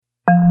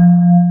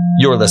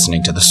You're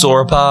listening to the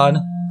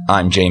Sauropod.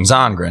 I'm James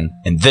Ongren,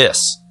 and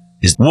this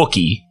is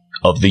Wookiee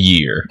of the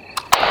Year.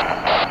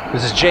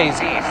 This is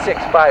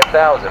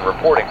JZ65000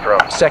 reporting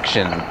from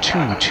Section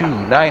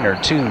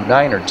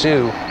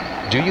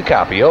 229er2. Do you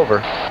copy? Over.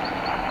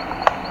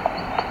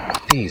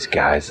 These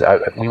guys,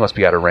 we must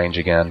be out of range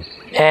again.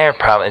 Yeah,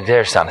 probably.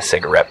 They're just on a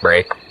cigarette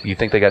break. You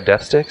think they got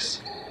death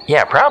sticks?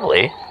 Yeah,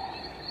 probably.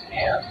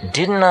 Yeah.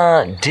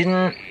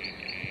 Didn't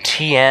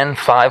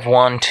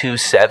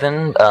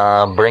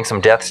TN5127 bring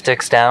some death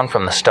sticks down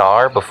from the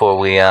Star before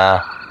we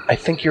I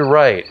think you're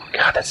right.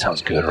 God, that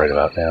sounds good right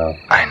about now.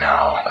 I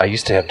know. I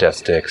used to have death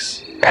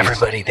sticks.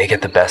 Everybody, they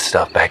get the best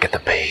stuff back at the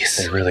base.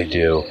 They really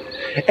do.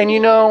 And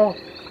you know,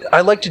 I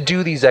like to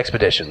do these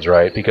expeditions,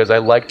 right? Because I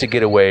like to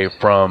get away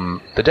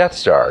from the Death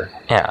Star.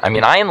 Yeah, I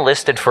mean, I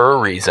enlisted for a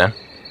reason.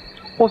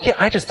 Well, yeah,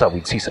 I just thought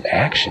we'd see some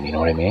action, you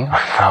know what I mean?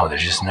 No,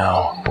 there's just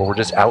no. But we're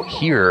just out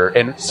here,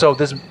 and so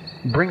this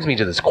brings me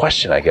to this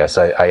question, I guess.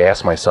 I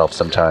ask myself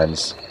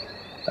sometimes,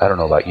 I don't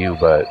know about you,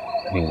 but,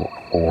 I mean,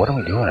 what are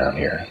we doing out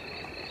here?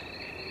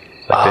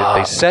 Like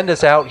they send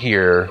us out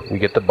here, we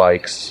get the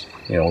bikes,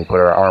 you know, we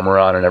put our armor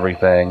on and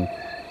everything,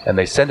 and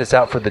they send us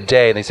out for the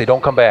day, and they say,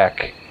 don't come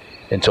back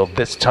until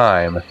this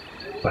time,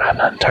 but I'm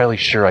not entirely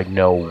sure I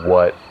know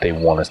what they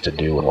want us to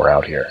do when we're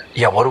out here.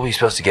 Yeah, what are we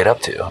supposed to get up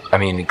to? I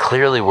mean,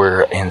 clearly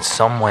we're in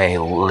some way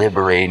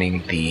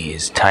liberating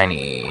these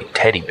tiny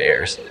teddy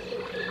bears.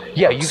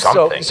 Yeah,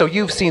 so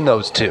you've seen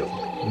those too.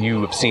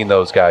 You've seen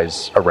those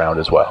guys around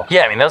as well.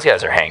 Yeah, I mean, those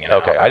guys are hanging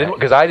out. Okay, I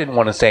didn't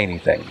want to say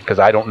anything because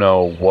I don't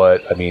know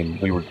what. I mean,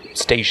 we were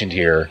stationed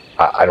here.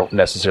 I don't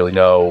necessarily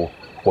know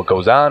what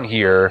goes on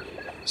here,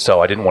 so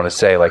I didn't want to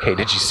say like, "Hey,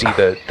 did you see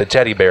the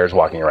teddy bears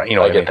walking around?" You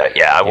know, I get that.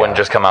 Yeah, I wouldn't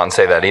just come out and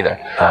say that either.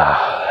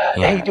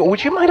 Hey,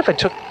 would you mind if I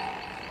took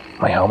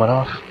my helmet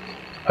off?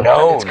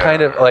 No, it's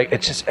kind of like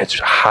it's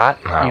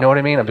hot. No. You know what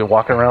I mean? I've been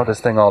walking around with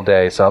this thing all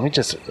day, so let me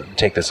just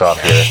take this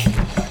off here.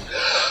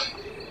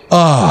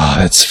 Oh,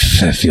 that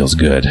feels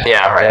good.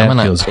 Yeah, all right. You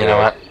know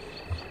what?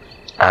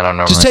 I don't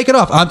normally. Just take it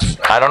off. I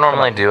don't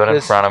normally do it in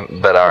front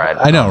of, but all right.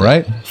 I know,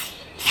 right?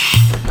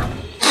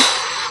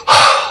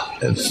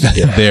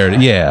 There,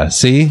 yeah.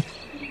 See,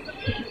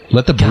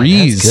 let the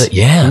breeze. That's good.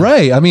 Yeah,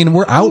 right. I mean,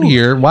 we're out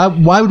here.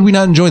 Why would we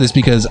not enjoy this?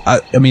 Because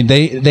I mean,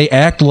 they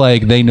act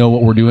like they know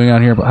what we're doing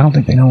out here, but I don't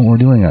think they know what we're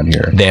doing out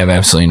here. They have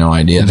absolutely no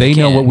idea. They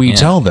know what we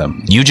tell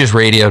them. You just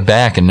radioed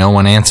back and no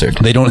one answered.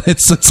 They don't.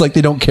 It's like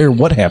they don't care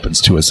what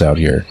happens to us out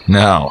here.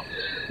 No.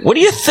 What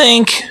do you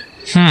think?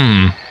 What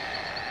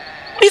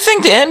do you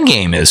think the end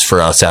game is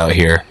for us out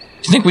here?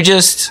 Do you think we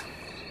just?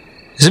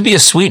 This would be a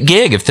sweet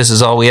gig if this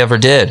is all we ever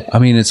did. I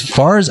mean, as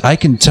far as I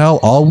can tell,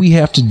 all we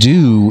have to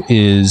do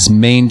is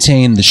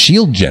maintain the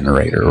shield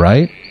generator,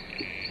 right?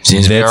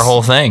 Seems to be our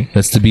whole thing.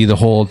 That's to be the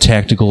whole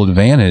tactical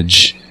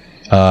advantage.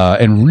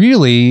 And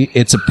really,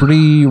 it's a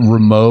pretty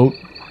remote,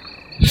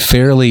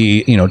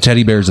 fairly,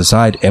 teddy bears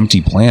aside,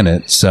 empty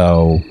planet.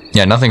 So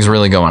yeah, nothing's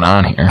really going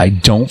on here. I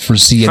don't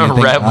foresee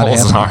anything.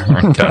 Rebels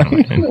aren't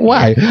coming.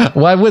 Why?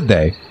 Why would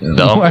they?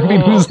 No.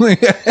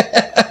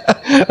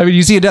 I mean,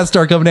 you see a Death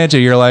Star coming at you,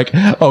 you're like,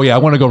 oh yeah, I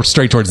want to go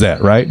straight towards that,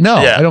 right?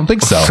 No, yeah. I don't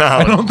think so.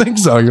 I don't think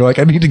so. You're like,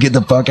 I need to get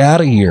the fuck out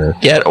of here.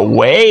 Get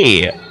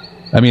away.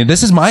 I mean,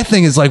 this is my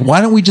thing is like,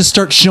 why don't we just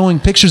start showing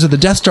pictures of the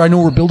Death Star? I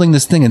know we're building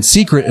this thing in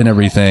secret and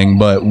everything,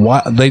 but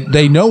why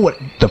they know what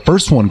the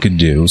first one could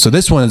do. So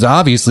this one is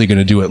obviously going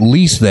to do at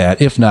least that,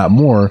 if not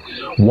more.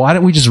 Why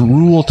don't we just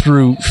rule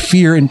through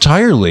fear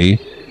entirely?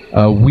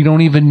 We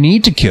don't even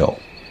need to kill.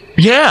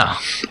 Yeah.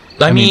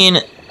 I mean,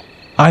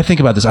 I think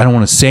about this. I don't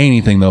want to say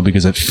anything though,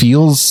 because it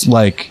feels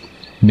like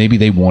maybe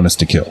they want us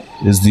to kill.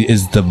 Is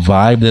the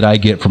vibe that I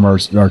get from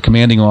our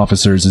commanding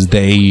officers is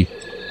they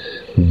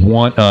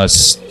want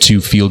us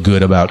to feel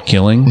good about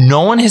killing.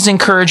 No one has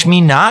encouraged me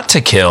not to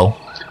kill.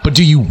 But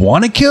do you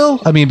want to kill?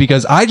 I mean,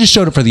 because I just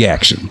showed up for the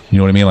action. You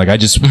know what I mean? Like I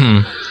just,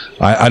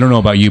 I don't know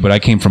about you, but I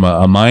came from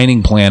a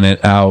mining planet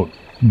out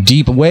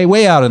deep,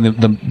 way out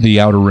in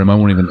the outer rim. I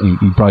won't even,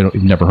 you probably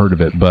you've never heard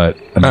of it, but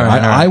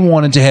I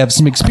wanted to have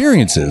some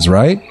experiences,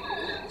 right?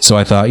 So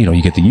I thought,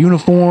 you get the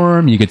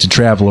uniform, you get to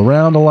travel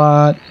around a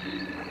lot.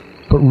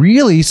 But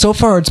really, so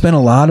far, it's been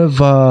a lot of,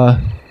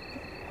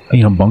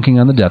 bunking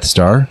on the Death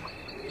Star.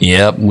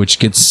 Yep. Which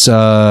gets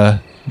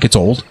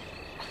old.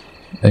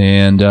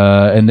 And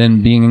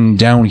then being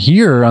down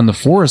here on the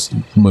forest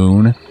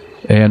moon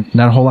and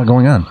not a whole lot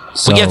going on.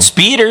 So we get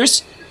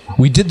speeders.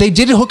 They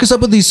did hook us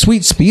up with these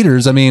sweet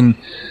speeders. I mean,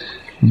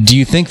 do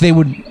you think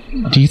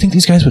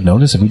these guys would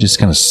notice if we just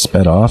kind of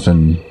sped off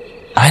and...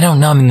 I don't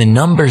know. I mean, the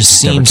numbers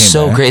seem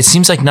so great. It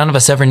seems like none of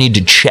us ever need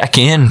to check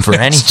in for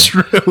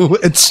anything.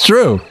 It's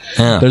true.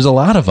 Yeah. There's a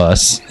lot of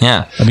us.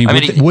 Yeah. I mean,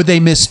 would they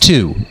miss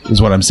two,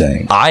 is what I'm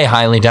saying. I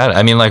highly doubt it.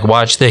 I mean, like,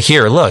 watch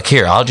here,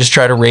 I'll just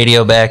try to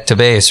radio back to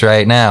base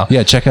right now.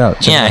 Yeah, check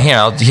out.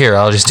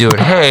 I'll just do it.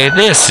 Hey,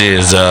 this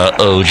is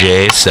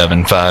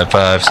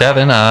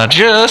OJ7557.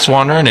 Just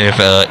wondering if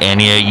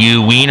any of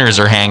you wieners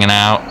are hanging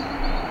out.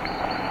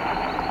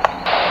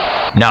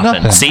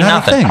 Nothing. See,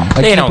 nothing.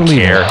 They don't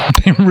care.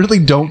 They really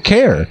don't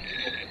care.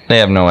 They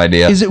have no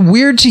idea. Is it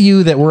weird to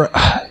you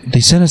that they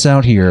sent us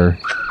out here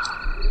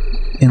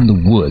in the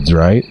woods,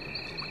 right?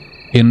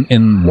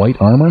 In white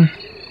armor?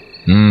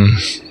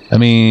 I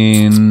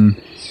mean,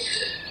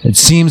 it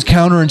seems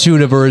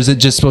counterintuitive, or is it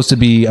just supposed to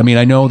be... I mean,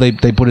 I know they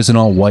put us in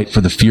all white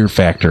for the fear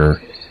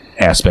factor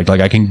aspect.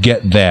 Like, I can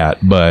get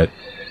that, but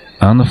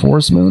on the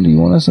Forest Moon, do you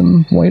want us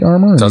in white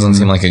armor? Doesn't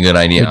seem like a good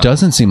idea. It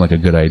doesn't seem like a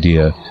good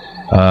idea.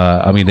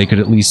 I mean, they could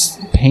at least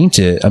paint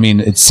it. I mean,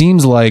 it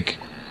seems like...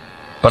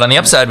 But on the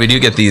upside, we do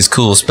get these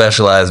cool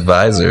specialized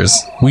visors.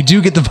 We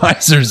do get the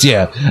visors,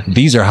 yeah.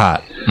 These are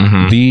hot.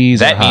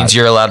 These That are hot. means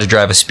you're allowed to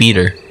drive a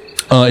speeder.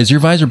 Is your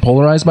visor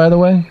polarized, by the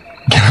way?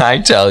 Can I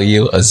tell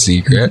you a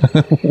secret?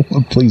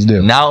 Please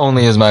do. Not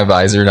only is my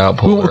visor not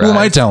polarized. Who am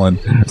I telling?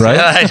 Right?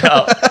 I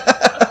know.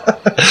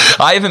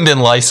 I haven't been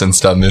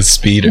licensed on this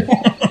speeder.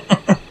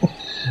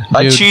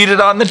 I Dude.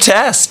 cheated on the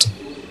test.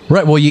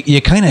 Right. Well,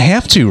 you kind of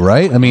have to,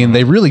 right? I mean,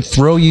 they really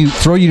throw you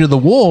to the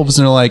wolves,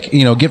 and they're like,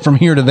 get from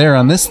here to there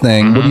on this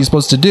thing. What are you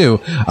supposed to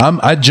do?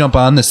 I jump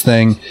on this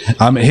thing.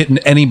 I'm hitting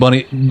any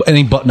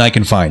button I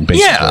can find.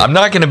 Basically. Yeah, I'm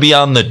not going to be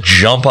on the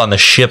jump on the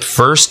ship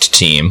first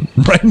team.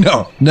 Right?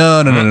 No.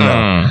 No.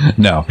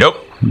 Nope.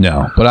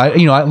 No, but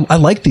I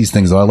like these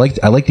things though. I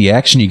like the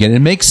action you get. It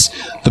makes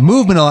the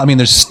movement. I mean,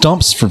 there's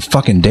stumps for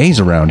fucking days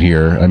around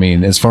here. I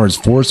mean, as far as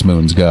Forest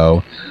Moons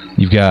go,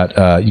 you've got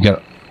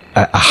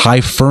a high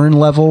fern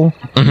level.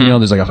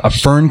 There's like a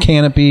fern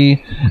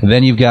canopy.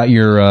 Then you've got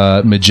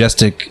your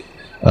majestic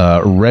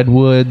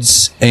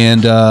redwoods,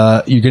 and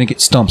you're gonna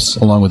get stumps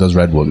along with those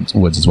redwoods.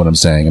 Is what I'm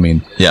saying. I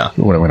mean, Yeah.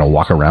 what am I gonna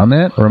walk around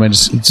that, or am I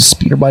just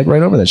speeder bike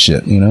right over that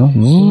shit?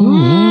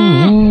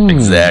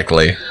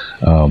 Exactly.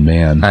 Oh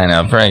man. I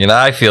know, Frank, and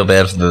I feel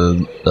bad for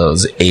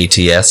those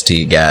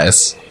ATST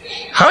guys.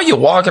 How are you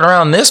walking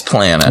around this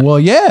planet? Well,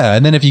 yeah,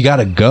 and then if you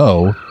gotta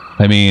go,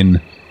 I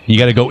mean, you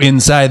gotta go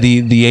inside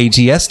the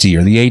ATST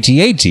or the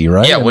AT-AT,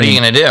 right? Yeah, what are you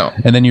gonna do?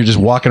 And then you're just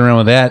walking around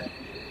with that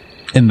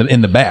in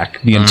the back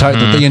the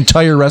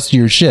entire rest of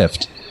your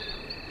shift.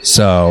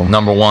 So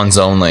Number ones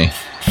only.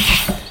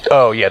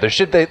 Oh yeah, they've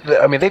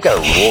got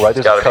a rule, right?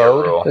 There's gotta a be a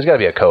code. rule. There's got to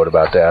be a code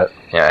about that.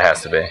 Yeah, it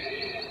has to be.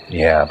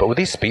 Yeah, but with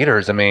these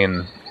speeders, I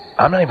mean,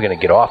 I'm not even going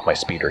to get off my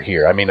speeder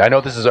here. I mean, I know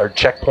this is our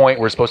checkpoint.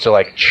 We're supposed to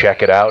like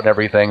check it out and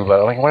everything,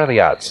 but like, what are the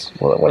odds?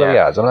 What are the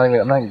odds? I'm not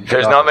getting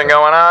There's off nothing this.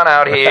 going on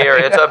out here.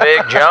 It's a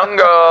big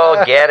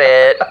jungle. Get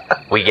it?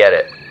 We get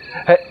it.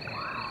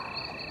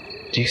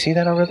 Do you see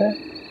that over there?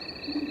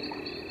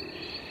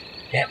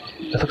 Yeah,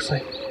 it looks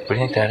like, What do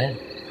you think that is?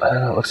 I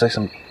don't know, it looks like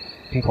some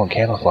people in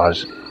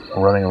camouflage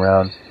running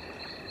around.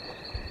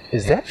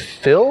 Is that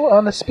Phil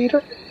on the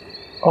speeder?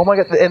 Oh my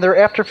god, and they're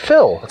after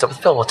Phil. What's up with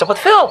Phil? What's up with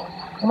Phil?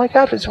 Oh my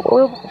god, first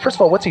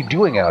of all, what's he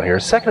doing out here?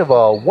 Second of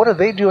all, what are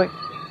they doing?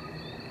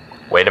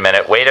 Wait a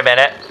minute.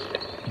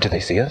 Do they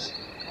see us?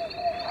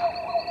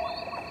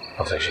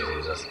 Looks like she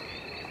sees us.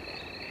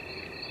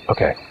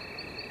 Okay.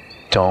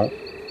 Don't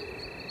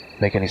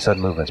make any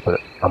sudden movements, but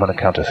I'm gonna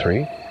count to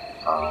 3.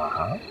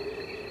 Uh-huh.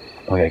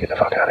 We gotta get the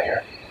fuck out of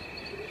here.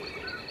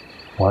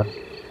 1,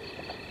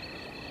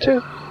 2.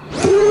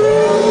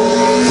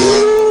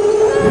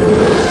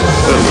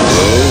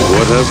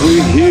 What have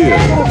we here?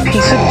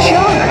 Piece of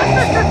junk!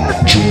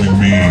 Join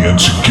me and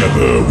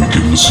together we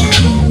can listen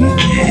to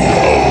Wookiee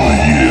of the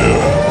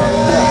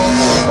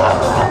Year.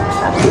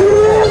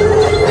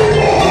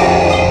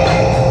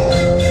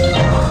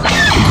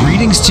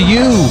 greetings to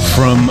you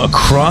from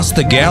across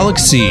the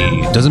galaxy.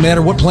 Doesn't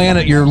matter what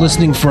planet you're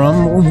listening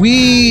from.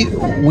 We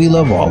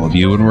love all of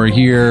you, and we're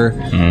here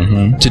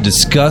to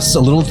discuss a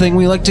little thing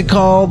we like to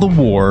call the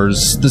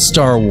wars, the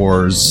Star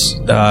Wars.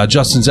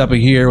 Justin Zeppa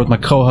here with my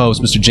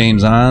co-host, Mr.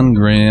 James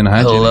Ongren.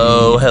 Hi,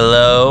 Hello, Jimmy.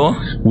 hello.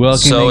 Welcoming-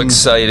 So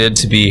excited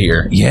to be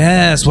here.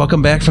 Yes,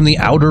 welcome back from the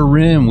Outer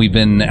Rim. We've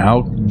been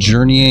out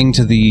journeying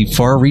to the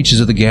far reaches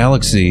of the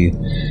galaxy,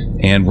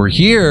 and we're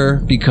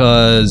here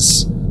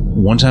because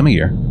one time a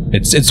year.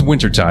 It's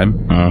wintertime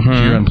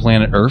here on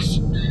planet Earth.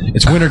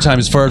 It's wintertime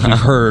as far as we've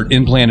heard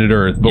in planet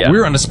Earth, but Yeah.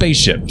 we're on a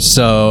spaceship,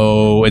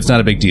 so it's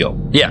not a big deal.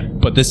 Yeah.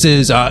 But this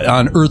is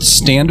on Earth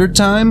Standard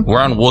Time.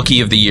 We're on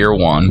Wookiee of the Year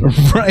 1.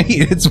 Right,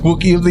 it's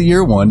Wookiee of the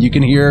Year 1. You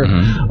can hear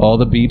all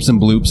the beeps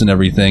and bloops and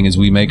everything as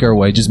we make our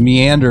way, just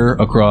meander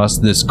across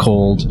this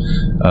cold,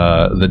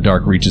 the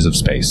dark reaches of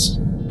space.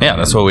 Yeah,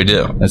 that's what we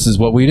do. This is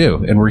what we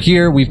do, and we're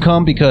here. We've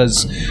come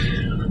because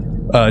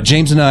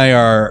James and I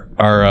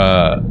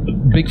are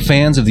big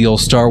fans of the old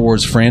Star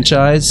Wars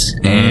franchise,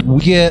 and we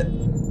get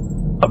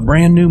a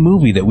brand new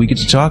movie that we get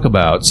to talk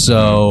about.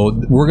 So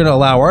we're going to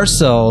allow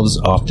ourselves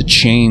off the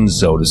chain,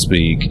 so to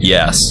speak.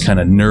 Yes. Kind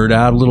of nerd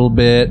out a little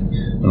bit,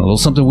 and a little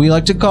something we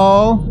like to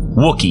call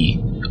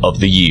Wookiee of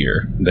the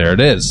Year. there it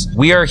is.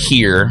 We are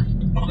here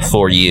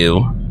for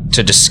you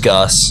to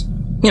discuss,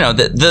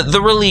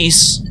 the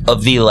release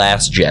of The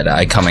Last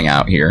Jedi coming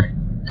out here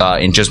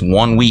in just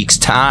 1 week's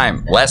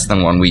time, less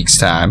than 1 week's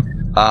time.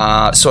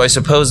 So I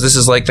suppose this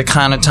is like the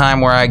kind of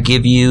time where I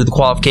give you the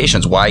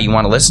qualifications, why you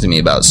want to listen to me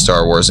about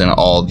Star Wars and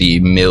all the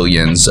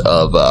millions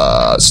of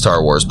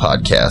Star Wars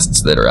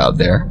podcasts that are out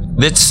there.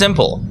 It's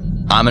simple.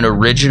 I'm an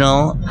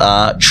original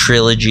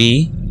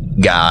trilogy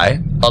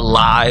guy,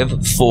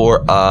 alive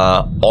for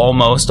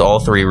almost all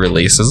 3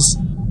 releases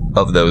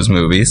of those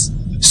movies.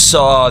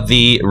 Saw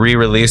the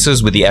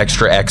re-releases with the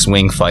extra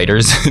X-Wing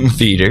fighters in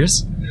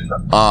theaters.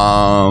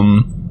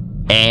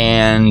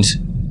 And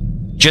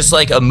just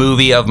like a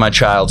movie of my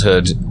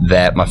childhood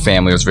that my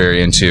family was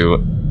very into,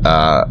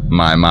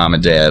 my mom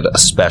and dad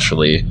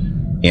especially,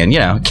 and, you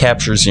know, it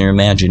captures your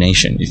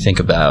imagination. You think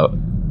about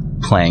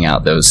playing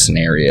out those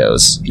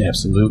scenarios.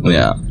 Absolutely.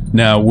 Yeah.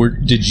 Now,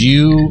 did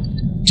you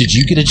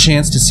get a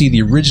chance to see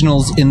the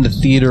originals in the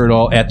theater at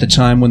all at the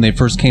time when they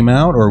first came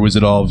out, or was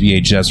it all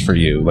VHS for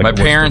you? Like My it was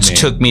for parents me?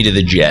 took me to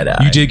the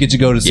Jedi. You did get to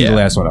go to see Yeah. the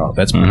last one. Oh,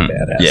 that's pretty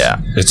badass.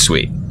 Yeah, it's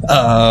sweet.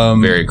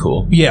 Very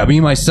cool. Yeah, me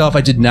myself,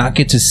 I did not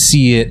get to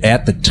see it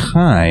at the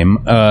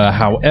time.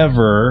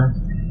 However,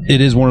 it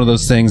is one of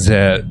those things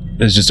that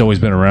has just always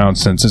been around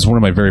since. It's one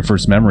of my very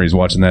first memories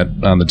watching that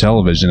on the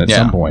television at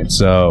some point.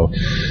 So,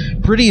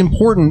 pretty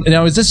important.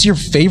 Now, is this your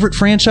favorite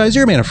franchise?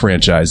 You're a man of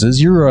franchises.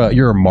 You're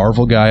a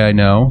Marvel guy, I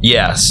know.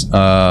 Yes.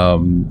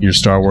 You're a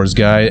Star Wars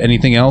guy.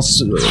 Anything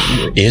else?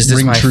 Is this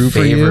ring my true for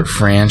you? favorite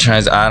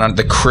franchise? I don't.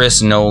 The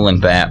Chris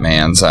Nolan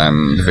Batmans.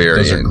 I'm very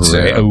Those are into.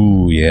 great.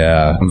 Oh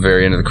yeah. I'm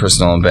very into the Chris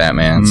Nolan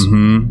Batmans.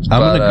 I'm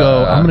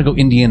gonna go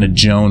Indiana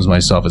Jones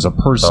myself as a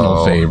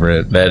personal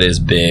favorite. That is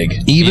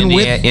big. Even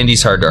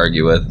Indy's hard to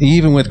argue with.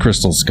 Even with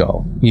Crystal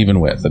Skull,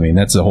 I mean,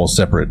 that's a whole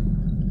separate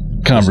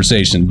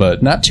conversation,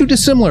 but not too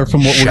dissimilar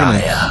from what we're gonna.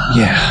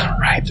 Yeah,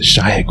 right. The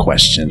Shia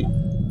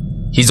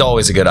question. He's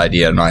always a good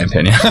idea, in my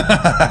opinion.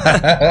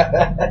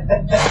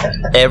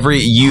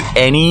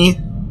 Any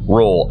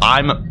role.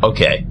 I'm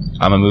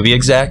a movie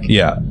exec.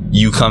 Yeah.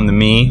 You come to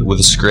me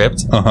with a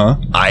script. Uh-huh.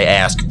 I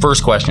ask,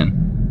 first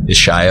question, is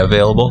Shia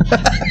available?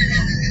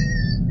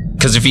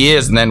 Because if he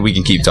is, then we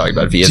can keep talking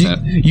about it. If he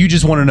isn't, You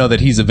just want to know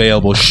that he's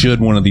available should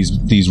one of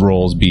these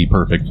roles be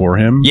perfect for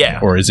him? yeah.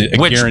 Or is it a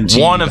Which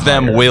guaranteed one of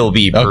them hire? will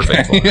be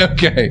perfect for him.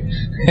 Okay.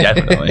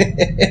 Definitely.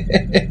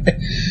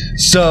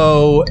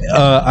 So,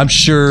 I'm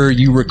sure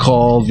you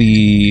recall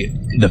the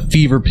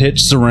fever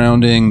pitch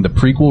surrounding the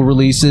prequel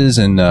releases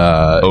in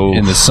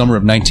the summer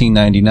of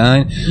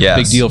 1999. Yes.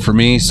 Big deal for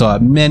me. Saw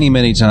it many,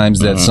 many times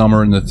that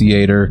summer in the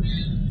theater.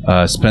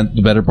 Spent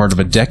the better part of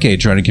a decade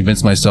trying to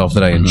convince myself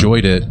that I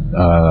enjoyed it.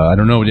 I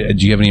don't know. Do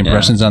you have any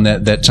impressions on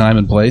that time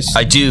and place?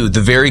 I do.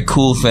 The very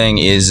cool thing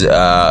is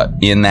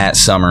in that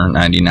summer,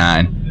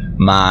 99,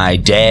 my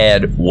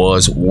dad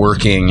was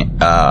working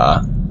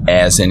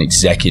as an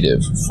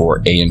executive for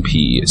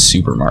A&P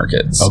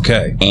supermarkets.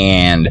 Okay.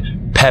 And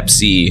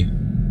Pepsi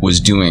was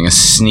doing a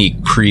sneak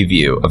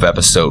preview of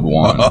episode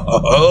 1.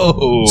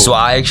 Oh. So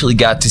I actually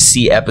got to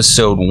see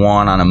episode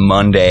 1 on a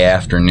Monday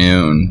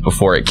afternoon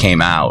before it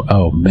came out.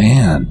 Oh,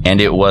 man. And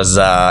it was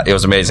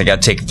amazing. I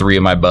got to take 3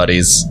 of my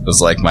buddies. It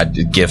was like my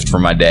gift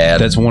from my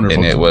dad. That's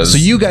wonderful. And it was. So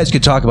you guys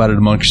could talk about it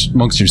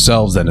amongst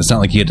yourselves then. It's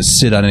not like you had to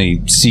sit on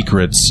any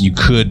secrets. You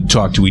could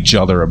talk to each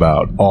other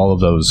about all of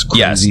those crazy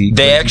Yes, they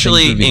crazy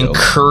actually things revealed.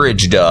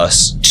 encouraged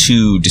us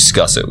to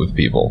discuss it with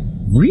people.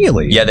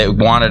 Really? Yeah, they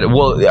wanted.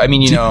 Well, I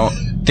mean,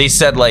 they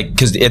said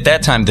because at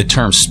that time the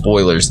term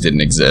spoilers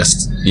didn't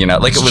exist.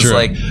 Like it was Sure.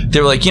 like they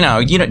were like,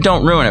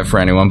 don't ruin it for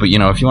anyone, but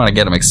if you want to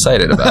get them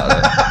excited about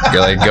it,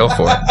 you're like, go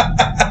for it.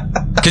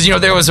 Because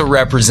there was a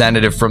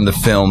representative from the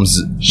film's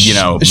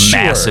Sure.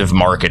 massive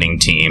marketing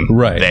team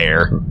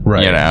there,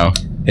 Right.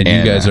 And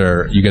you guys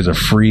are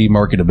free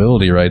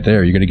marketability right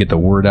there. You're going to get the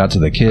word out to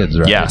the kids,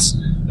 right? Yes,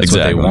 That's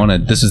exactly. what they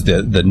wanted. This is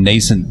the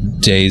nascent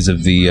days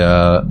of the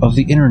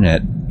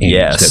internet age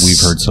that we've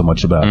heard so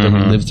much about that we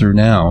live through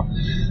now.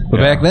 But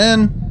back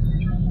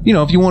then,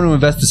 if you want to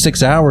invest the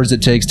 6 hours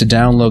it takes to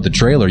download the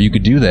trailer, you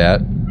could do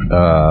that,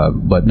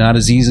 but not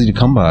as easy to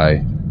come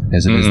by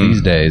as it is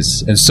these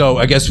days. And so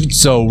I guess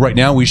right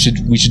now we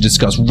should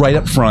discuss right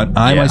up front.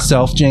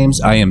 Myself,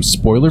 James, I am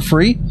spoiler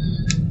free.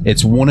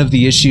 It's one of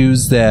the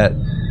issues that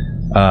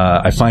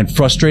I find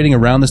frustrating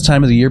around this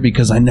time of the year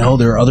because I know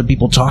there are other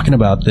people talking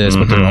about this,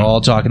 but they're all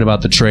talking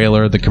about the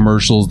trailer, the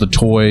commercials, the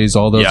toys,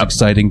 all those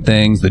exciting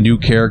things, the new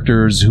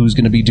characters, who's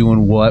going to be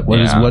doing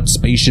what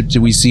spaceship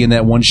do we see in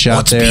that one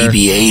shot there? What's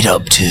BB-8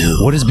 up to?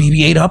 What is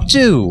BB-8 up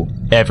to?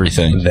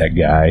 Everything. That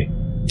guy.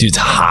 Dude's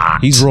hot.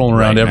 He's rolling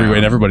around right everywhere now.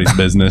 in everybody's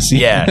business.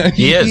 Yeah,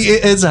 he is. He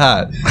is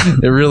hot.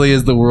 It really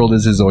is. The world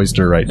is his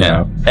oyster right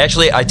now.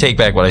 Actually, I take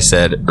back what I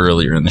said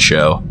earlier in the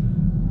show.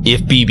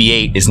 If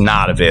BB-8 is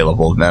not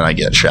available, then I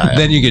get Shia.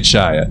 Then you get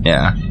Shia.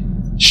 Yeah.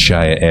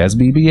 Shia as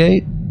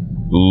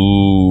BB-8?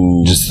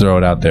 Ooh. Just throw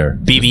it out there.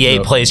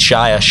 BB-8 plays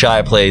Shia.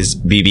 Shia plays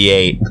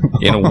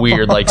BB-8 in a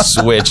weird,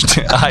 switched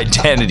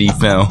identity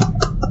film.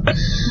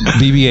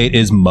 BB-8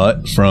 is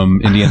Mutt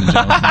from Indiana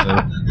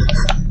Jones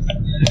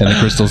and the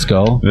Crystal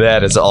Skull.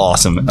 That is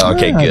awesome.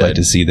 Okay, I'd good. like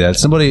to see that.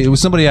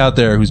 Somebody out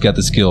there who's got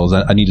the skills.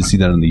 I need to see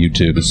that on the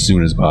YouTube as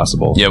soon as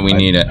possible. Yeah, we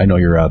need it. I know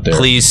you're out there.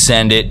 Please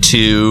send it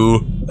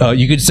to...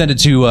 You could send it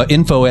to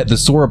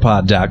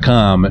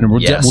info@thesauropod.com, and we'll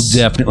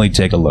definitely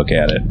take a look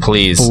at it.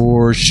 Please.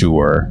 For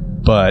sure.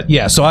 But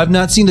yeah, so I've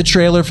not seen the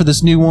trailer for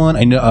this new one.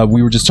 I know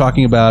we were just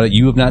talking about it.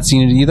 You have not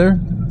seen it either?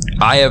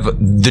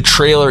 the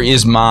trailer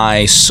is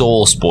my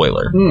sole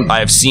spoiler. I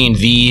have seen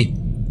the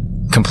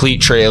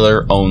complete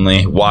trailer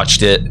only,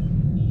 watched it.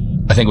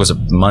 I think it was a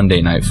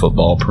Monday Night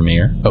Football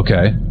premiere.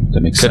 Okay,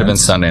 that makes sense. Could have been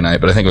Sunday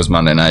night, but I think it was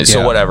Monday night. So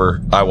Yeah.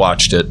 whatever, I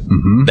watched it.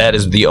 That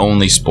is the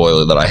only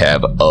spoiler that I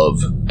have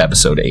of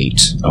episode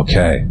 8.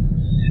 Okay.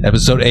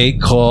 Episode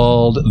 8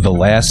 called The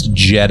Last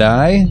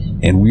Jedi,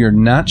 and we are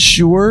not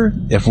sure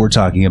if we're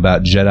talking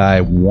about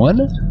Jedi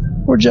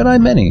 1 or Jedi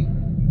Many.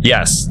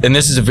 Yes, and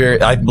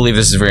I believe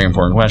this is a very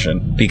important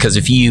question, because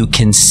if you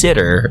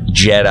consider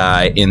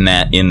Jedi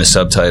in the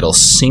subtitle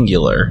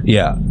singular,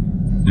 Yeah.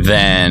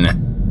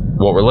 then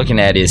what we're looking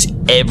at is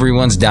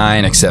everyone's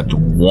dying except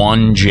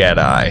one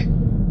Jedi,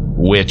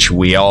 which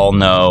we all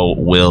know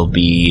will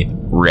be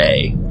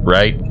Rey,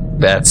 right?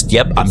 I'm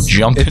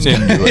jumping into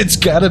it. It's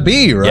gotta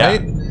be,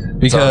 right? all that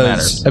Because,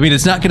 matters. I mean,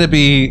 it's not gonna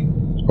be,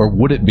 or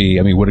would it be?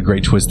 I mean, what a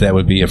great twist that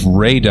would be if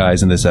Rey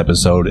dies in this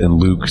episode and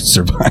Luke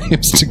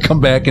survives to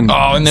come back and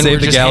And then save we're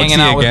the just galaxy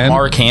hanging out again. with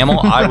Mark Hamill.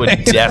 I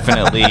would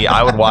definitely,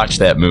 I would watch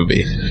that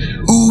movie.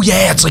 Ooh,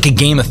 yeah, it's like a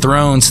Game of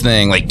Thrones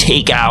thing. Like,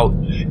 take out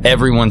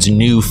everyone's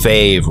new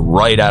fave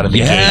right out of the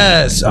gate.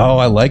 Yes. Oh,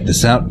 I like the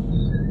sound.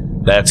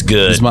 That's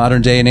good. This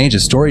modern day and age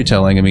of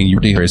storytelling. I mean, you're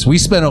ridiculous. We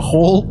spent a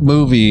whole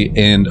movie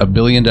and $1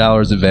 billion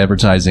of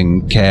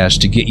advertising cash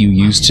to get you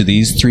used to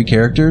these 3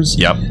 characters.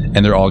 Yep.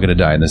 And they're all going to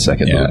die in the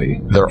second movie.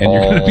 They're and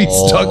you're all gonna be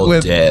stuck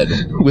with dead.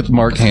 with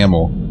Mark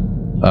Hamill,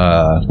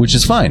 which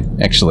is fine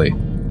actually.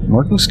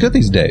 Mark looks good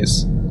these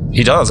days.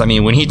 He does. I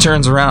mean, when he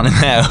turns around in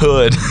that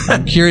hood.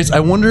 I'm curious.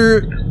 I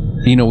wonder.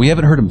 You know, we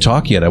haven't heard him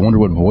talk yet. I wonder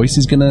what voice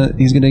he's gonna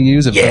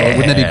use.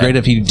 Wouldn't that be great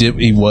if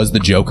he was the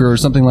Joker or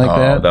something like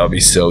that? That would be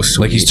so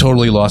sweet. Like he's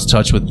totally lost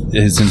touch with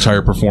his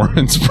entire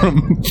performance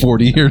from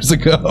 40 years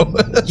ago.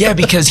 Yeah,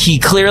 because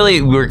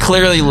we're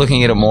clearly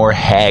looking at a more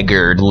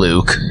haggard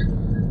Luke.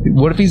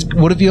 What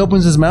if he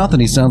opens his mouth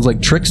and he sounds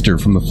like Trickster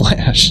from The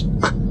Flash?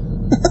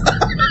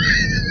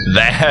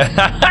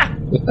 That.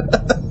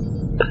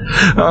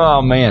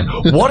 Oh man!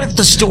 What if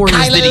the story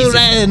is that he's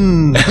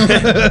Ren!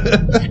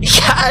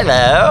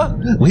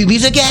 Kylo? We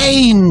meet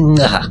again!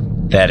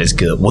 That is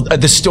good. Well,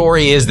 the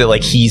story is that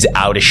like he's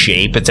out of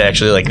shape. It's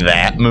actually like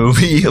that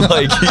movie.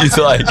 Like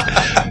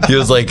he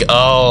was like,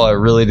 oh, I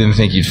really didn't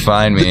think you'd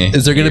find me.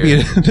 Is there going to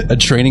be a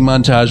training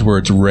montage where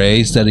it's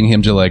Rey setting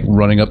him to like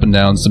running up and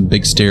down some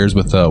big stairs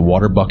with a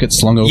water bucket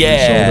slung over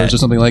his shoulders or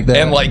something like that?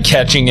 And like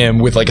catching him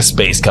with like a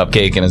space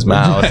cupcake in his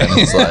mouth. And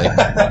it's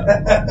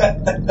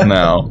like,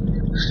 no.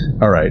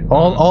 All right.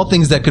 All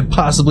things that could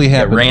possibly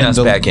happen. rein us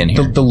back in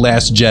here. The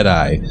Last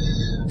Jedi.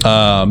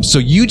 So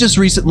you just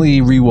recently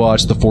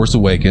rewatched The Force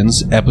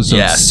Awakens,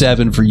 episode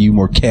 7 for you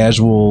more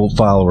casual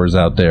followers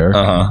out there.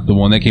 The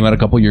one that came out a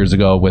couple years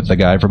ago with the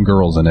guy from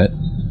Girls in it.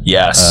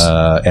 Yes.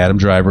 Adam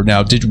Driver.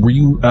 Now,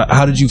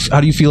 how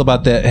do you feel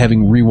about that,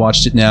 having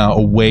rewatched it now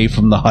away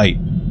from the hype?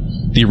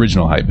 The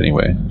original hype,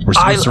 anyway.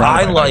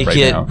 I like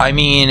it. Now. I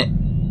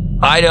mean,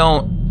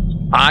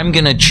 I'm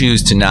going to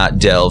choose to not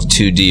delve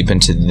too deep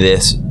into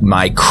this,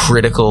 my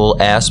critical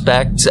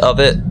aspect of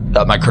it.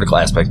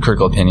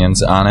 Critical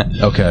opinions on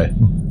it. Okay.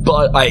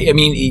 But, I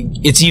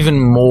mean, it's even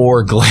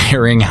more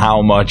glaring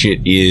how much it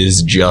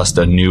is just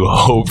a New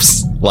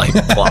Hope's, like,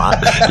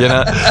 plot, you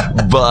know?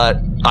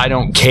 But I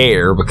don't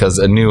care, because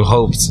a New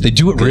Hope's... They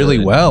do it really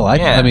well.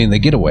 I mean, they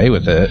get away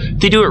with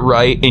it. They do it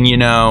right, and, you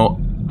know,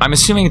 I'm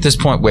assuming at this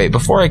point... Wait,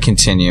 before I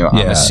continue,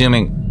 I'm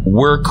assuming...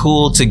 We're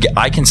cool to get...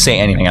 I can say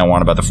anything I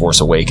want about The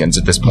Force Awakens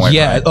at this point.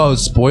 Yeah. Right? Oh,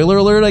 spoiler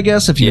alert, I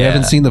guess. If you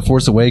haven't seen The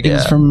Force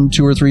Awakens from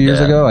 2 or 3 years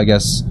ago, I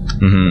guess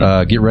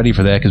get ready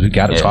for that, because we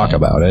got to talk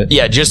about it.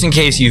 Yeah, just in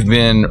case you've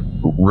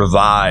been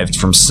revived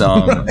from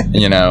some,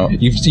 you know...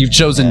 You've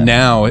chosen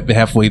now,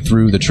 halfway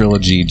through the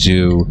trilogy,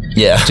 to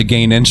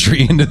gain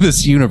entry into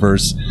this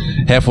universe,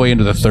 halfway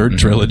into the third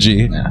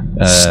trilogy.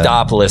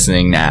 Stop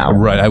listening now.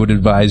 Right. I would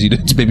advise you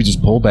to maybe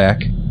just pull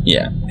back.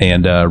 Yeah.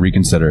 And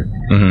reconsider.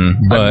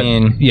 But, I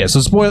mean... Yeah,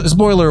 so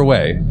spoiler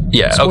away.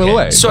 Yeah, spoiler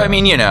away. So, I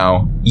mean, you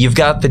know, you've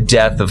got the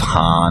death of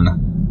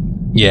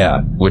Han.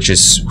 Yeah. Which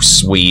is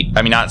sweet.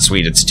 I mean, not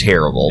sweet, it's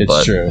terrible. It's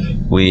but true.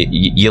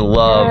 You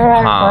love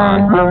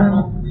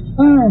Han.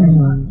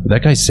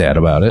 That guy's sad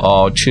about it.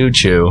 Oh,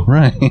 choo-choo.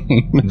 Right.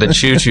 The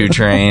choo-choo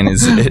train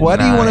is... Why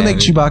do you want to make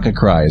Chewbacca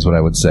cry, is what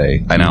I would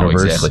say. I know,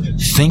 exactly.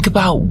 Think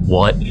about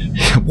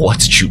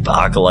what's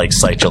Chewbacca like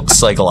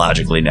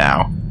psychologically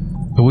now.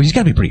 Well, he's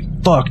got to be pretty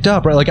fucked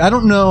up, right? Like, I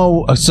don't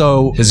know.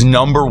 So his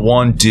number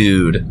one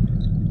dude.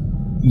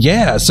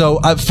 Yeah. So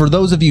for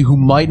those of you who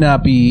might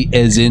not be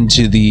as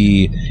into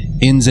the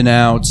ins and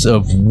outs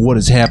of what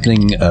is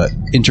happening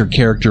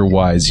intercharacter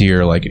wise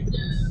here, like,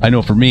 I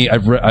know for me,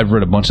 I've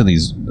read a bunch of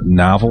these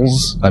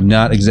novels. I'm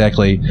not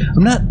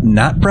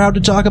proud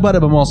to talk about it,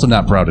 but I'm also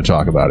not proud to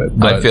talk about it.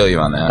 But I feel you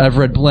on that. I've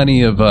read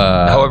plenty of...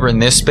 However, in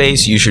this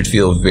space, you should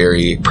feel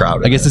very proud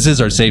of it. I guess this is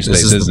our safe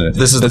space, isn't it?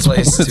 This is the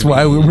place. That's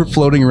why we were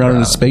floating around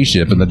in a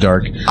spaceship in the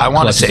dark. I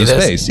want to say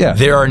this. Space. Yeah.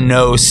 There are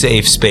no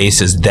safe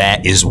spaces.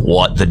 That is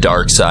what the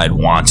dark side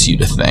wants you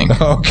to think.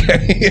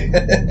 Okay.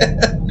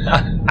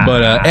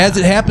 But as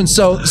it happens,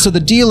 so the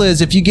deal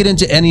is, if you get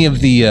into any of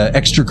the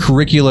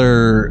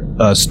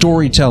extracurricular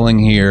storytelling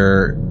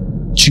here,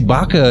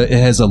 Chewbacca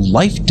has a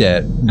life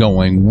debt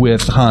going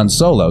with Han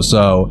Solo.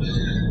 So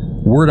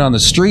word on the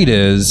street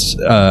is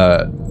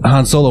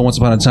Han Solo once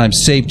upon a time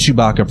saved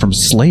Chewbacca from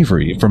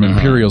slavery, from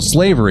Imperial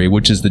slavery,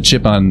 which is the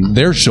chip on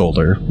their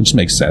shoulder, which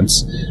makes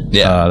sense.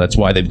 Yeah. That's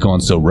why they've gone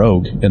so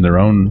rogue in their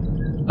own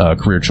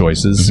career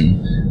choices.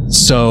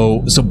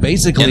 So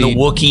basically, And the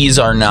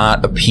Wookiees are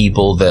not a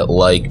people that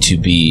like to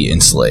be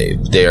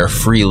enslaved. They are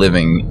free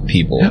living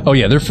people. oh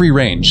yeah, they're free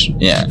range,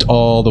 Yeah.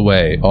 all the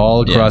way,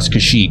 all across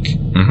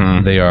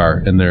Kashyyyk. They are,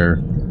 and they're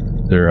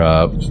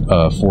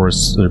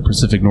forest, they're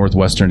Pacific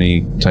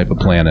Northwestern-y type of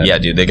planet. Yeah,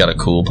 dude, they got a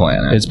cool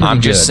planet. It's pretty I'm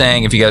just good.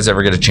 saying, if you guys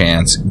ever get a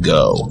chance,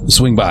 go.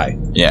 Swing by.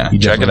 Yeah, You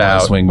check definitely it wanna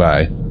out. Swing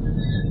by.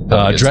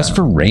 Good Dress time.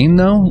 for rain,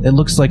 though, it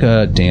looks like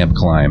a damp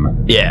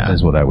climb. Yeah.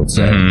 is what I would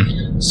say.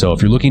 So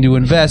if you're looking to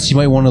invest, you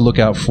might want to look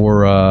out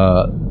for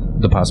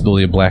the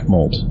possibility of black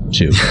mold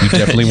too. You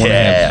definitely want to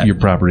Yeah. have your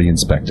property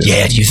inspected.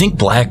 Yeah, do you think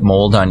black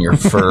mold on your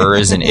fur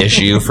is an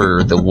issue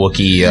for the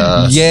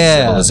Wookiee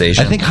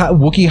civilization? I think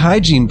Wookiee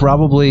hygiene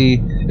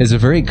probably is a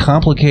very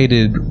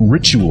complicated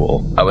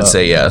ritual. I would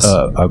say yes.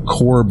 A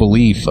core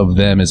belief of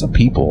them as a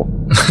people.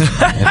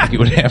 I think it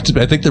would have to be.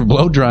 I think they're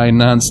blow drying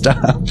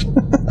nonstop.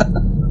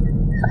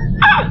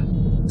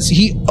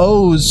 He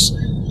owes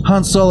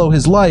Han Solo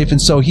his life,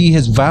 and so he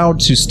has vowed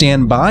to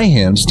stand by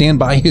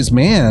his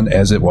man,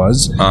 as it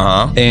was,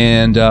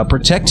 and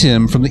protect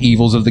him from the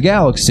evils of the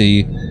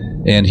galaxy.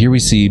 And here we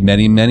see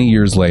many, many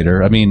years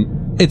later. I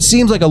mean, it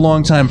seems like a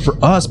long time for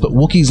us, but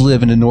Wookiees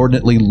live an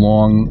inordinately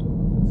long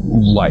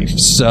life.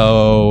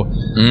 So,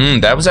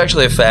 that was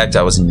actually a fact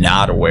I was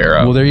not aware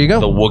of. well, there you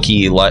go. The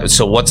Wookiee life.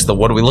 So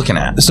what are we looking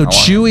at? So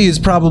Chewie is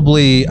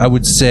probably, I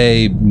would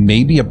say,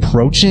 maybe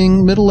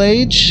approaching middle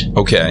age.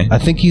 Okay. I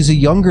think he's a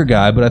younger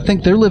guy, but I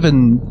think they're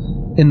living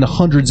in the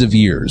hundreds of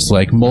years,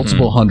 like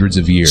multiple hundreds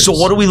of years. So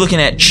what are we looking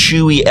at?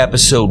 Chewie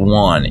episode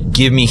 1.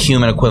 Give me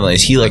human equivalent.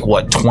 Is he like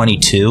what,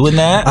 22 in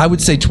that? I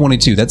would say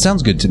 22. That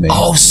sounds good to me.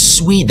 Oh,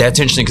 sweet. That's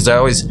interesting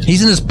because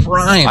He's in his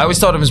prime. I always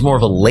thought of him as more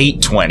of a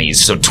late 20s.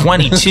 So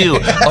 22.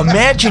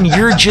 Imagine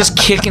you're just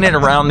kicking it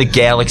around the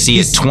galaxy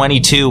at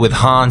 22 with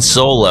Han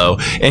Solo,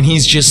 and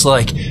he's just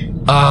like,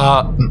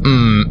 how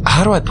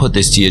do I put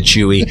this to you,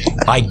 Chewie?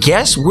 I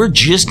guess we're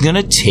just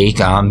gonna take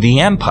on the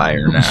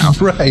Empire now.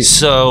 Right.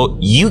 So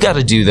you got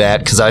to do that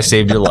because I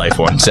saved your life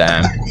one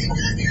time,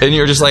 and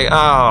you're just like,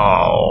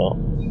 oh,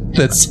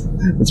 That's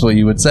what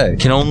you would say.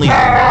 can only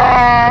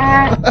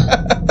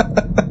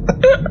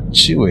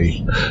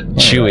Chewie.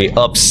 Chewie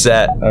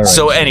upset. right.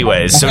 So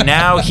anyways, so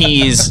now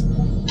he's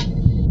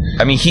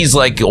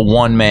like a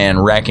one-man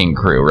wrecking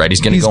crew, right?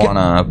 He's gonna go on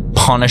a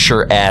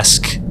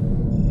Punisher-esque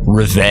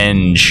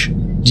revenge.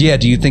 Yeah,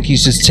 do you think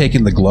he's just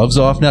taking the gloves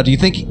off now? Do you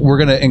think we're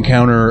going to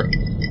encounter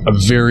a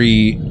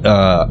very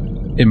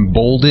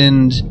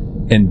emboldened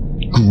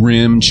and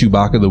grim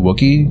Chewbacca the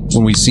Wookiee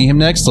when we see him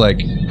next?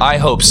 Like, I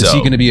hope so. is he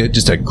going to be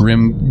just a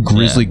grim,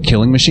 grisly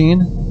killing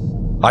machine?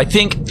 I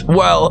think,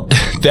 well,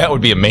 that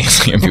would be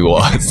amazing if he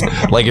was.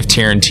 Like if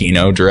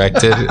Tarantino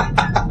directed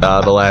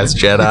The Last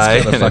Jedi, Got a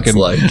and it's fucking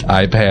like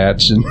eye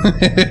patch and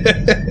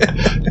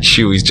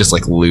Chewie's just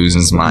like losing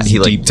his mind. He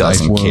like Deep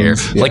doesn't knife care.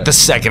 wounds, yeah. Like the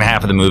second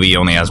half of the movie, he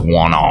only has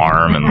one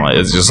arm, and like,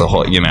 it's just a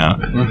whole,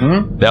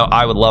 That,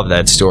 I would love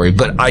that story.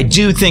 But I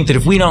do think that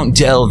if we don't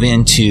delve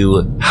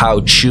into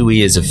how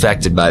Chewie is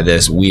affected by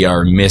this, we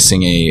are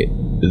missing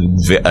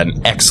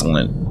an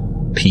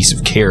excellent piece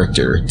of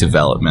character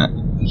development.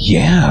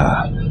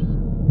 yeah.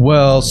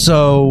 Well,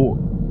 so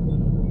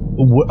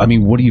what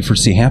do you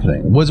foresee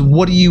happening? What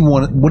do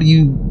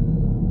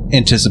you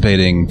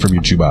anticipating from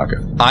your Chewbacca?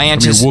 From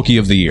your Wookiee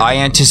of the year. I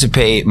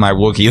anticipate my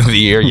Wookiee of the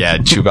year. Yeah,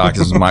 Chewbacca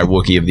is my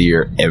Wookiee of the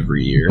year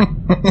every year.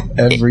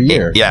 Every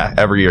year. Yeah,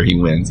 every year he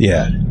wins.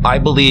 Yeah. I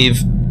believe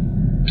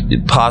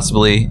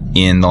possibly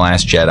in The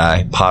Last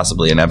Jedi,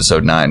 possibly in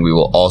Episode 9, we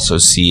will also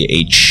see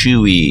a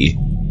Chewie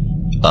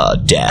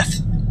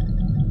death.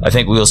 I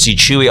think we will see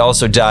Chewie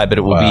also die, but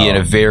it will be in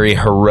a very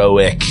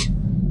heroic...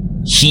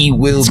 He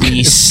will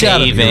be It's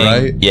gotta be, saving...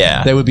 right?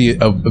 Yeah. That would be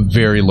a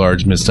very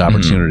large missed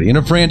opportunity. In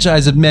a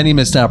franchise of many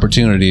missed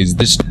opportunities,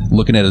 just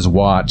looking at his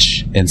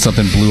watch and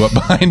something blew up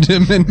behind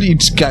him and he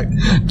just got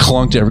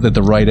clunked at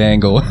the right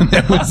angle and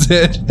that was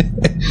it.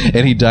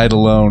 And he died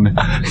alone.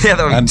 Yeah, that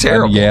would be on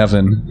terrible.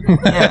 Yavin.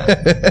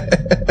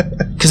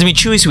 Because, I mean,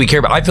 Chewie's who we care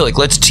about. I feel like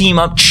let's team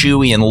up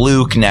Chewie and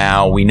Luke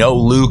now. We know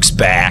Luke's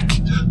back.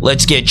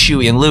 Let's get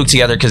Chewie and Luke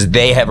together because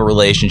they have a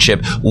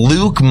relationship.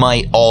 Luke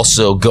might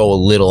also go a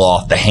little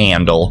off the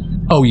handle.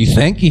 Oh, you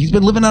think? He's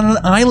been living on an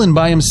island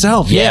by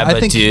himself. Yeah, I but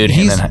think dude,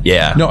 he's... and then-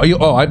 yeah. No,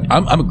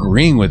 I'm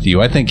agreeing with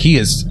you. I think he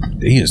is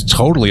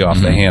totally off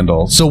the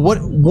handle. So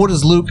what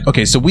is Luke...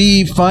 Okay, so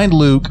we find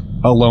Luke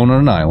alone on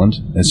an island,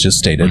 as just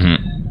stated.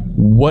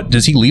 What,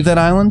 does he leave that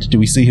island? Do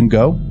we see him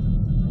go?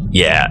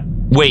 Yeah.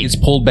 Wait. It's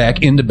pulled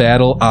back into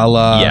battle, a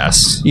la...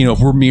 Yes. You know, if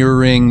we're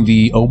mirroring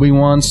the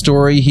Obi-Wan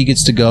story, he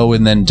gets to go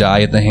and then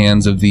die at the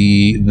hands of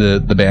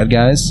the bad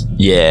guys.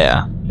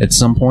 Yeah. at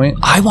some point.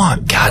 I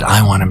want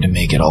him to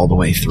make it all the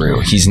way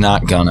through. He's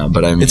not gonna,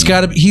 but I mean, He's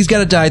got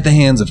to die at the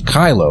hands of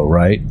Kylo,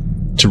 right?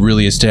 To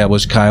really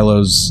establish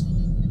Kylo's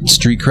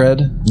street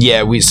cred.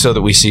 Yeah, so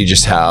that we see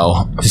just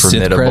how His Sith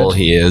formidable cred?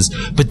 he is.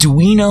 But do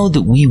we know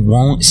that we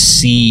won't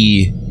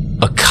see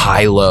a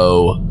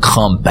Kylo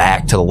come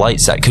back to the light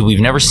side? Because we've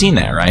never seen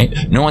that, right?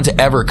 No one's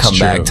ever come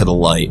true. back to the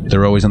light.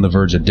 They're always on the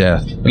verge of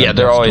death. Yeah,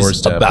 they're Death's always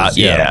doorstep about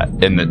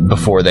is- and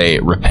before they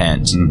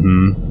repent.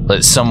 Mm-hmm.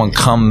 Let someone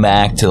come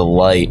back to the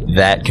light.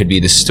 That could be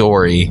the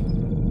story.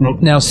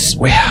 Now,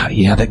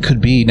 yeah, that could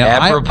be. Now,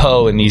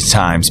 Apropos in these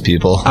times,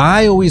 people.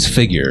 I always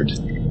figured,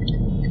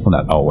 well,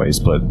 not always,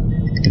 but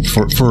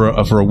for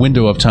a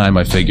window of time,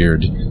 I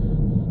figured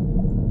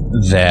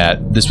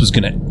that this was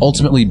going to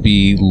ultimately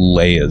be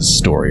Leia's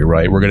story,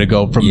 right? We're going to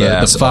go from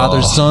the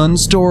father-son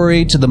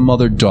story to the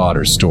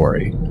mother-daughter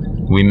story.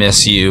 We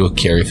miss you,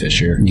 Carrie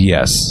Fisher.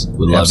 Yes,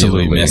 We love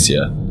absolutely. you. We miss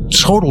you.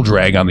 Total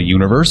drag on the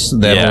universe,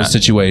 that Yeah. whole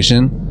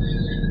situation.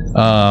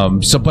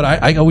 But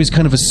I always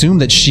kind of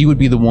assumed that she would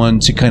be the one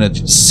to kind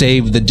of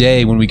save the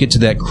day when we get to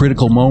that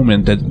critical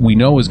moment that we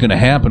know is going to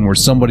happen, where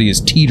somebody is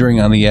teetering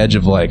on the edge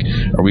of like,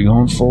 are we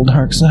going full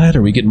dark side?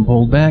 Are we getting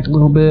pulled back a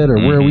little bit? Or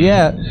where are we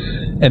at?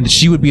 And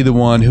she would be the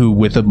one who,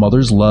 with a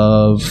mother's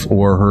love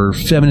or her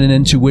feminine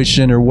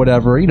intuition or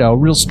whatever,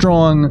 real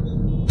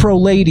strong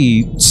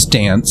pro-lady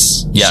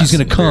stance, Yes, she's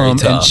going to very come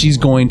tough. and she's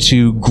going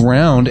to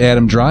ground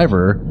Adam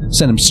Driver,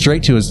 send him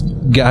straight to his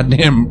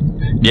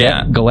goddamn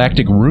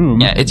galactic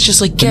room. Yeah, it's just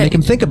like to make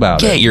him think about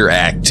get it. your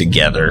act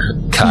together,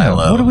 Yeah,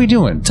 Kylo. what are we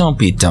doing? Don't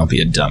be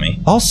a dummy.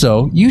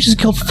 Also, you just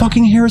killed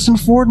fucking Harrison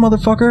Ford,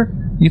 motherfucker.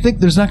 You think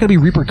there's not going to be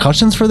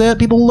repercussions for that?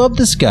 People love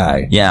this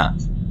guy. Yeah.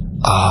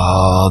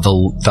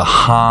 The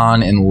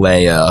Han and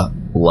Leia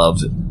love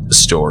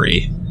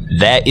story.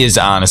 That is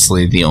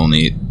honestly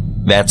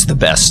that's the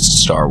best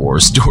Star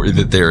Wars story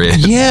that there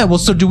is. Yeah, well,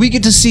 so do we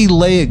get to see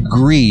Leia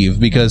grieve?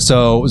 Because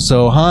so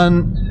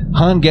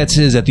Han gets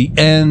his at the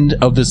end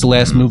of this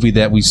last movie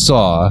that we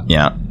saw.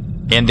 Yeah.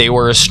 And they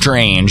were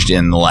estranged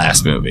in the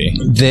last movie.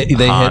 They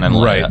Han had and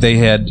Leia. right. They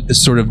had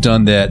sort of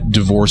done that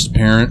divorced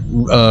parent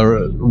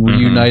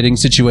reuniting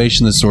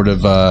situation. The sort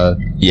of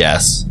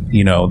Yes.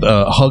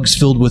 hugs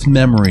filled with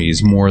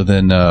memories more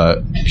than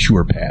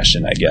pure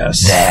passion, I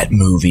guess. That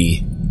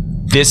movie.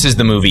 This is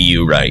the movie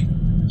you write.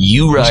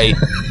 You write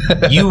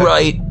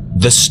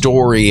the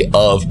story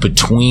of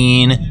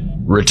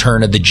between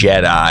Return of the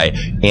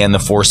Jedi and The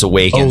Force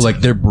Awakens. Oh, like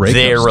their breakup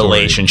their story.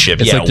 relationship.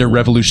 It's yeah. like their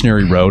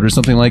Revolutionary Road or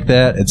something like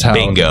that. It's how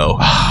Bingo.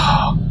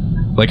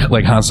 Like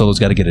Han Solo's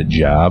got to get a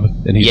job,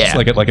 and he's just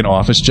like an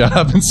office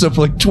job, and so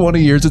for like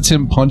 20 years it's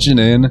him punching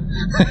in.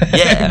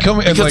 Yeah,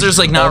 because there's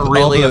like not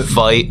really a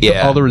fight.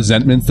 Yeah, all the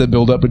resentments that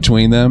build up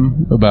between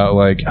them about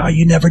like, oh,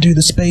 you never do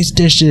the space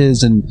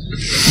dishes, and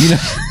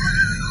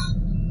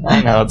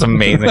I know, it's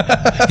amazing.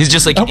 He's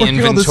just like I'm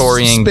working on this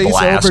inventorying space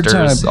blasters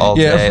overtime. all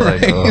Yeah, day.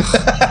 right.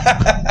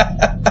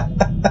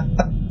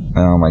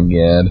 Oh my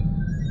god,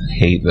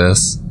 hate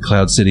this.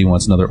 Cloud City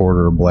wants another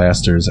order of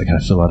blasters. I gotta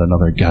fill out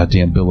another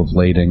goddamn bill of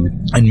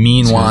lading. And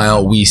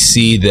meanwhile, we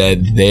see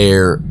that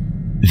their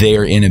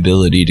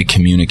inability to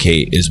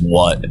communicate is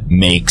what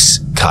makes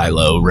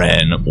Kylo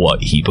Ren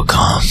what he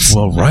becomes.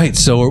 Well, right.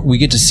 So we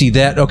get to see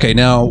that. Okay,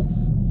 now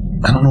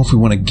I don't know if we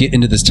want to get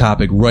into this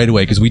topic right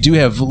away because we do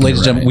have, ladies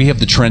and gentlemen, we have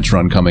the trench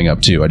run coming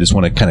up too. I just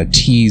want to kind of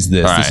tease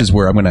this. All This right. is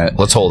where I'm gonna.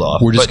 Let's hold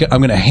off.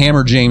 I'm gonna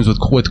hammer James with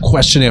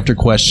question after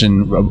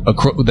question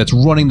that's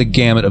running the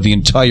gamut of the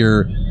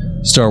entire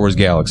Star Wars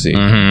galaxy.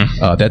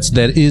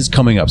 That is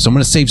coming up. So I'm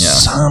gonna save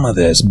some of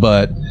this,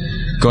 but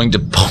going to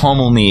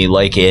pummel me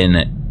like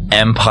an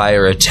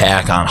Empire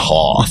attack on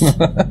Hoth.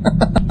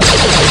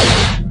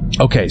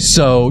 okay.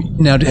 So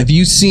now, have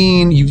you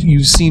seen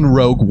you've seen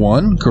Rogue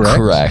One? Correct.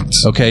 Correct.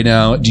 Okay.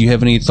 Now, do you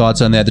have any thoughts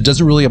on that? That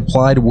doesn't really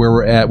apply to where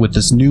we're at with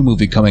this new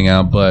movie coming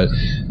out, but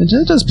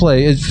it does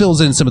play. It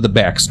fills in some of the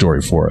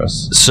backstory for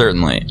us.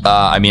 Certainly.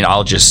 I mean,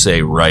 I'll just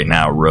say right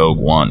now, Rogue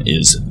One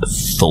is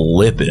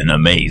flippin'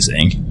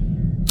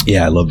 amazing.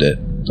 Yeah, I loved it.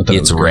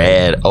 It's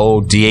rad.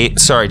 Oh,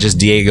 just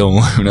Diego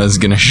Luna is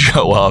gonna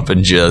show up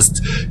and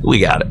just we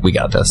got it. We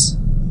got this.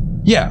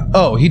 Yeah.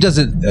 Oh, he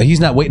doesn't.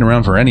 He's not waiting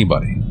around for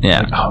anybody.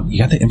 Yeah. Like, oh, you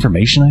got the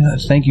information?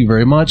 Thank you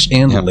very much.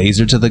 And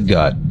laser to the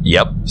gut.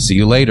 Yep. See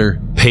you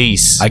later.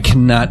 Peace. I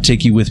cannot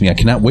take you with me. I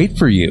cannot wait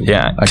for you.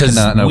 Yeah, I because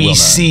cannot. And I will we not.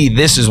 see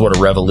this is what a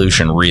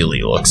revolution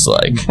really looks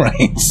like.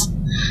 Right.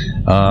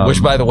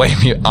 Which, by the way,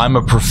 I'm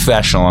a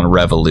professional on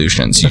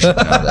revolutions. You should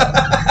know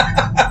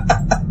that.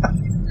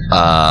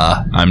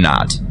 I'm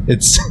not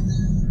It's.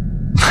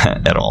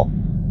 at all.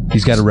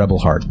 He's got a rebel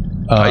heart.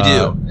 I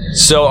do.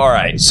 So, all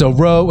right. So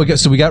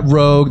we got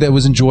Rogue. That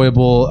was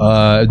enjoyable.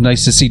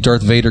 Nice to see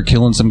Darth Vader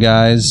killing some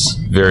guys.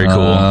 Very cool.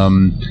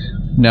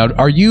 Now,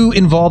 are you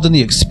involved in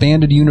the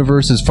expanded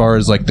universe as far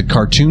as like the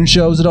cartoon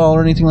shows at all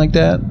or anything like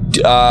that?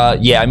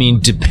 Yeah, I mean,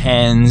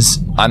 depends.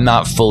 I'm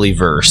not fully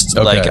versed.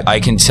 Okay. Like, I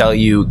can tell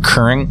you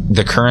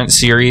the current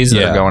series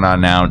that are going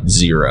on now,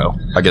 0.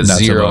 I got Not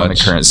so 0 in the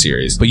much. current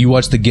series. But you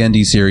watched the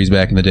Gendy series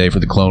back in the day for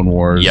the Clone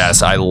Wars.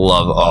 Yes, I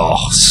love. Oh,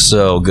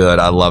 so good.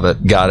 I love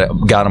it. Got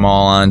them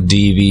all on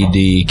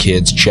DVD.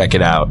 Kids, check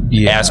it out.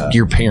 Yeah. Ask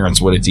your parents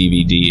what a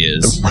DVD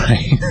is.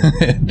 Right.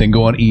 Then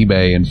go on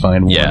eBay and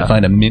find one. Yeah.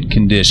 Find a mint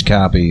condition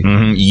copy.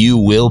 Mhm. You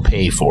will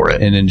pay for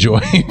it. And enjoy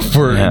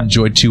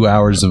 2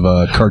 hours of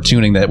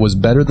cartooning that was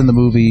better than the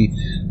movie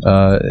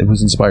it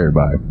was inspired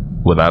by,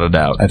 Without a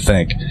doubt. I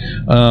think.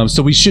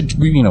 So we should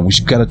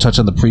got to touch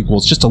on the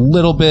prequels just a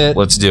little bit.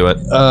 Let's do it.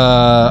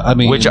 I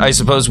mean, Which I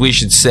suppose we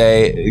should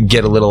say,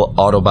 get a little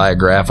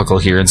autobiographical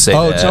here and say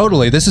that.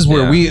 Totally. This is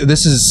where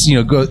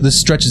this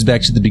stretches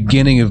back to the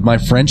beginning of my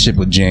friendship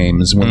with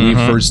James when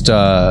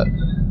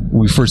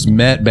we first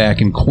met back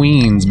in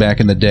Queens back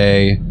in the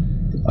day.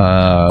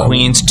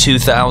 Queens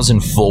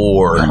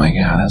 2004. Oh my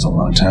god, that's a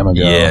long time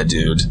ago. Yeah,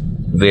 dude.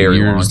 Very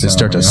long Years time to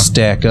start to ago.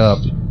 stack up,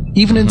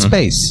 even in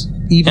space.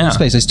 Even in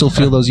space, I still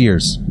feel those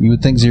years. You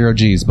would think 0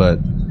 G's, but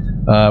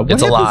what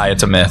It's a happens- lie.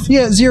 It's a myth.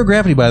 Yeah, zero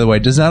gravity, by the way,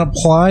 does not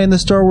apply in the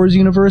Star Wars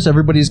universe.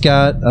 Everybody's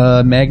got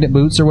magnet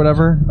boots or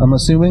whatever, I'm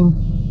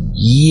assuming.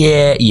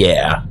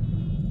 Yeah.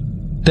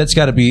 That's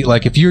got to be,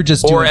 like, if you're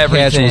just Or doing casual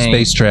everything.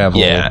 space travel,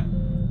 Yeah.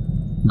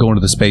 going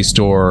to the space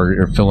store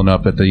or filling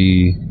up at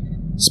the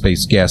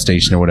space gas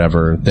station or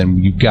whatever, then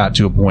you got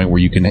to a point where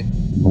you can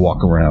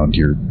walk around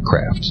your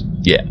craft.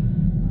 Yeah.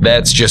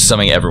 That's just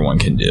something everyone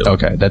can do.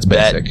 Okay, that's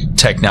basic. That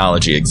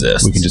technology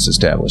exists. We can just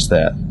establish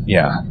that.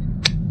 Yeah.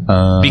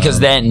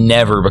 because that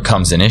never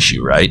becomes an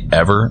issue, right?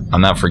 Ever?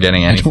 I'm not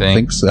forgetting I don't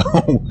anything. think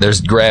so.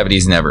 There's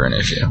gravity's never an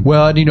issue.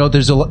 Well, and,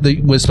 there's a lot,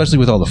 especially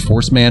with all the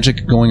force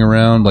magic going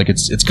around. Like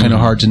it's kind of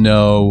hard to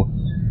know.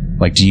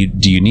 Like, do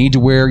you need to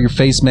wear your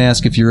face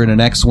mask if you're in an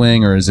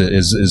X-wing, or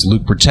is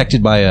Luke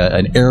protected by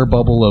an air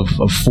bubble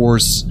of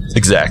force?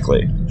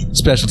 Exactly.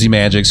 Specialty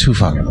magics, who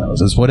fucking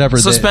knows? It's whatever.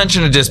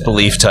 Suspension of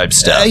disbelief type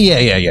stuff. Yeah.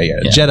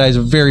 Jedi's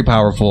are very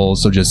powerful,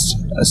 so just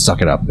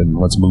suck it up and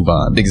let's move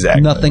on.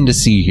 Exactly. Nothing to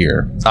see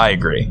here. I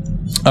agree.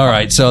 All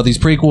right, so these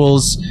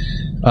prequels,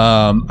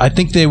 I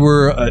think they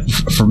were,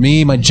 for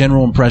me, my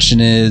general impression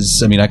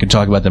is, I mean, I could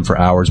talk about them for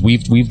hours.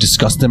 We've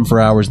discussed them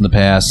for hours in the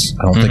past.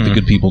 I don't think the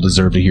good people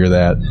deserve to hear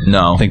that.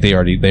 No. I think they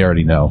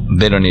already know.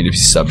 They don't need to be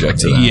subject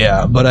to that.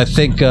 Yeah, but I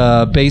think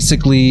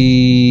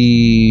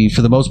basically,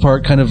 for the most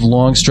part, kind of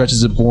long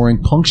stretches of boring,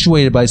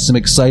 punctuated by some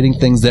exciting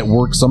things that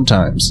work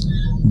sometimes,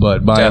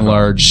 but by and Definitely.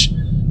 large,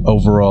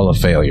 overall a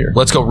failure.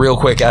 Let's go real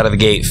quick out of the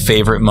gate.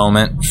 Favorite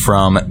moment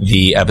from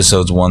the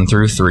episodes 1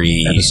 through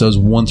 3. Episodes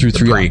 1 through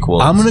 3.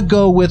 prequels. I'm gonna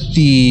go with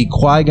the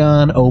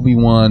Qui-Gon,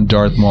 Obi-Wan,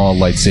 Darth Maul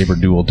lightsaber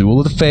duel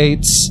of the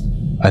Fates.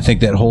 I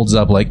think that holds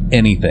up like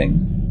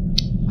anything.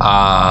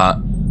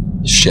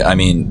 Shit. I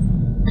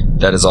mean,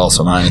 that is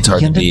also mine. It's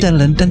hard to beat.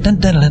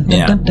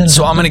 Yeah.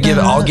 So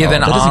I'll give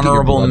an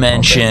honorable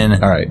mention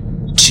All right.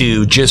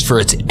 to, just for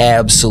its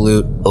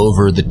absolute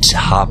over the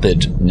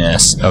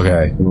toppedness.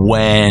 Okay.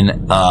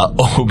 When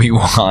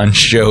Obi-Wan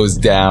shows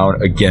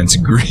down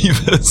against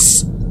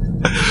Grievous.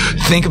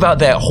 Think about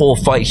that whole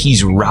fight.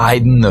 He's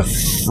riding the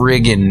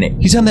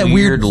friggin' He's on that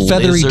weird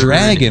feathery lizard.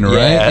 dragon,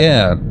 right?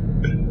 Yeah.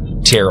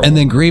 Terrible. And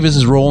then Grievous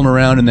is rolling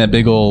around in that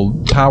big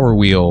old power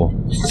wheel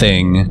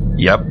thing.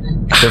 Yep.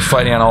 They're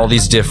fighting on all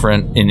these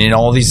different in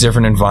all these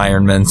different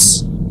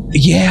environments.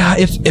 Yeah,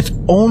 if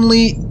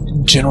only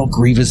General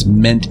Grievous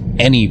meant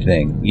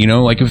anything,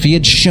 like if he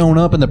had shown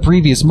up in the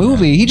previous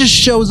movie, he just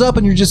shows up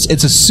and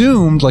it's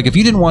assumed, like if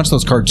you didn't watch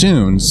those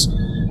cartoons,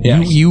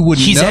 you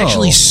wouldn't He's know.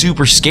 actually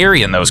super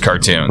scary in those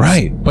cartoons.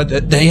 Right, but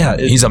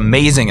He's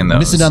amazing in those.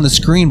 missing on the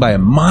screen by a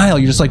mile.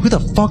 You're just like, who the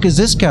fuck is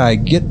this guy?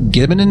 Get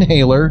him an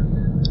inhaler,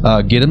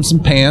 get him some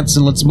pants,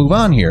 and let's move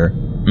on here.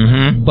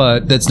 Mm-hmm.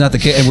 But that's not the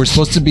case, and we're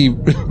supposed to be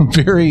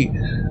very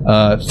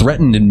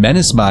threatened and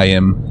menaced by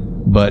him.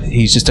 But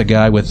he's just a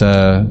guy with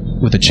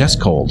a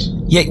chest cold.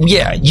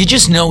 Yeah. You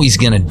just know he's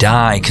gonna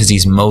die because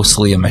he's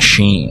mostly a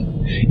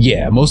machine.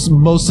 Yeah,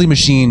 mostly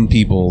machine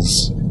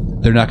peoples.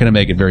 They're not going to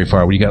make it very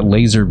far. When you got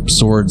laser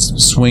swords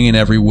swinging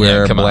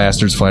everywhere, Yeah, come on.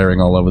 blasters firing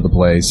all over the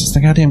place. It's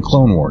the goddamn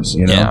Clone Wars,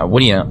 Yeah.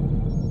 What do you?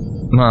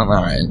 Well, all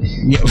right.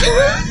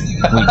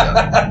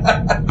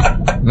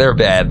 They're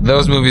bad.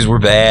 Those movies were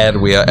bad.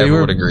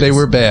 Everyone agrees. They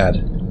were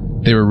bad.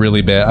 They were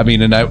really bad. I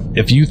mean,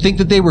 if you think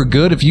that they were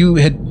good, if you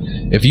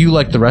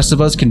like the rest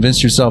of us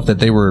convinced yourself that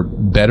they were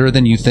better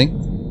than you think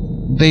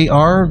they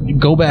are,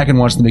 go back and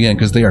watch them again,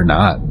 because they are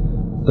not.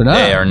 They're not.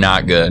 They are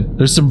not good.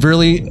 There's some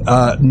really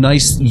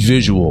nice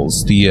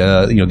visuals. The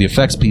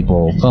effects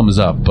people, thumbs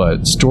up.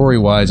 But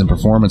story-wise and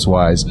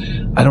performance-wise,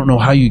 I don't know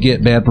how you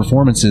get bad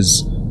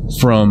performances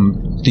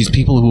from these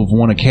people who have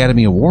won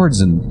Academy Awards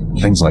and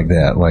things like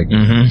that. Like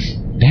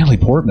Natalie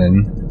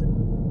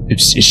Portman,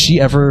 is she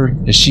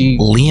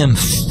Liam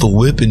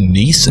Thwip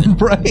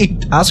Neeson?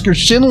 right? Oscar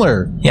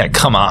Schindler. Yeah,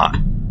 come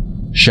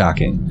on.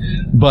 Shocking.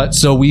 But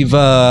so we've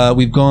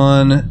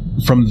gone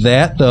From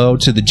that, though,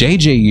 to the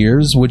JJ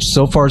years, which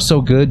so far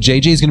so good.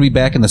 JJ's going to be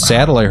back in the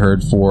saddle, I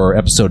heard, for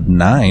episode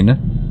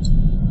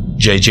 9.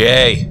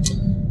 JJ.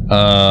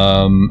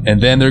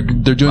 And then they're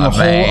doing a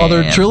whole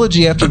other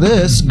trilogy after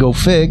this. Go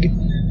fig.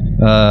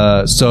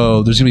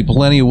 So there's going to be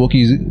plenty of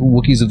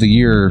Wookiees of the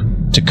Year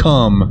to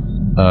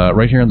come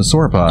right here on the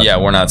Sauropod. Yeah,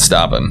 we're not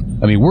stopping.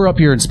 I mean, we're up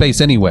here in space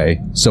anyway,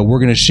 so we're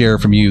going to share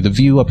from you the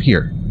view up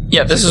here.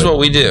 Yeah, this is what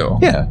we do.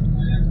 Yeah.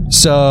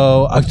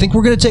 So I think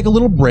we're going to take a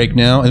little break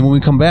now, and when we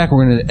come back,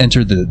 we're going to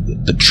enter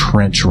the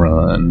trench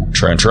run.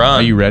 Trench run.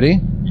 Are you ready?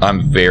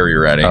 I'm very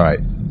ready. All right.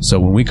 So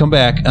when we come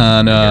back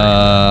on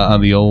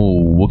the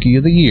old Wookiee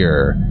of the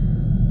Year,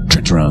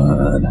 trench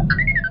run.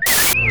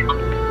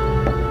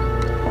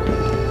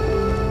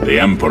 The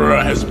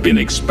Emperor has been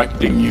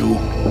expecting you.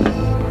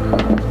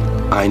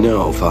 I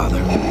know,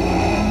 Father.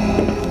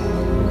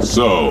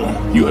 So,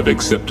 you have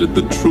accepted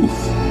the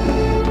truth.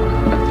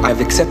 I've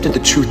accepted the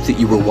truth that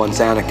you were once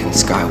Anakin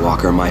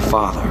Skywalker, my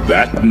father.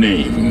 That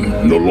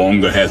name no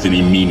longer has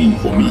any meaning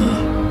for me.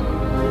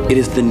 It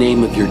is the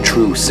name of your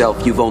true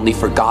self you've only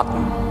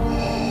forgotten.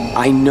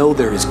 I know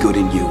there is good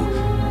in you.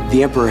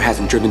 The Emperor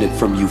hasn't driven it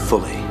from you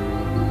fully.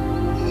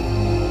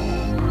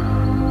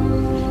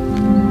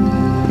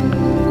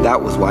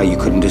 That was why you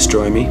couldn't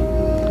destroy me.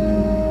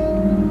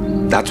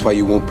 That's why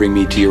you won't bring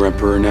me to your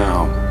Emperor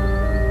now.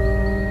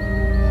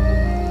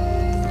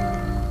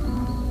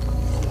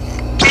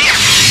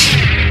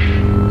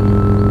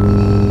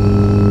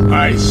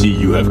 I see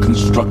you have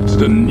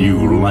constructed a new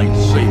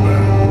lightsaber.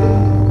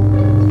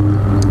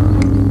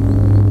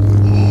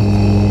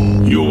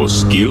 Your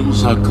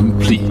skills are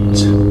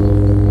complete.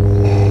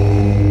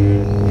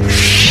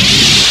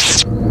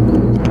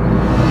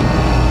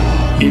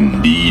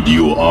 Indeed,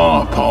 you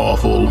are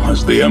powerful,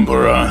 as the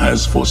Emperor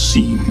has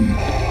foreseen.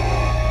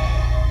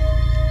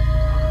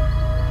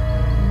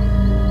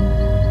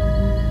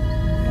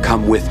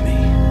 Come with me.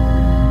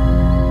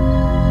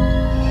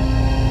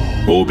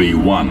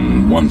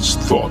 Obi-Wan once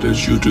thought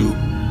as you do.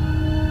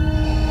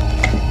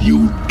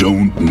 You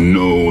don't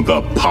know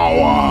the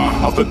power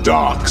of the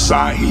dark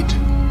side.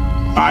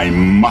 I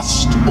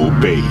must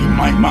obey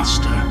my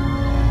master.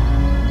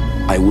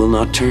 I will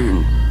not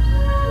turn,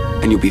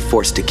 and you'll be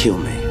forced to kill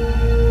me.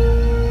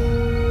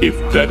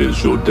 If that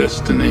is your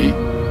destiny.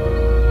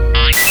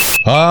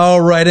 All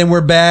right, and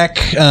we're back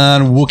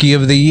on Wookiee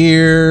of the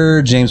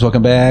Year. James,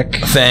 welcome back.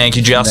 Thank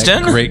you,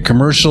 Justin. That great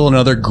commercial,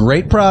 another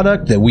great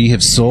product that we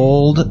have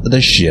sold the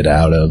shit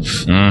out of.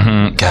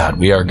 Mm-hmm. God,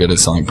 we are good at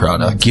selling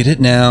products. Get it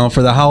now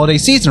for the holiday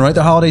season, right?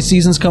 The holiday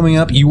season's coming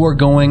up. You are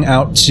going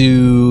out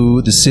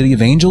to the City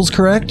of Angels,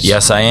 correct?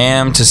 Yes, I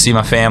am, to see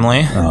my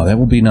family. Oh, that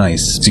will be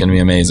nice. It's going to be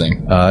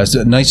amazing. It's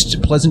a nice,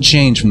 pleasant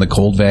change from the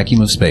cold vacuum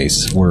of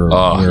space where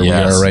we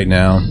are right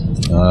now.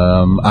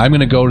 I'm going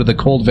to go to the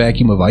cold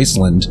vacuum of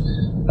Iceland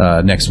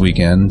next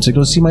weekend to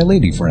go see my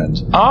lady friend.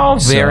 Oh,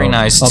 very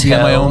nice. I'll be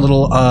on my own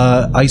little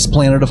ice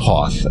planet of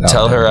Hoth.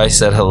 Tell her I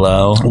said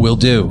hello. Will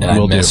do.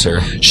 I miss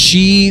her.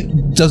 She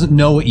doesn't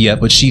know it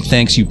yet, but she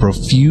thanks you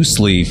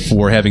profusely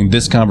for having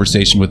this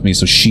conversation with me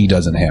so she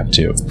doesn't have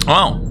to.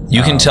 Well,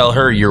 you can tell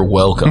her you're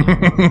welcome.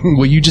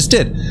 Well, you just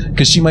did,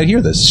 because she might hear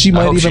this. She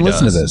might even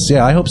listen to this.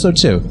 Yeah, I hope so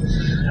too.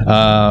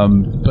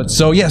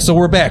 So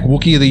we're back.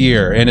 Wookiee of the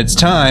Year, and it's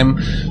time.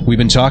 We've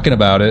been talking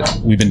about it.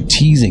 We've been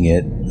teasing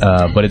it,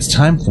 but it's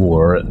time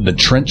for the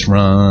trench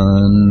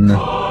run.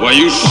 Why,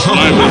 you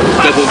slimy,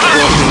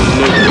 double-crossing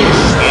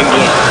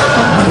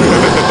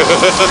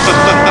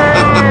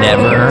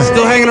Never.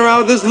 Still hanging around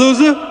with this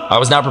loser? I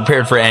was not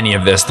prepared for any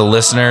of this. The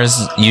listeners,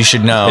 you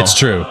should know. It's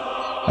true.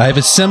 I have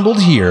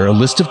assembled here a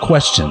list of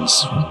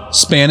questions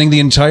spanning the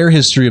entire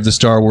history of the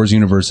Star Wars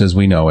universe as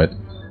we know it.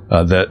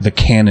 The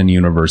canon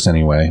universe,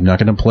 anyway. I'm not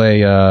going to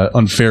play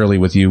unfairly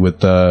with you with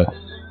the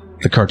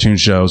cartoon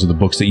shows or the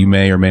books that you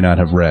may or may not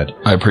have read.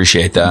 I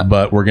appreciate that.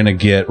 But we're going to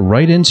get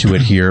right into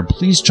it here.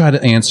 Please try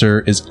to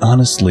answer as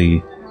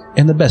honestly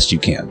and the best you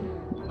can.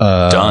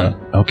 Done.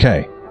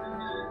 Okay.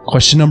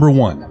 Question number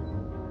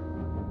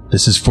 1.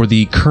 This is for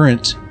the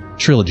current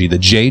trilogy, the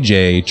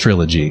JJ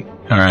trilogy.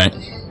 All right.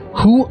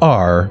 Who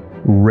are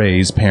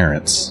Rey's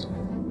parents?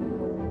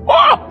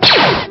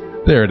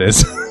 There it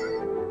is.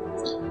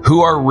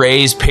 Who are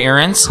Rey's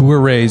parents? Who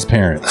are Rey's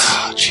parents?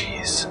 Oh,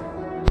 jeez.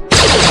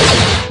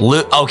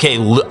 Okay,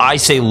 I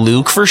say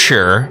Luke for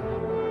sure.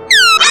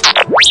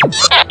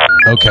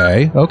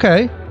 Okay.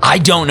 I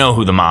don't know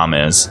who the mom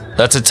is.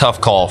 That's a tough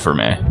call for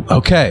me.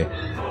 Okay.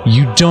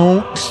 You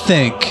don't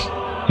think...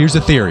 Here's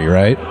a theory,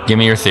 right? Give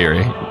me your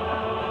theory.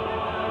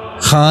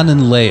 Han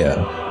and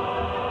Leia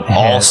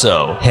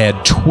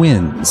had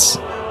twins.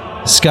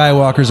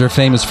 Skywalkers are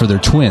famous for their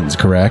twins,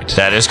 correct?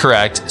 That is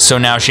correct. So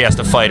now she has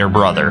to fight her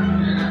brother.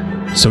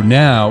 So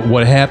now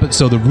what happened?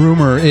 So the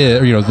rumor is,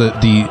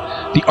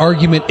 the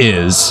argument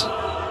is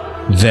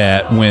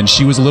that when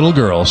she was a little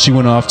girl, she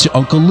went off to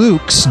Uncle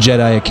Luke's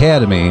Jedi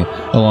Academy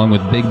along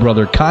with big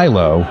brother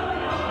Kylo,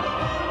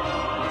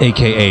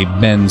 aka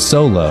Ben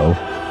Solo.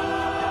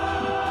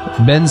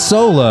 Ben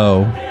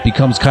Solo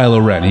becomes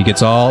Kylo Ren. He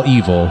gets all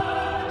evil,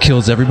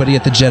 kills everybody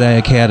at the Jedi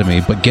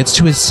Academy, but gets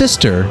to his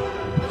sister,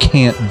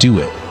 can't do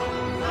it.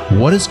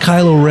 What is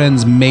Kylo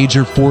Ren's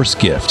major Force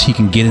gift? He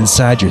can get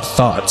inside your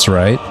thoughts,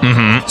 right?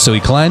 Mm-hmm. So he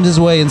climbs his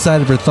way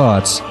inside of her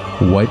thoughts,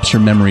 wipes her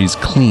memories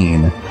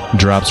clean,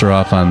 drops her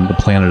off on the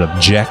planet of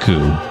Jakku,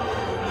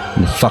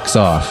 and fucks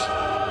off.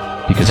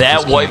 Because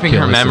that wiping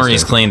her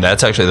memories clean,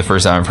 that's actually the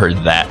first time I've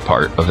heard that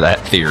part of that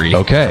theory.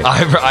 Okay.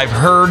 I've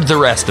heard the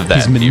rest of that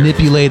He's theory.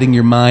 manipulating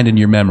your mind and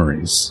your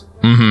memories.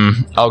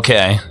 Mm-hmm.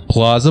 Okay.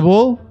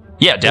 Plausible?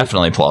 Yeah,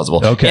 definitely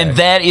plausible. Okay. And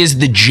that is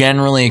the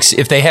generally...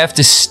 if they have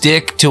to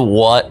stick to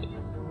what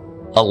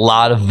a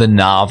lot of the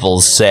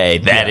novels say,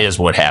 that is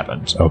what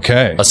happened.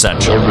 Okay.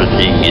 Essentially.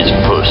 Everything is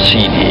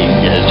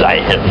proceeding as I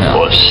have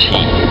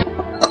foreseen.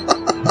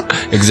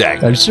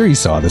 Exactly. I'm sure you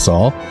saw this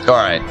all. All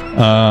right.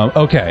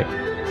 Okay.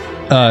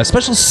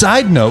 Special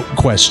side note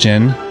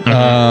question.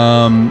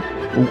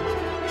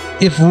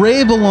 If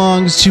Rey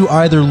belongs to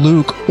either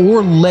Luke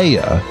or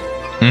Leia,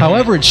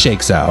 however it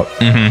shakes out,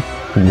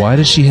 why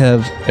does she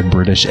have a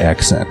British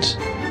accent?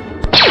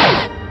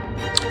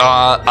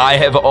 I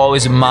have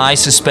always... my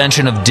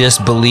suspension of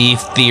disbelief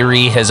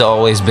theory has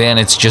always been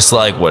it's just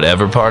like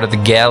whatever part of the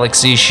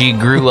galaxy she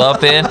grew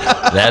up in,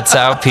 that's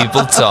how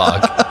people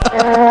talk.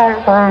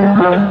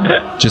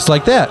 Just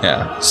like that.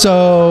 Yeah.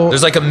 So...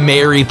 There's like a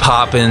Mary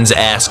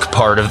Poppins-esque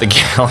part of the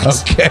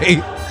galaxy.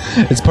 Okay.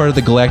 It's part of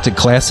the galactic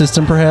class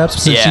system,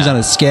 perhaps? Since she's on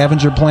a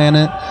scavenger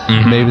planet,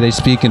 maybe they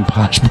speak in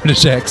posh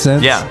British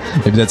accents. Yeah.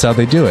 Maybe that's how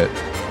they do it.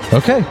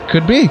 Okay.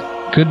 Could be.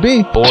 Could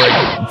be. Or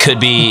it could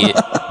be...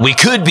 we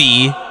could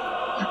be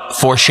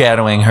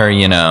foreshadowing her,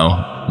 you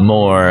know,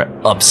 more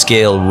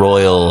upscale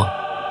royal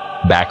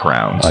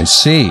background. I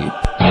see.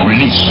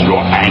 Release your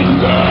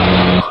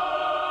anger.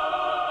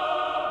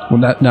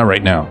 Well, not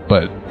right now,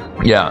 but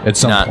Yeah. at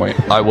some point.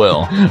 I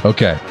will.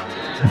 Okay.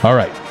 All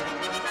right.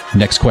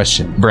 Next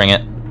question. Bring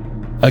it.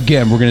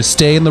 Again, we're going to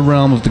stay in the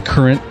realm of the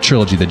current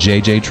trilogy, the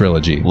JJ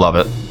trilogy. Love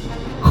it.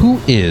 Who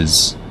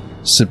is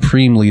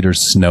Supreme Leader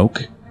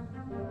Snoke?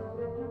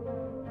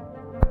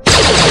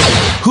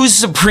 Who's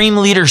Supreme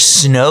Leader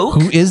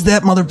Snoke? Who is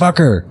that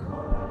motherfucker?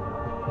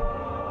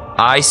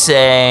 I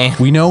say...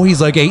 We know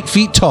he's like 8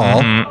 feet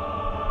tall.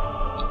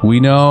 We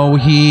know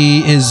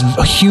he is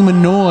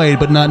humanoid,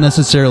 but not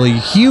necessarily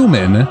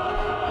human.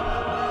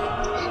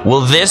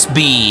 Will this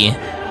be...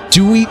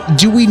 Do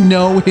we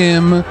know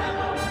him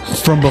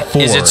from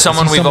before? Is it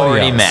someone he we've somebody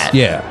already else? met?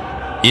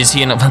 Yeah. Is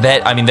he in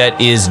that? I mean,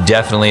 that is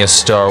definitely a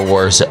Star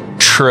Wars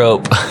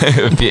trope,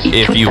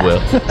 if you will.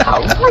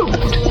 How rude.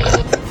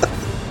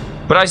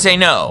 But I say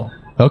no.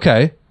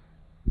 Okay.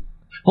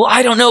 Well,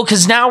 I don't know,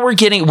 because now we're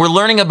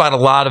learning about a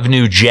lot of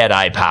new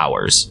Jedi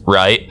powers,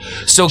 right?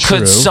 So True.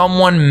 could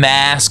someone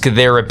mask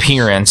their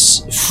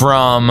appearance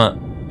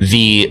from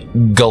the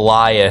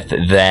Goliath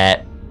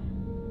that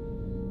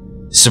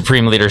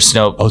Supreme Leader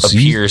Snoke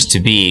appears to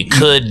be?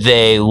 Could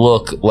they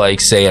look like,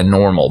 say, a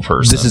normal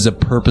person? This is a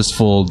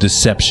purposeful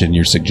deception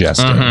you're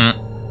suggesting.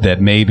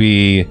 That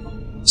maybe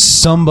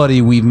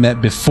somebody we've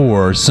met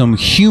before, some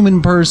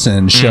human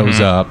person shows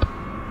up,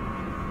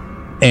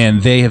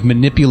 and they have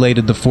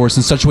manipulated the Force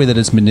in such a way that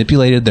it's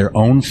manipulated their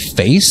own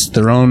face,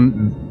 their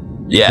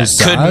own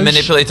visage? Could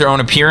manipulate their own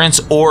appearance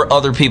or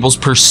other people's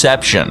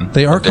perception.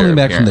 They are of their coming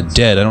back from the appearance.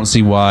 dead. I don't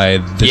see why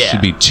this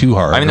should be too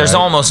hard. I mean, there's right?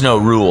 almost no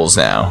rules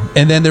now.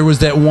 And then there was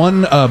that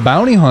one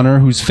bounty hunter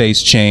whose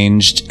face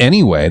changed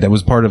anyway. That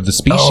was part of the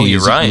species, Oh, you're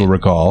right. if you'll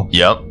recall.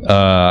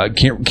 Yep.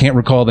 Can't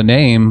recall the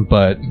name,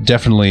 but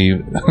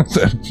definitely,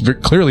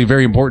 clearly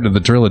very important to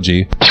the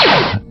trilogy.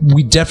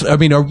 I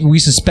mean, are we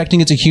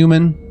suspecting it's a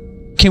human?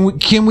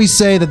 Can we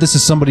say that this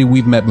is somebody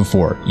we've met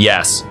before?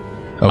 Yes.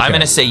 Okay. I'm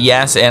going to say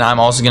yes, and I'm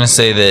also going to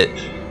say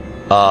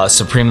that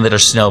Supreme Leader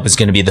Snoke is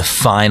going to be the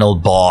final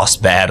boss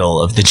battle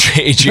of the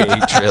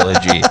JJ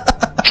trilogy.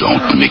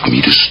 Don't make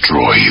me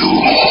destroy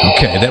you.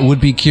 Okay, that would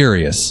be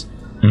curious.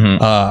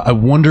 I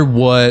wonder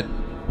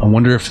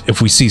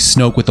if we see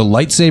Snoke with a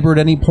lightsaber at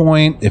any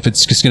point, if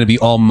it's just going to be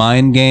all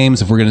mind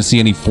games, if we're going to see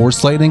any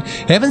Force lightning.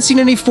 Haven't seen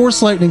any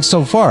Force lightning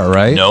so far,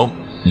 right? Nope.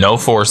 No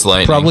Force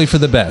lightning. Probably for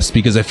the best,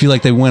 because I feel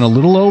like they went a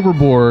little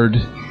overboard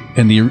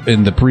in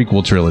the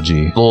prequel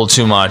trilogy. A little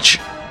too much.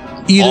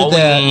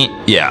 Either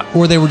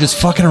or they were just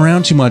fucking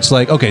around too much.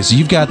 Like, okay, so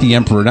you've got the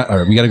Emperor.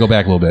 We got to go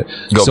back a little bit.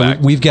 Go back.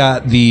 We've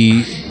got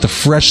the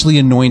freshly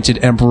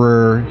anointed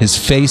Emperor. His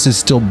face is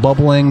still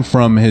bubbling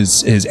from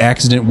his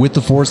accident with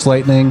the Force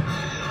lightning.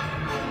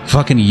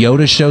 Fucking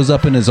Yoda shows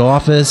up in his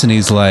office and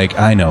he's like,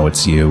 "I know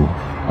it's you.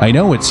 I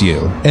know it's you."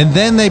 And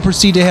then they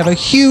proceed to have a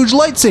huge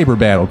lightsaber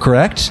battle.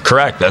 Correct?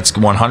 Correct. That's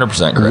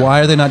 100% correct.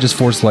 Why are they not just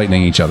Force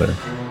lightning each other?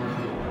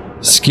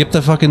 Skip the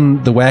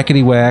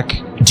whackety whack.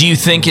 Do you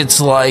think it's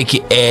like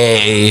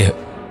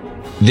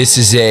this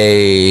is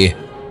a,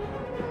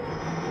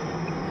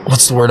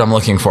 what's the word I'm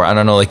looking for? I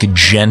don't know, like a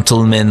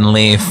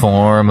gentlemanly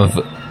form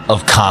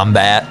of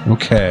combat?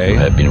 Okay.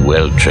 I've been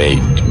well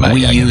trained.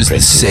 We use the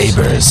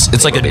sabers.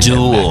 It's like a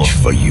duel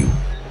for you.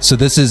 So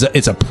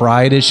it's a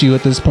pride issue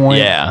at this point?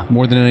 Yeah.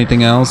 More than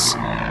anything else?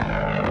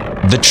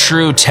 The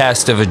true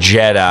test of a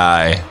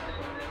Jedi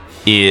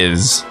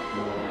is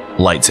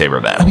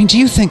lightsaber battle. I mean, do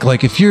you think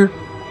Yoda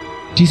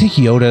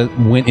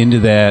went into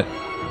that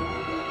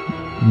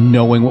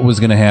knowing what was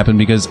going to happen?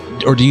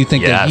 Or do you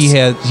think that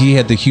he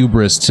had the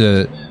hubris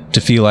to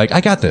feel like, I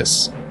got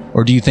this?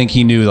 Or do you think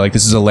he knew like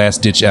this is a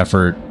last ditch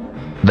effort?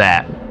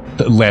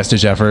 The last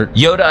ditch effort.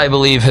 Yoda, I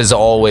believe, has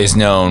always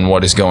known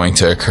what is going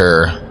to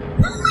occur.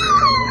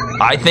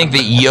 I think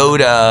that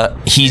Yoda,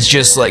 he's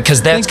just like,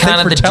 because that's kind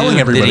of the telling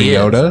dude everybody, that he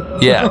is.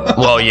 Yoda. Yeah.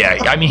 Well, yeah.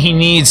 I mean, he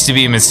needs to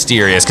be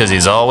mysterious because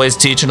he's always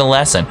teaching a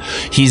lesson.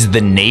 He's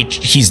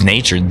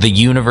nature, the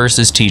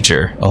universe's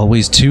teacher.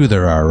 Always two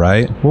there are,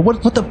 right? Well,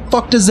 what the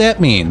fuck does that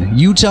mean?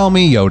 You tell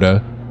me,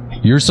 Yoda.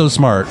 You're so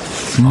smart.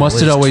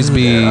 Must it always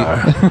be?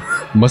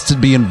 Must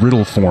it be in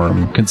riddle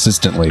form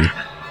consistently?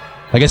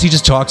 I guess he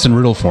just talks in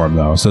riddle form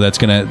though, so that's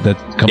comes part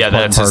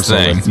and parcel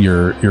with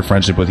your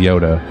friendship with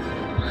Yoda.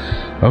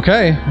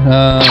 Okay.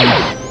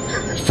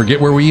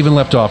 Forget where we even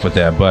left off with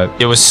that, but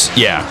it was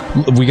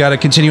we got to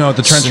continue on with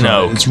the trench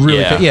run. It's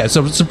really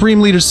so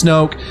Supreme Leader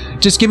Snoke.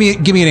 Just give me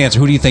an answer.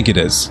 Who do you think it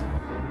is?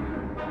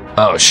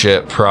 Oh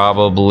shit!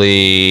 Probably.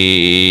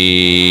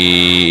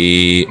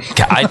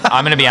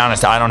 I'm gonna be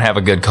honest. I don't have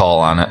a good call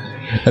on it.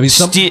 I mean,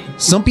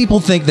 some people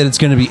think that it's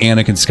going to be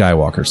Anakin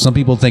Skywalker. Some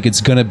people think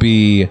it's going to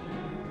be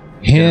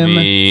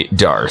him.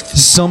 Darth.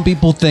 Some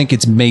people think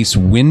it's Mace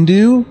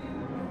Windu.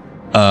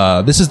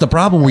 This is the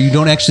problem where you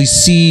don't actually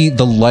see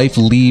the life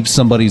leave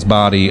somebody's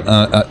body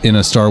in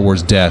a Star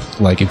Wars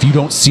death. Like, if you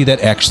don't see that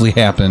actually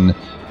happen,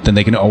 then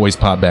they can always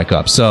pop back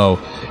up. So,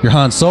 your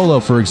Han Solo,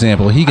 for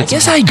example, he gets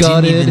gutted. I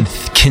didn't even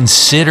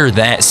consider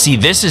that. See,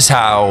 this is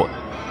how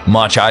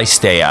much I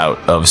stay out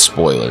of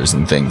spoilers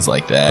and things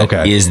like that.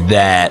 Okay. Is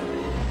that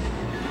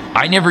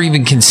I never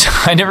even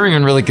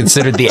really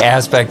considered the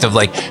aspect of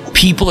like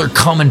people are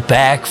coming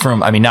back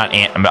from. I mean,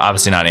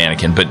 obviously not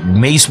Anakin, but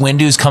Mace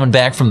Windu's coming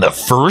back from the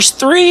first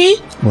three.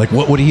 Like,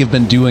 what would he have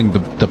been doing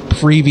the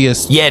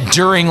previous?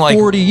 During like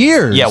 40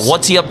 years. Yeah,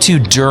 what's he up to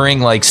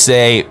during like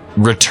say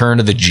Return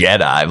of the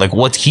Jedi? Like,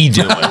 what's he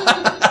doing?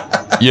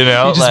 You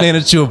know, he just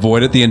managed to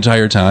avoid it the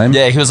entire time.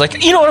 Yeah, he was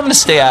like, you know what, I'm going to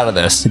stay out of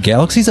this. The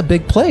galaxy's a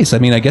big place. I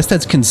mean, I guess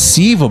that's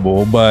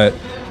conceivable, but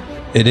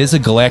it is a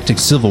galactic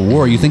civil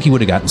war. You think he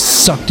would have gotten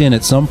sucked in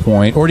at some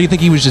point, or do you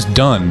think he was just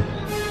done?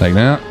 Like,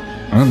 nah,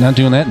 I'm not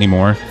doing that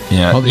anymore.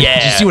 Yeah.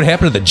 Did you see what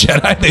happened to the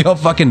Jedi? They all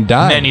fucking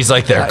died. And then he's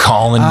like, they're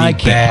calling me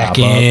back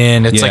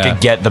in. It's like a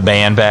get the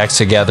band back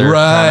together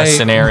kind of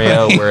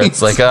scenario where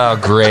it's like, oh,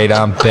 great,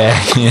 I'm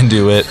back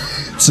into it.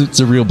 It's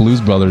a real Blues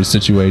Brothers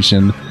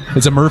situation.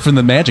 It's a Murph and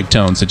the Magic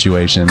Tone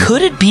situation.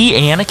 Could it be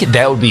Anakin?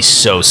 That would be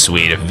so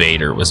sweet if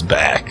Vader was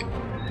back,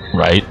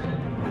 right?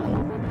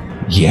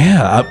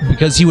 Yeah,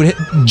 because he would hit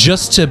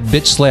just to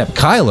bitch slap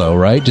Kylo,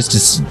 right?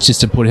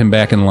 Just to put him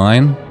back in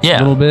line a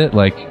little bit.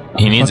 Like,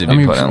 he needs to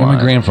be put in line. I'm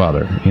your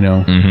grandfather, you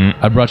know?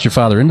 Mm-hmm. I brought your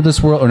father into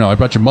this world. Or no, I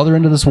brought your mother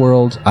into this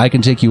world. I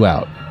can take you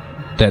out.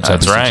 That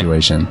type of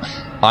situation.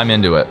 I'm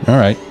into it. All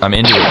right. I'm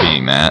into it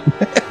being that.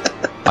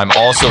 I'm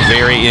also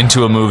very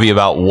into a movie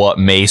about what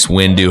Mace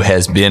Windu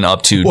has been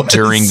up to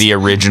during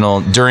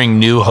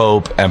New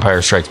Hope,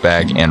 Empire Strikes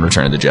Back, and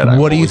Return of the Jedi.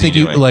 What do you think?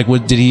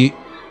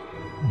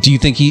 Do you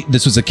think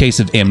this was a case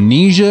of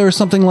amnesia or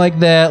something like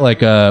that?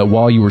 Like a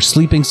while you were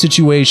sleeping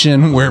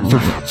situation where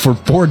for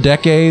 4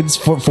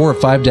 or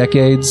 5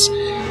 decades,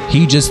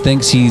 he just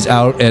thinks he's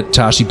out at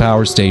Tashi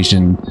Power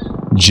Station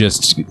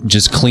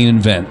just cleaning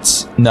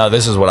vents. No,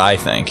 this is what I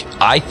think.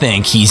 I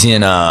think he's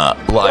in a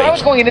like. I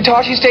was going into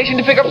Tashi Station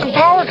to pick up some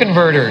power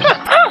converters.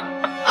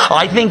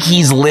 I think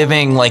he's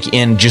living like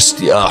in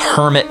just a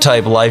hermit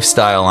type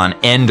lifestyle on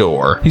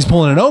Endor. He's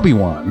pulling an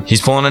Obi-Wan.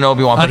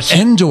 On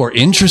Endor,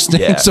 interesting.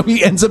 Yeah. So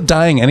he ends up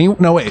dying anyway.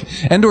 No, wait.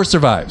 Endor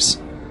survives.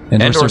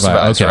 Endor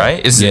survives,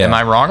 okay. Right? Am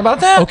I wrong about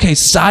that? Okay,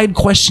 side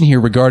question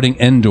here regarding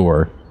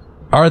Endor.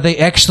 Are they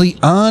actually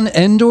on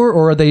Endor,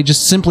 or are they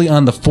just simply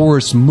on the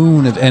forest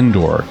moon of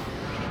Endor?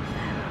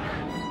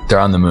 They're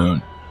on the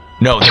moon.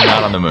 No, they're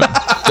not on the moon.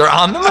 They're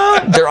on the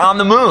moon. They're on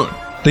the moon.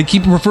 They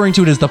keep referring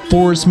to it as the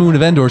forest moon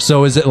of Endor.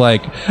 So is it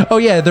like, oh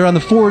yeah, they're on the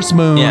forest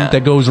moon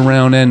that goes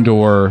around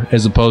Endor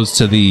as opposed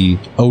to the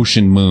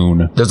ocean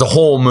moon? There's a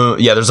whole moon.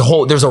 Yeah,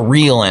 there's a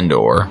real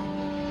Endor.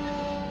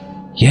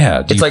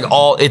 Yeah.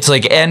 It's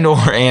like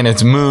Endor and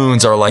its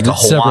moons are like a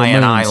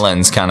Hawaiian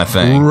Islands kind of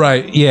thing.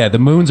 Right. Yeah. The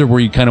moons are where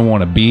you kind of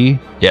want to be.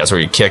 Yeah, that's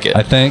where you kick it.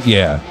 I think.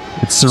 Yeah.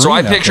 It's serene. So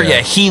I picture,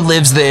 he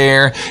lives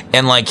there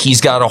and like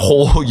he's got a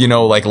whole,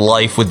 like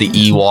life with the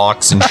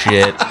Ewoks and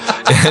shit.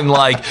 And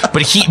like,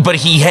 but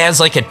he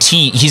has like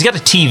he's got a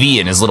TV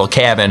in his little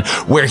cabin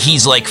where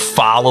he's like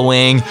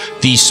following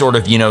the sort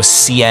of,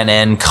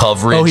 CNN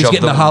coverage. Oh, he's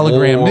getting the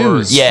hologram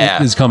news.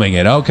 Yeah. Is coming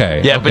in.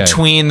 Okay. Yeah. Okay.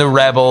 Between the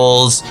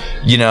rebels,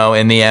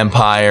 and the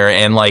Empire,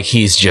 and like,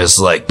 he's just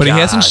like, but he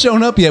hasn't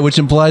shown up yet, which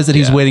implies that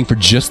he's waiting for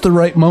just the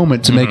right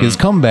moment to make his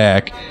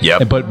comeback.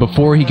 Yep. But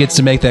before he gets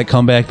to make that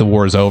comeback, the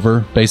war is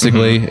over,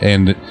 basically.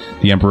 And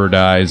the Emperor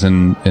dies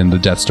and the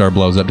Death Star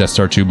blows up. Death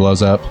Star 2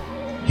 blows up.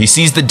 He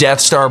sees the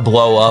Death Star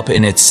blow up,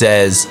 and it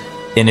says,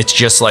 and it's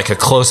just like a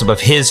close-up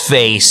of his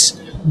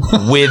face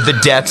with the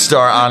Death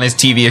Star on his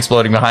TV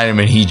exploding behind him,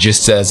 and he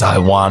just says, "I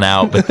want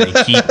out, but they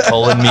keep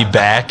pulling me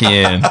back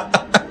in."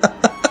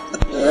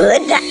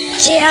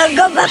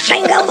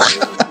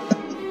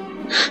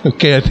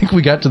 Okay, I think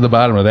we got to the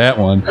bottom of that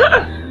one.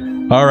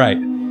 All right.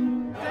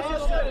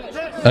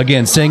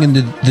 Again, staying in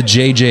the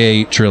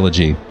JJ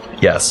trilogy.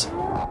 Yes.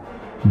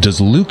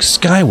 Does Luke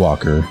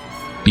Skywalker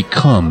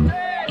become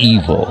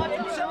evil?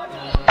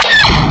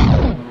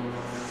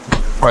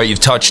 All right, you've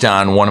touched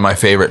on one of my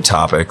favorite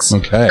topics.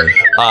 Okay.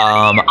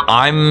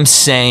 I'm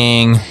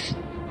saying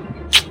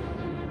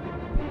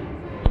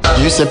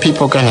You said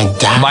people gonna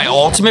die. my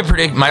ultimate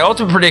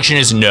prediction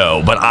is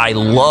no, but I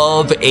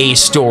love a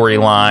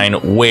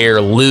storyline where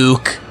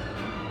Luke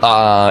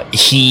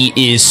he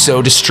is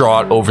so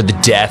distraught over the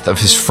death of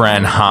his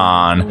friend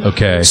Han.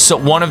 Okay. So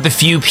one of the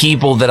few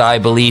people that I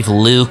believe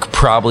Luke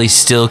probably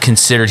still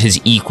considered his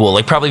equal,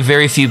 like probably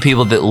very few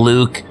people that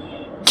Luke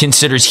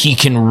considers he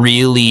can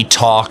really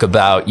talk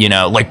about, you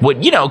know, like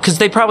what, you know, because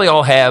they probably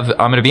all have,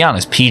 I'm going to be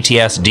honest,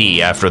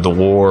 PTSD after the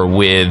war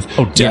with,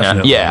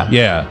 definitely.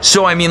 Yeah.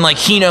 So, I mean, like,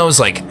 he knows,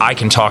 like, I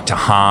can talk to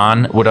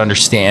Han, would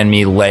understand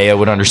me, Leia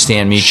would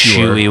understand me,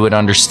 Sure. Chewie would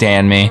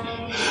understand me,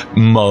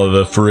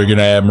 Mother friggin'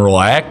 Admiral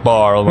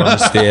Akbar will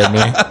understand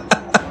me.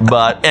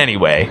 But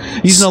anyway.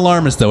 He's an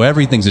alarmist, though.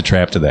 Everything's a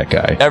trap to that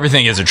guy.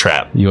 Everything is a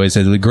trap. You always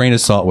say, a grain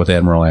of salt with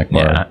Admiral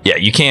Akbar. Yeah,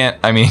 you can't,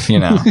 I mean, you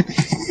know.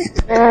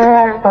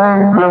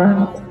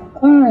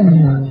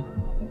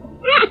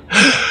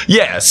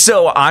 Yeah,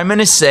 so I'm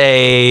gonna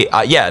say,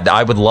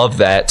 I would love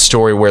that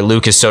story where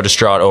Luke is so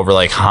distraught over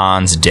like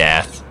Han's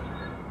death,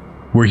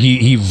 where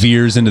he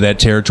veers into that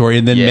territory,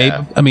 and then maybe,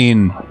 I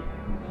mean,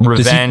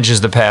 revenge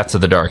is the path to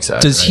the dark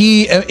side. Does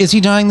he? Is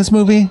he dying this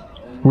movie?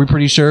 Are we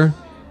pretty sure?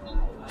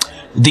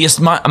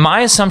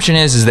 My assumption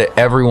is that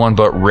everyone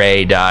but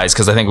Rey dies,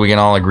 because I think we can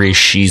all agree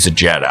she's a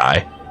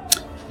Jedi.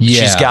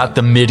 Yeah. She's got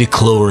the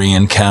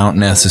midichlorian count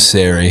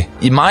necessary.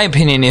 My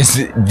opinion is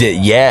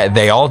that,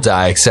 they all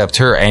die except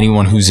her,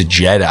 anyone who's a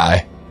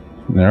Jedi.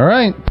 All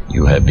right.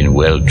 You have been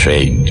well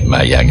trained,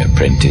 my young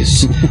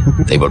apprentice.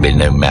 They will be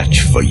no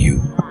match for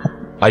you.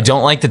 I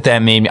don't like that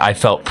made me, I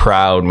felt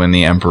proud when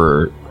the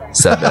Emperor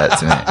said that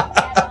to me.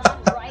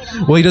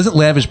 Well, he doesn't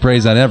lavish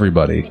praise on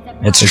everybody.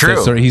 It's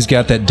true. He's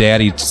got that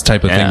daddy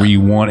type of thing where you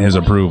want his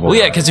approval. Well,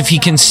 yeah, because if he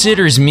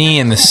considers me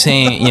in the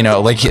same, you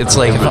know, like, it's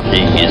like...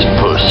 Everything is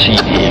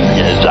proceeding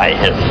as I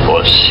have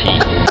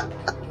foreseen.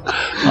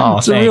 Oh,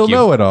 it's a real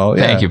know-it-all.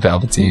 Yeah. Thank you,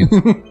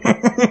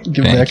 Palpatine.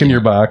 Get back in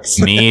your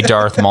box. Me,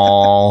 Darth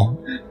Maul,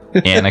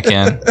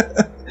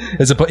 Anakin.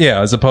 As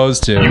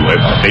opposed to... You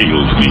have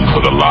failed me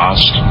for the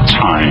last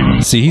time.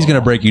 See, he's going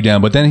to break you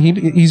down, but then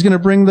he's going to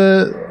bring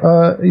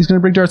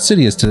bring Darth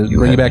Sidious to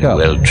bring you back up.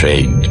 Well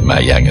trained, my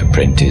young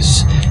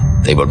apprentice.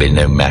 They will be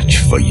no match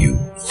for you.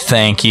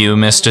 Thank you,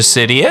 Mr.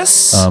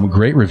 Sidious.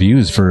 Great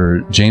reviews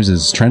for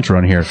James's trench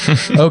run here.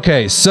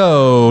 Okay,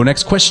 so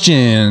next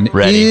question.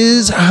 Ready.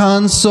 Is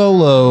Han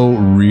Solo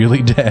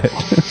really dead?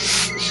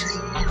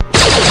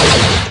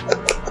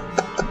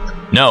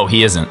 No,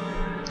 he isn't.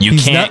 You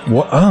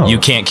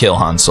can't kill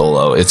Han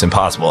Solo. It's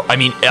impossible.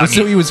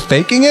 So he was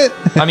faking it?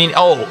 I mean,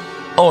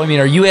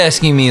 are you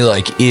asking me,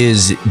 like,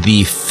 is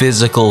the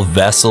physical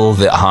vessel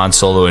that Han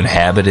Solo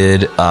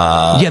inhabited?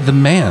 The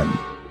man.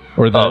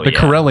 Or the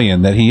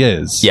Corellian that he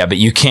is. Yeah, but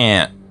you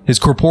can't. His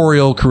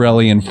corporeal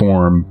Corellian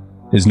form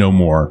is no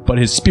more, but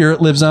his spirit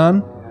lives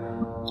on?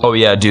 Oh,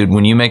 yeah, dude.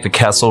 When you make the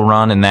Kessel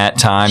Run in that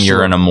time,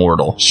 you're an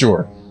immortal.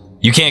 Sure.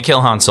 You can't kill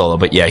Han Solo,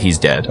 but yeah, he's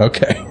dead.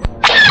 Okay.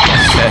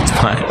 That's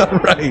fine. All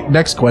right.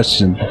 Next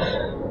question.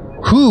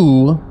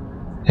 Who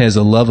has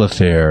a love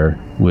affair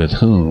with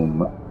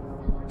whom?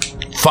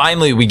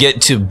 Finally, we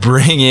get to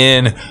bring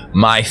in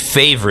my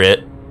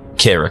favorite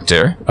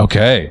character.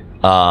 Okay.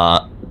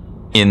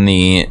 In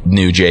the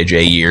new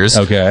JJ years.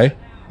 Okay.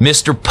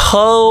 Mr.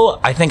 Poe,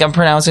 I think I'm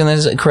pronouncing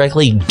this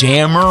correctly,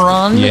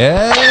 Dameron?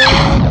 Yeah.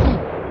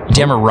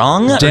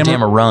 Dameron or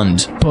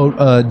Damerund? Poe,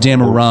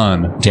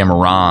 Dameron.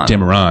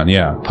 Dameron,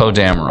 yeah. Poe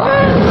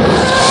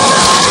Dameron.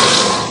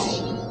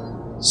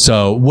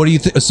 So, what do you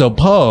think? So,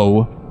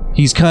 Poe,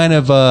 he's kind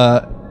of,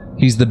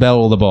 he's the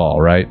belle of the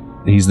ball, right?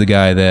 He's the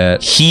guy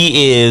that...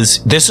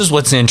 This is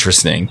what's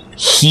interesting.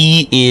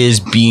 He is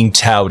being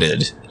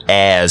touted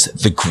as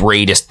the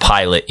greatest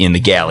pilot in the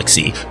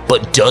galaxy.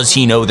 But does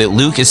he know that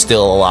Luke is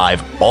still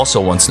alive,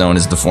 also once known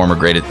as the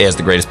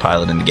greatest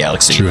pilot in the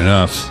galaxy? True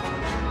enough.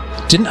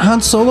 Didn't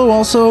Han Solo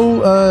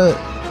also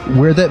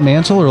wear that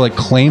mantle or like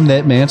claim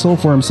that mantle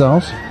for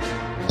himself?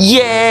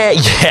 Yeah,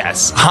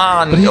 yes.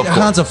 Han. But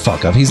Han's a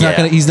fuck up. He's not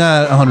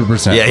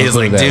 100%. Yeah, he's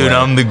like, dude,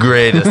 I'm the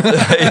greatest.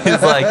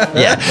 He's like,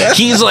 yeah.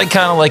 He's like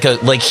kind of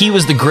like he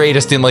was the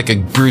greatest in like a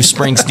Bruce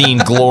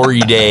Springsteen glory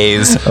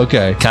days.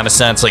 Okay. Kind of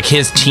sense. Like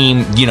his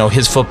team,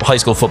 his high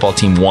school football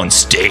team won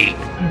state.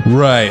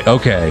 Right.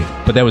 Okay.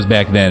 But that was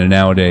back then, and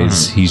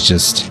nowadays he's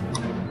just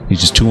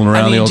tooling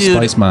around the old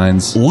spice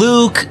mines.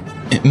 Luke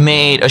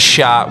made a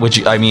shot,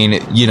 which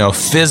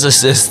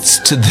physicists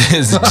to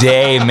this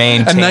day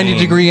maintain a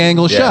 90-degree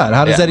angle shot.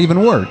 How does that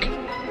even work?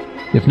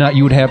 If not,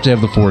 you would have to have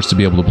the Force to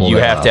be able to pull You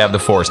that have off. to have the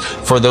Force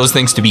for those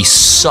things to be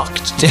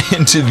sucked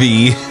into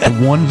the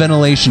one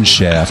ventilation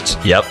shaft.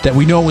 Yep. That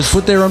we know was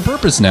put there on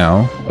purpose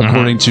now,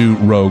 according to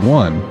Rogue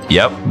One.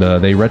 Yep.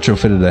 They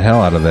retrofitted the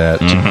hell out of that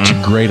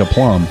to grade a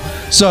plumb.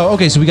 So,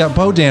 okay, so we got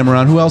Poe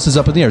Dameron. Who else is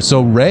up in the air?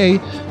 So Rey,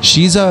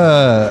 she's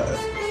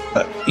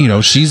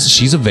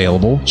she's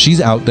available.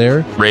 She's out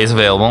there. Rey's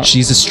available.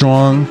 She's a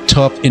strong,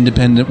 tough,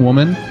 independent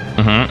woman.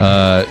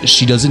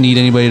 She doesn't need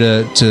anybody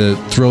to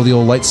throw the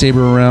old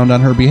lightsaber around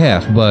on her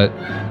behalf, but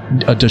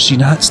does she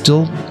not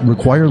still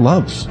require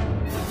love?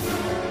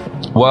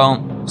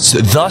 Well, so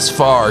thus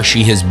far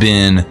she has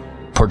been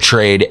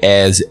portrayed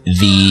as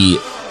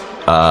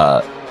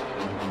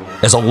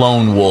as a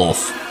lone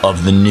wolf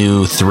of the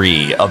new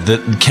three.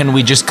 Can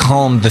we just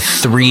call them the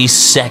three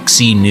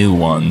sexy new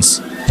ones?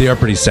 They are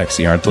pretty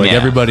sexy, aren't they? Like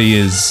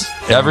everybody's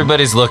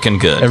looking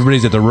good.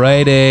 Everybody's at the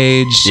right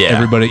age. Yeah.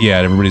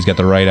 Everybody's got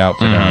the right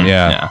outfit on.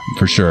 Yeah,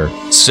 for sure.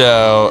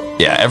 So,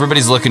 yeah,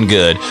 everybody's looking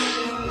good.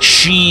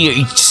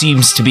 She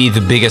seems to be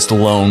the biggest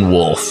lone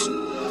wolf.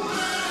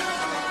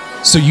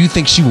 So you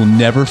think she will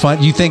never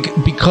find... You think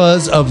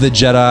because of the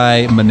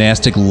Jedi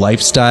monastic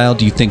lifestyle,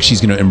 do you think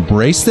she's going to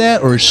embrace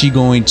that? Or is she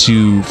going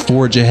to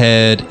forge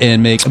ahead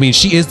and make... I mean,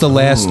 she is the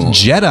last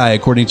Jedi,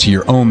 according to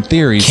your own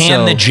theory.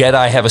 Can the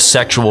Jedi have a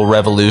sexual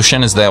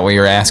revolution? Is that what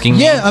you're asking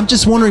me? Yeah, I'm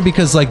just wondering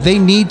because, like, they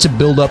need to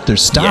build up their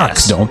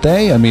stocks, don't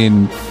they? I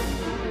mean...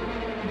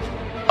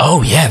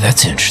 Oh, yeah,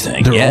 that's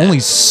interesting. There are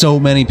only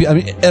so many people. I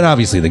mean, and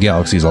obviously the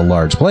galaxy is a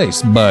large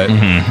place, but you're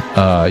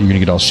going to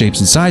get all shapes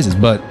and sizes.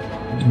 But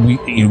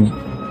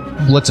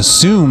let's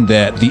assume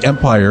that the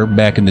Empire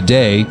back in the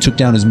day took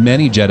down as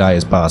many Jedi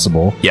as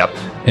possible. Yep.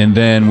 And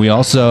then we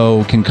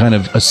also can kind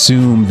of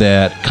assume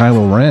that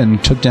Kylo Ren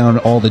took down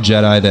all the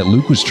Jedi that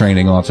Luke was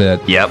training off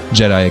at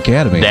Jedi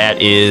Academy.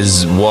 That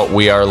is what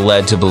we are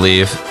led to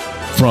believe.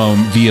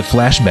 Via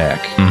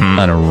flashback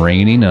on a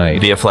rainy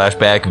night. Via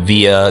flashback,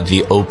 via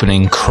the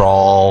opening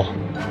crawl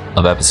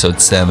of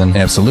Episode 7.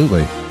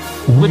 Absolutely.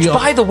 Which,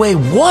 by the way,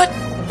 what?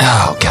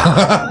 Oh,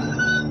 God.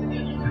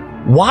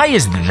 Why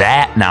is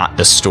that not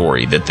the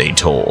story that they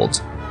told?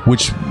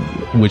 Which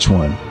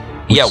one?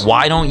 Yeah,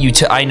 why don't you...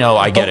 I know,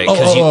 I get it.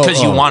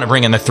 Because you want to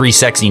bring in the three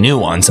sexy new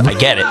ones. I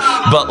get it.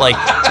 But,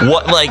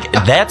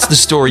 that's the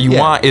story you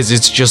want, is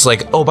it's just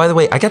like, oh, by the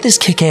way, I got this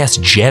kick-ass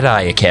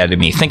Jedi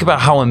Academy. Think about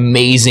how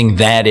amazing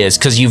that is.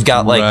 Because you've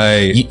got,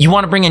 you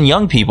want to bring in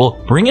young people,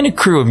 bring in a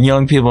crew of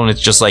young people, and it's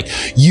just like,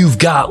 you've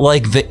got,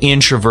 the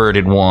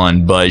introverted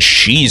one, but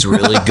she's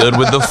really good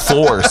with the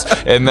Force.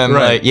 And then,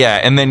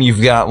 and then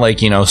you've got,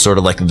 sort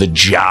of the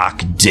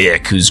jock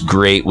dick who's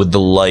great with the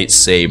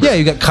lightsaber. Yeah,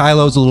 you got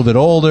Kylo's a little bit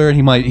older.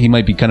 He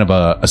might be kind of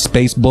a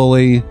space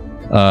bully.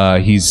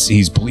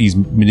 He's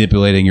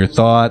manipulating your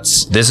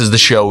thoughts. This is the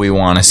show we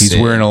want to see.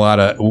 He's wearing a lot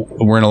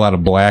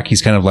of black.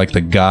 He's kind of like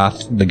the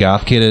goth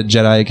kid at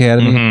Jedi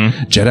Academy.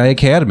 Jedi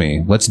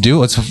Academy. Let's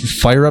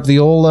fire up the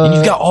old. And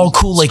you've got all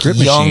cool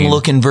young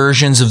looking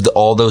versions of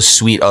all those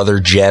sweet other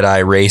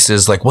Jedi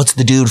races. What's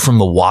the dude from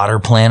the water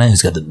planet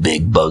who's got the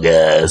big bug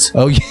eyes?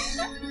 Oh yeah,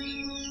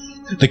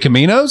 the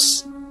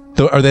Caminos.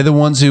 Are they the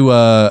ones who?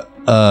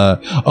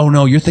 Oh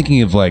no, you're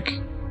thinking of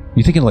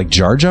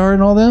Jar Jar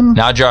and all them?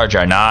 Not Jar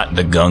Jar, not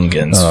the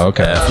Gungans. Oh,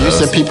 okay. You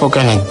said people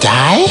gonna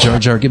die? Jar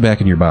Jar, get back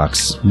in your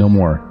box. No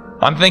more.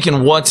 I'm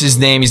thinking, what's his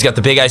name? He's got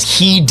the big eyes.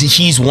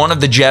 He's one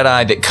of the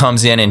Jedi that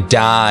comes in and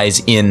dies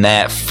in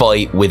that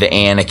fight with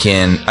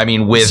Anakin. I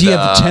mean, with... Does he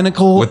have the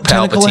tentacle? With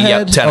tentacle Palpatine.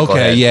 head? Yep, tentacle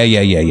okay,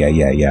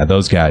 head. yeah.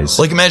 Those guys.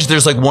 Imagine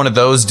there's one of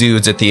those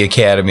dudes at the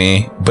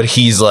Academy, but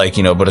he's but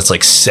it's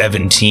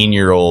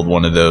 17-year-old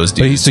one of those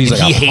dudes. He's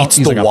he hates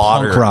the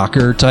water. A punk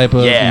rocker type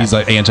of... Yeah. He's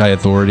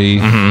anti-authority.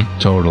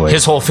 Totally.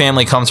 His whole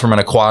family comes from an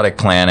aquatic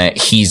planet.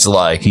 He's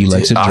he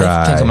likes it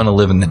dry. I think I'm going to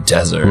live in the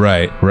desert.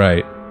 Right.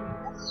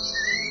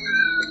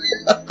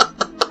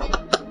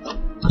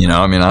 I don't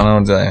know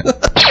what to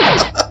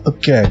tell you.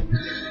 Okay.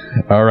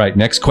 All right.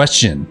 Next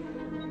question.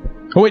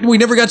 Oh wait, we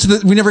never got to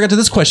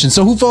this question.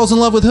 So who falls in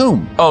love with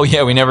whom? Oh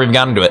yeah, we never even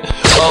got into it.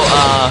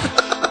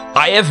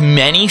 I have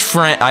many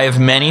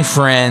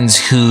friends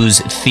whose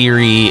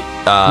theory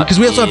because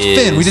we also have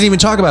Finn. We didn't even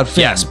talk about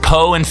Finn. Yes,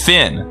 Poe and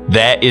Finn.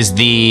 That is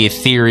the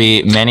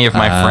theory many of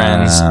my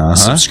friends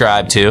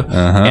subscribe to,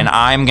 and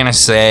I'm gonna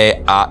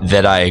say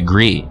that I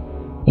agree.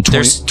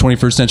 There's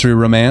 21st century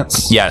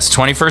romance. Yes,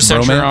 21st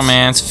century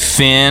romance.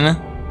 Finn,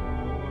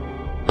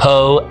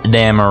 Poe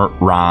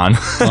Dameron.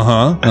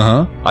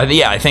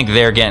 I think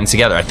they're getting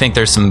together. I think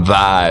there's some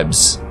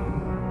vibes.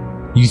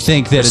 You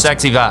think that it's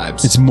sexy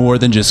vibes? It's more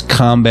than just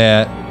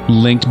combat,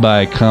 linked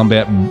by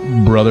combat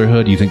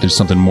brotherhood. You think there's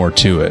something more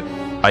to it?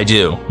 I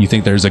do. You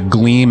think there's a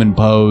gleam in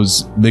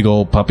Poe's big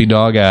old puppy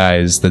dog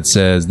eyes that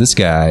says, "This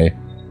guy,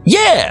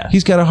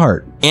 he's got a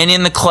heart." And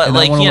in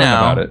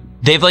the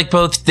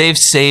they've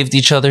saved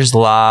each other's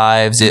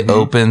lives. It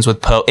opens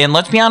with Poe, and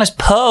let's be honest,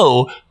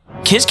 Poe,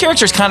 his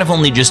character's kind of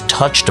only just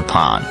touched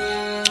upon.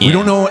 We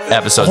don't know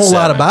a whole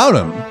lot about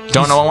him.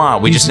 Don't know a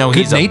lot. We just know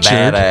he's a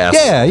badass.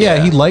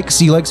 Yeah. He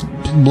likes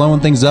blowing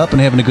things up and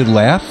having a good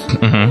laugh.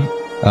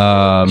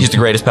 He's the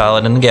greatest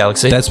pilot in the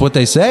galaxy. That's what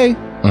they say.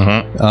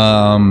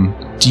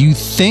 Do you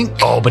think?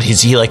 Oh, but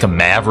is he like a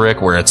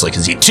maverick where it's like,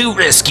 is he too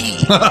risky?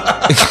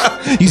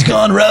 He's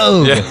gone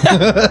rogue. Yeah.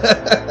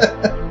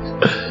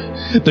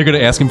 They're going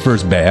to ask him for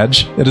his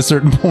badge at a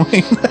certain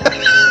point.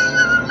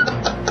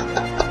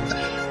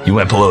 You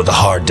went below the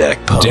hard deck,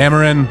 Poe.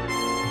 Dameron,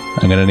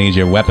 I'm going to need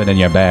your weapon and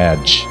your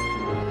badge.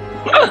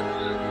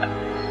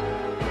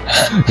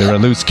 You're a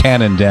loose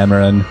cannon,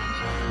 Dameron.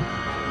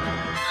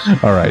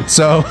 All right,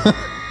 so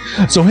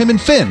him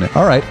and Finn.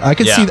 All right, I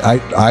can see.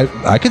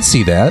 I could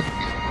see that.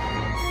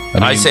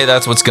 I say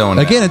that's what's going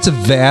on. Again, it's a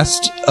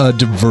vast,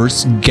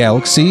 diverse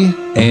galaxy,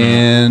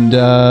 and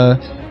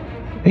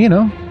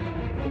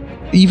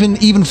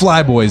even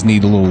flyboys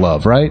need a little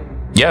love, right?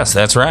 Yes,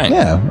 that's right.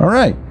 Yeah. All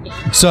right.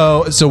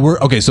 So we're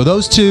okay. So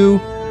those two,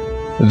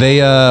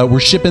 we're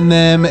shipping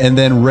them, and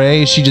then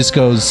Rey, she just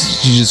goes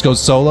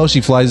solo.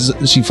 She flies a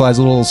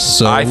little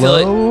solo. I feel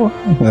like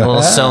a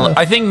little solo.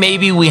 I think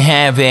maybe we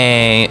have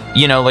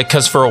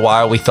because for a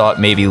while we thought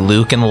maybe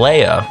Luke and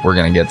Leia were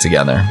gonna get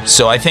together.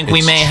 So I think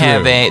we may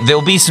have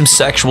there'll be some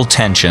sexual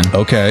tension.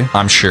 Okay,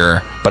 I'm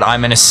sure, but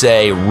I'm gonna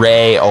say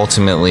Rey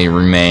ultimately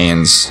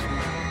remains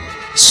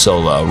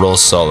solo,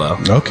 rolls solo.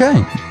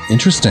 Okay,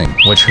 interesting.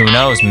 Which who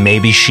knows?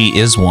 Maybe she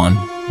is one.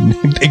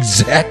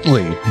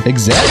 Exactly.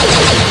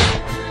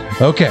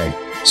 Okay,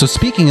 so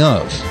speaking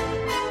of,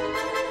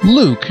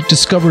 Luke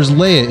discovers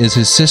Leia is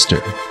his sister,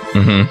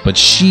 but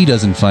she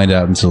doesn't find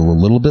out until a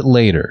little bit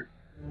later.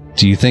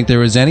 Do you think there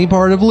was any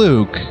part of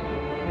Luke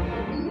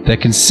that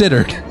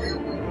considered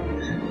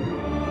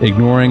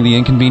ignoring the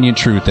inconvenient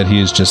truth that he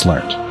has just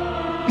learned?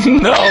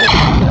 No.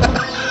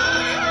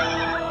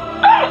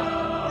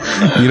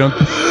 You don't?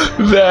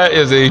 That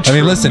is a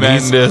tremendous... I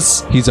mean,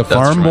 listen, he's a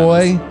farm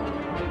boy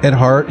at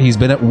heart. He's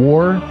been at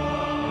war.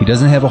 He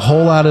doesn't have a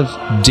whole lot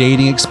of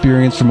dating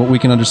experience from what we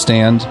can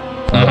understand.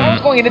 I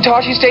was going into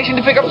Tashi Station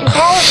to pick up some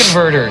power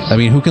converters. I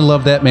mean, who can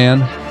love that man?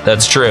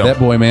 That's true. That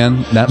boy,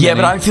 man. Not yeah,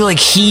 many. but I feel like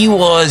he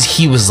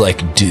was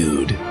like,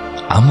 dude,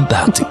 I'm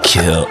about to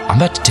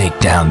take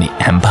down the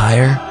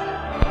Empire.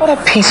 What a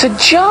piece of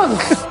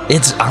junk.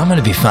 I'm going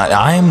to be fine.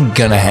 I'm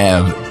going to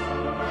have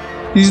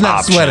He's not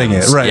options. Sweating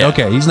it. Right, yeah.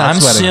 okay. He's not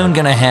sweating it. I'm soon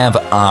going to have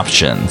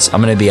options.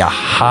 I'm going to be a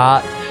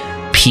hot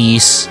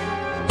piece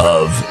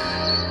of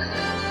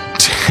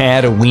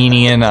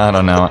Tatooinean. I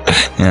don't know.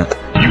 Yeah.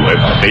 You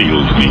have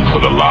failed me for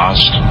the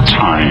last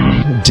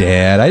time.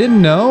 Dad, I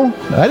didn't know.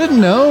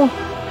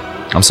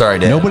 I'm sorry,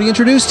 Dad. Nobody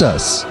introduced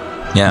us.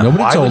 Yeah.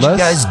 Nobody Why told would us.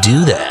 You guys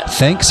do that?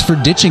 Thanks for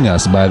ditching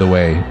us, by the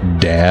way,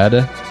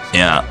 Dad.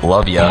 Yeah,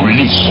 love ya.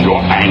 Release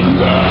your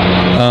anger.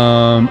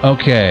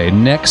 Okay,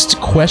 next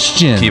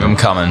question. Keep them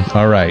coming.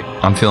 All right.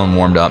 I'm feeling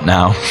warmed up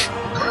now.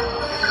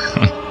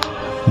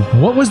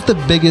 What was the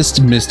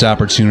biggest missed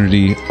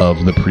opportunity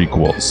of the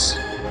prequels?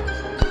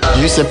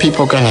 You said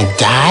people gonna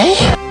die?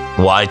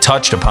 Well, I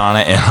touched upon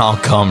it, and I'll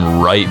come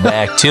right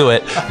back to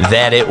it,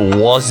 that it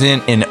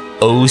wasn't an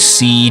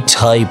OC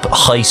type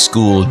high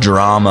school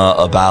drama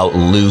about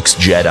Luke's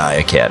Jedi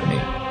Academy.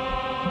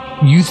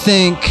 You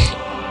think...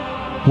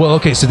 Well,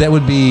 okay, so that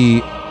would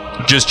be...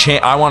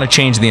 I want to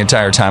change the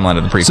entire timeline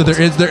of the prequels. So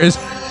there is...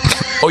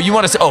 Oh, you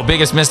want to say... Oh,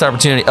 biggest missed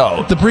opportunity...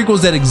 Oh. The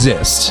prequels that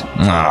exist.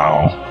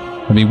 No.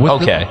 I mean,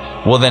 what okay.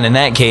 Well, then in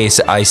that case,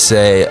 I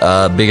say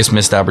biggest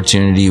missed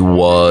opportunity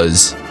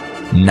was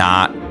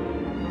not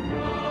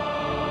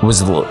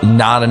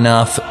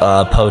enough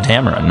Poe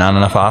Dameron, not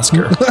enough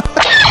Oscar.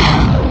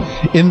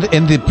 in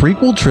the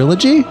prequel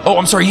trilogy? Oh,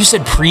 I'm sorry. You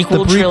said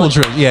prequel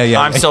trilogy.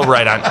 Yeah. I'm so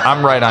right on.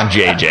 I'm right on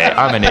JJ.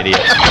 I'm an idiot.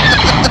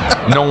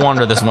 No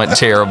wonder this went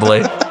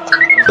terribly.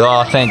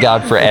 Oh, thank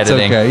God for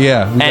editing. It's okay.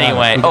 Yeah.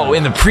 Anyway,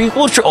 in the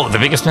prequel, the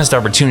biggest missed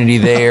opportunity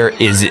there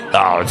is it.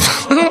 Oh,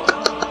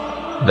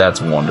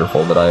 that's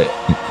wonderful that I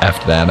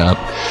effed that up.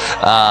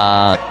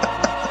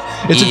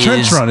 It's a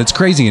trench run. It's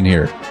crazy in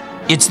here.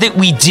 It's that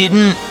we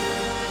didn't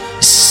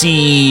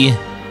see.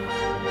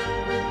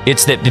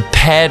 It's that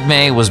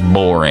Padme was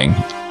boring.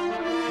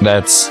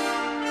 That's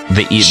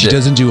she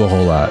doesn't do a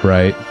whole lot,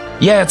 right?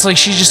 Yeah, it's like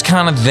she's just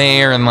kind of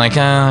there and like,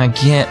 I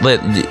can't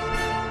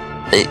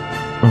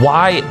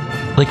why?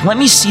 Like, let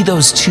me see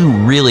those two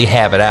really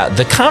have it out.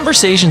 The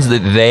conversations that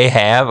they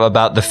have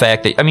about the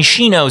fact that, I mean,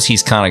 she knows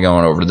he's kind of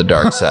going over to the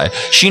dark side.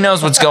 She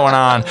knows what's going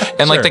on,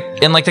 and sure.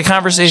 the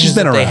conversations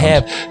that they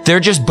have, they're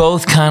just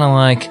both kind of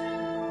like,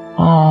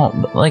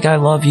 oh, like, I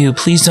love you,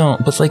 please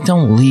don't, but like,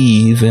 don't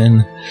leave,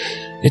 and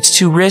it's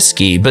too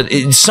risky. But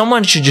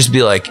someone should just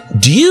be like,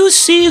 do you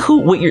see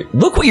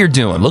look what you're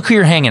doing, look who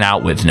you're hanging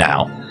out with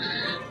now.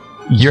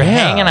 You're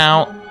hanging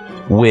out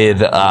with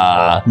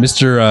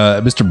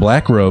Mr.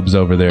 Blackrobes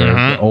over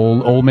there,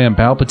 old man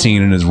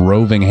Palpatine and his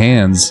roving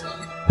hands,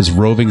 his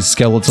roving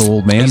skeletal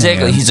old man.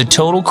 Exactly, hands. he's a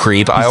total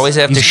creep. I always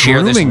have to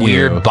share this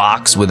weird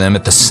box with him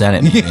at the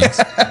Senate meetings.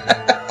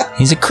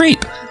 He's a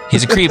creep.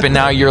 He's a creep, and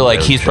now you're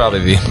like, he's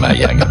probably my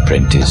young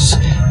apprentice.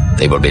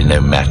 They will be no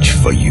match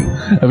for you.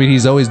 I mean,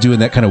 he's always doing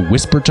that kind of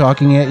whisper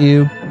talking at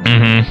you.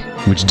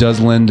 which does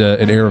lend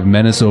an air of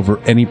menace over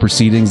any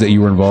proceedings that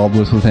you were involved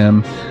with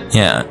him.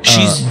 Yeah,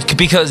 she's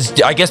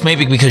because I guess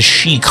maybe because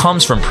she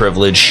comes from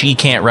privilege, she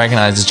can't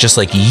recognize it's just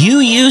like you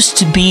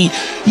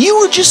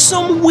were just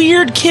some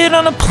weird kid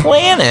on a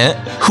planet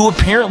who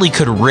apparently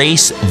could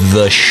race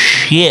the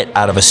shit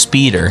out of a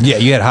speeder. Yeah,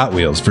 you had Hot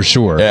Wheels for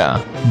sure.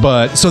 Yeah,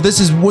 but so this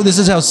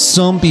is how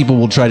some people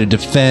will try to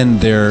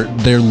defend their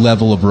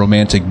level of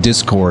romantic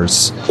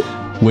discourse,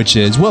 which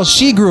is, well,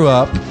 she grew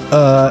up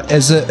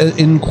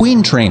in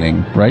queen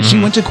training, right? She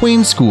went to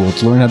queen school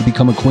to learn how to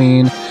become a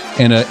queen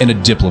and a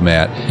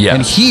diplomat. Yes.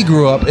 And he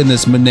grew up in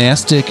this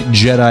monastic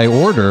Jedi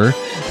order.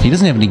 He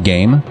doesn't have any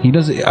game. He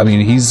doesn't. I mean,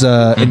 he's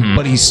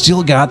but he's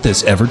still got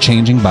this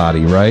ever-changing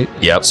body, right?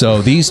 Yep.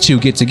 So these two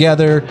get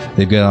together.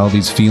 They've got all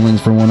these feelings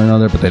for one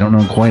another, but they don't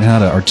know quite how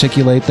to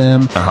articulate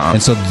them.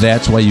 And so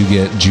that's why you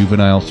get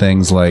juvenile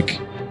things like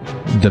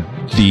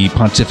the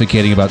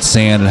pontificating about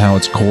sand and how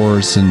it's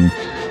coarse, and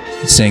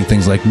saying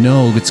things like,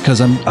 no, it's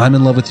because I'm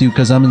in love with you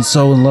because I'm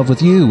so in love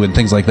with you, and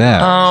things like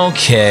that.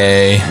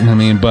 Okay. I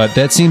mean, but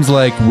that seems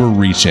like we're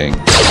reaching.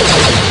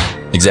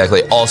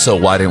 Exactly. Also,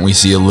 why didn't we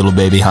see a little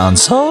baby Han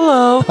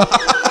Solo?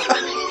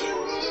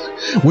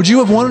 Would you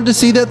have wanted to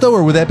see that, though,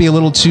 or would that be a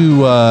little too...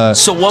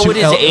 so what would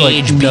his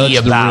age be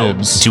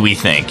about, do we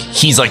think?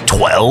 He's like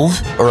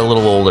 12 or a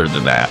little older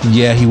than that?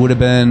 Yeah, he would have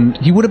been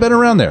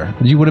around there.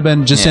 He would have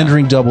been just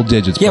entering double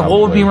digits, Yeah, probably.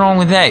 what would be wrong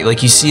with that?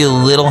 Like, you see a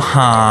little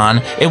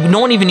Han, no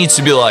one even needs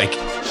to be like,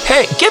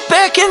 hey, get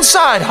back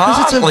inside, Han!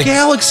 Because it's a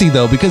galaxy,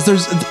 though, because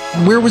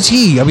where was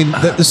he? I mean,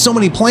 there's so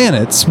many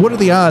planets. What are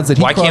the odds that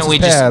he crosses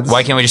paths?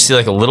 Why can't we just see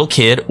like a little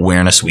kid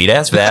wearing a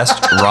sweet-ass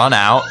vest, run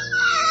out,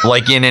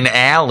 like in an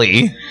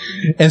alley...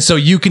 And so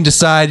you can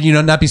decide,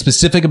 not be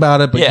specific about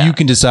it, but you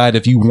can decide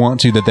if you want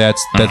to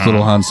that's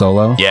little Han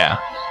Solo. Yeah.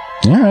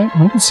 All right,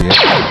 I can see it.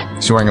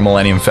 He's wearing a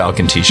Millennium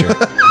Falcon t-shirt.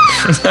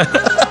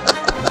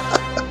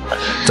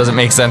 Doesn't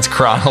make sense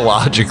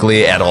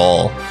chronologically at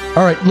all.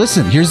 All right,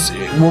 listen,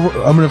 I'm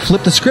going to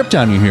flip the script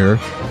on you here.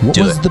 What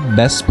was the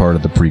best part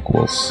of the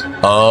prequels?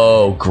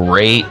 Oh,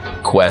 great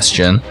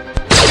question.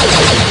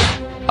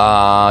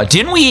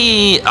 Didn't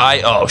we?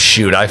 Oh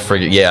shoot, I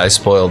forget. Yeah, I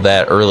spoiled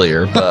that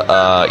earlier.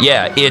 But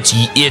yeah,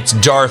 it's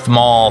Darth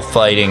Maul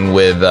fighting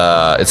with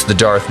it's the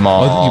Darth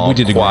Maul. We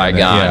did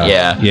Qui-Gon.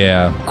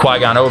 Yeah.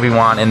 Qui-Gon,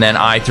 Obi-Wan, and then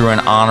I threw an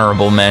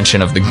honorable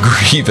mention of the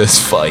Grievous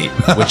fight,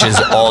 which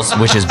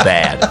is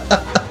bad.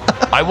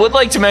 I would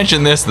like to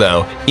mention this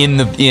though.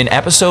 In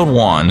episode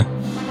 1,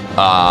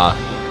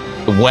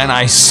 when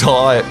I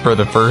saw it for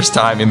the first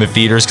time in the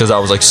theaters, because I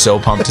was like so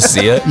pumped to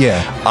see it,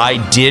 I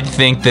did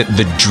think that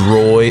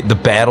the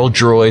battle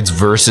droids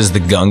versus the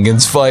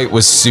Gungans fight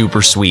was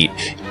super sweet.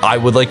 I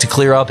would like to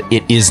clear up,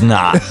 it is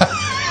not.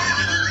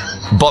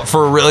 But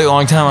for a really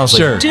long time, I was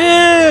like,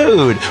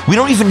 dude, we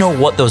don't even know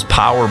what those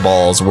power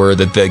balls were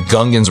that the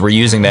Gungans were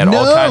using. That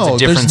all kinds of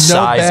different there's no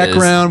sizes.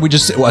 Background. We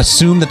just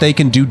assume that they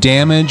can do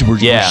damage. We're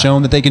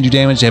shown that they can do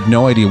damage. They have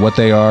no idea what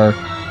they are,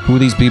 who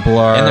these people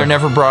are. And they're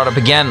never brought up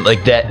again.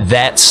 Like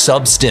that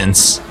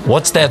substance.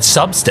 What's that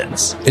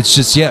substance? It's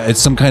just, it's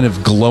some kind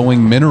of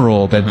glowing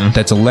mineral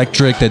that's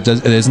electric, that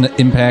isn't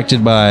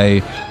impacted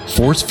by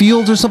force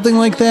fields or something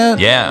like that.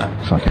 Yeah.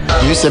 Fucking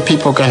You said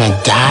people gonna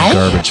die?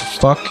 garbage.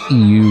 Fuck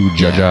you,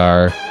 Jar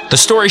Jar. The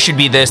story should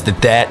be that's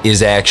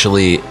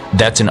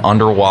an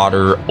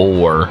underwater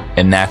ore,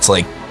 and that's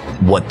like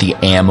what the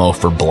ammo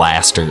for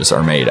blasters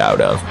are made out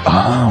of. Oh,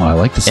 I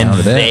like the sound and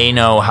of that. They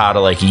know how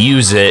to like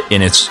use it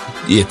in its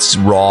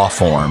raw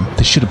form.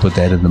 They should have put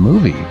that in the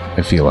movie,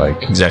 I feel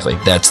like. Exactly.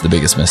 That's the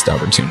biggest missed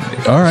opportunity.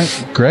 All right,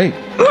 great.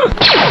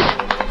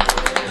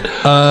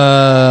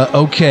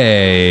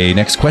 Okay,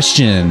 next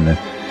question.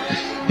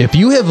 If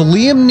you have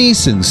Liam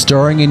Neeson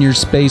starring in your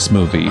space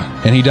movie,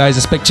 and he dies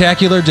a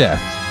spectacular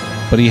death,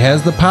 but he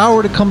has the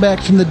power to come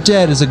back from the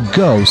dead as a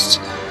ghost,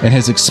 and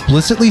has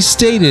explicitly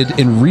stated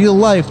in real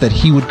life that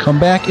he would come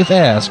back if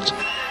asked,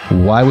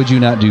 why would you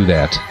not do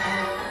that?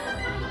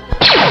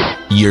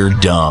 You're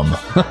dumb.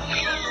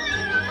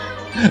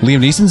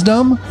 Liam Neeson's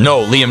dumb?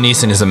 No, Liam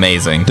Neeson is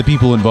amazing. The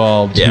people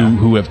involved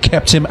who have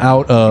kept him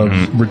out of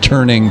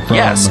returning from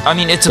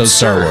it's those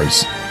Star absurd.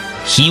 Wars.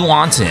 He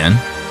wants in.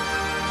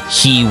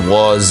 He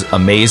was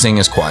amazing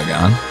as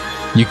Qui-Gon.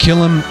 You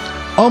kill him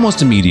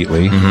almost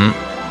immediately.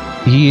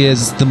 He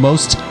is the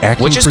most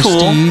acting Which is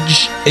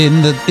prestige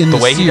in the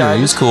way series. He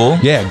died was cool.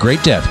 Yeah,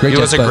 great death. It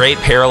was a great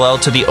parallel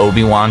to the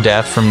Obi-Wan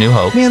death from New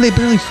Hope. Man, they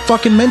barely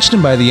fucking mentioned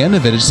him by the end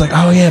of it. It's just like,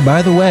 oh yeah,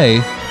 by the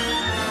way,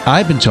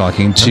 I've been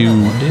talking to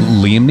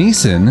Liam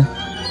Neeson,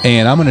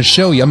 and I'm going to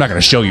show you. I'm not going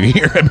to show you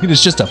here. I mean,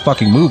 it's just a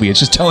fucking movie. It's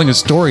just telling a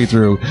story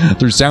through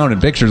sound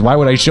and pictures. Why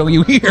would I show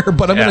you here?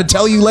 But I'm going to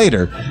tell you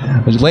later.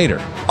 Later.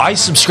 I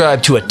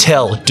subscribe to a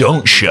tell,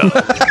 don't show.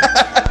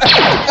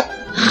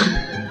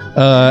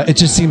 It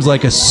just seems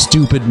like a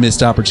stupid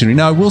missed opportunity.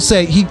 Now, I will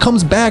say, he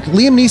comes back.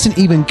 Liam Neeson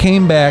even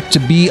came back to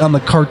be on the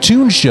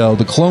cartoon show,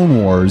 The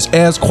Clone Wars,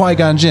 as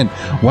Qui-Gon Jinn.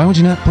 Why would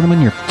you not put him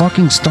in your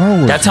fucking Star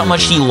Wars That's how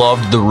much he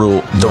loved the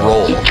role.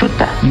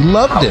 He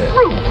loved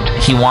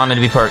it. He wanted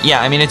to be part.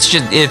 Yeah, I mean, it's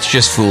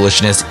just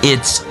foolishness.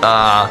 It's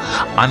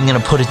I'm gonna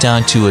put it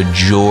down to a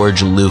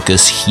George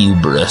Lucas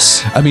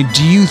hubris. I mean,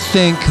 do you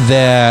think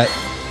that...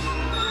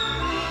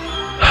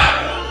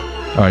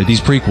 All right,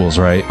 these prequels,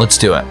 right? Let's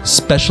do it.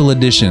 Special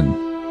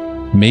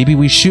edition. Maybe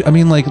we should. I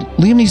mean, like,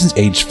 Liam Neeson's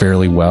aged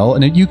fairly well,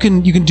 and you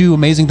can do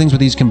amazing things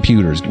with these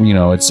computers. You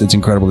know, it's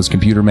incredible, this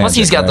computer magic. Plus,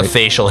 he's got the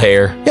facial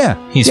hair. Yeah,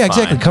 he's fine. fine.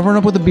 Exactly. Covering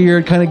up with a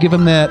beard, kind of give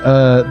him that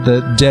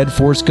the dead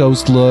Force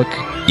Ghost look.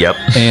 Yep.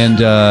 And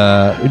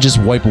just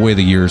wipe away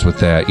the years with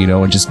that, you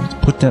know, and just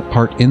put that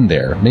part in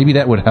there. Maybe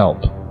that would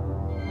help.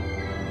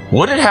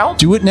 Would it help?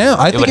 Do it now.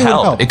 I think it would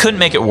help. It couldn't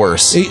make it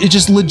worse. It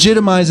just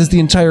legitimizes the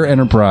entire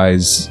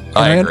enterprise.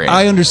 I agree.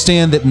 I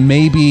understand that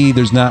maybe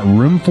there's not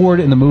room for it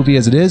in the movie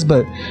as it is,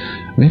 but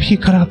maybe you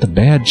cut out the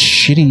bad,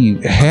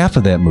 shitty half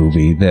of that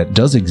movie that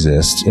does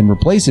exist and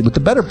replace it with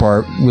the better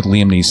part with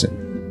Liam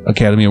Neeson.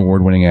 Academy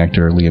Award-winning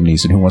actor Liam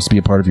Neeson, who wants to be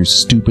a part of your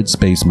stupid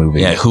space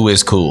movie. Yeah, who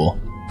is cool.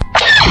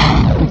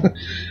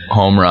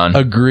 Home run.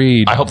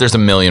 Agreed. I hope there's a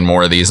million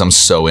more of these. I'm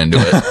so into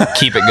it.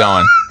 Keep it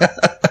going.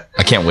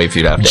 I can't wait for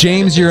you to have to.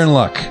 James, you're in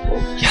luck.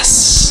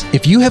 Yes.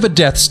 If you have a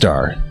Death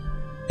Star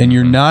and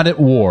you're not at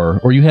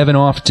war or you have an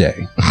off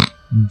day,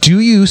 do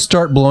you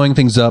start blowing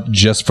things up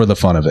just for the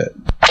fun of it?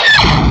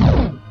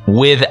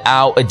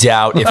 Without a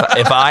doubt,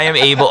 if I am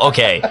able,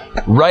 okay,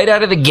 right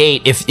out of the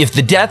gate, if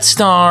the Death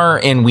Star,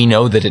 and we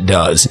know that it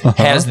does,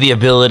 has the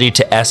ability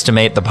to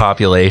estimate the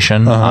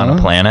population on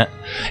a planet,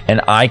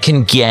 and I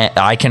can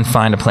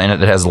find a planet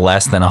that has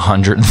less than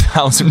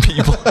 100,000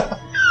 people.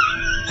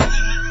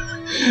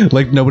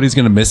 Like nobody's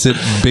gonna miss it,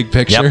 big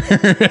picture.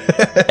 Yep.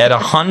 At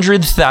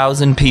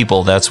 100,000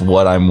 people, that's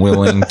what I'm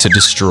willing to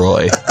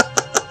destroy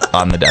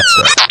on the Death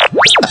Star.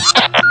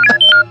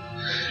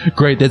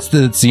 Great, that's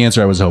the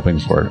answer I was hoping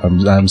for.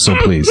 I'm so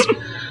pleased.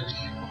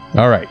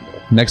 All right,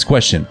 next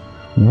question.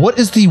 What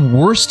is the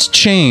worst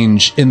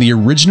change in the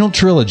original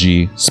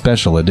trilogy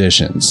special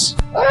editions?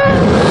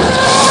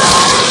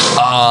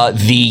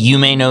 You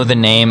may know the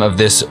name of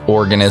this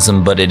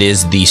organism, but it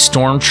is the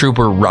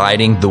stormtrooper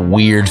riding the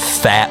weird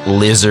fat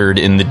lizard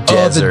in the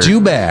desert. Oh, the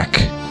Dewback.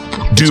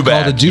 It's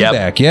called a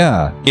Dewback,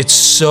 yeah. It's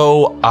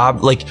so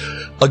like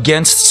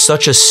against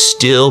such a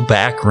still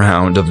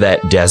background of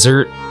that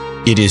desert,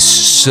 it is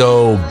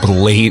so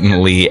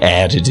blatantly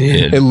added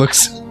in.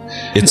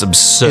 It's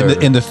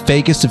absurd. In the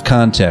fakest of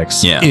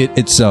contexts, it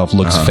itself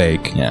looks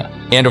fake. Yeah.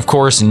 And of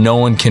course, no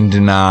one can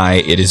deny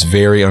it is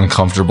very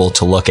uncomfortable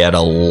to look at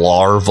a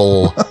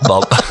larval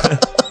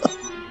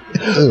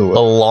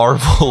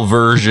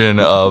version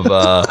of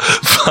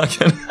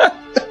fucking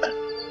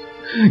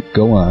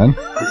Go on.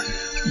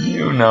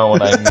 You know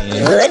what I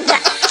mean.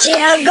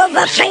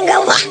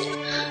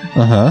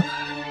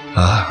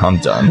 I'm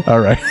done. All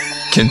right.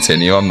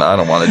 Continue. I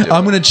don't want to do it.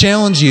 I'm going to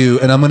challenge you,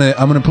 and I'm going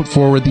to put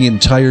forward the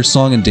entire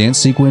song and dance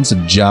sequence of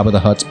Jabba the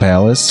Hutt's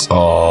palace.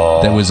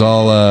 Oh, that was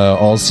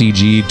all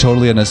CG,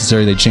 totally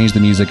unnecessary. They changed the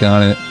music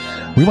on it.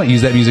 We might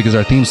use that music as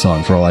our theme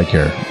song for all I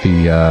care.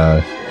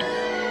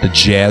 The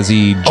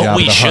jazzy Jabba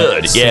the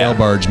Hutt sail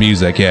barge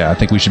music. Yeah, I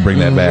think we should bring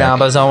that back.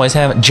 Jabba is always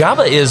having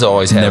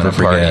a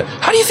party.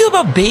 How do you feel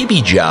about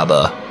Baby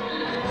Jabba?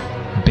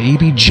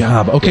 Baby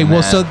Jabba. Okay,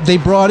 well, so they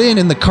brought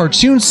in the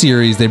cartoon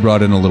series, they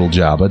brought in a little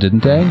Jabba,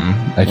 didn't they?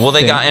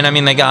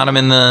 They got him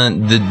in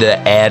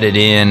the added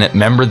in.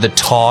 Remember the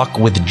talk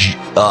with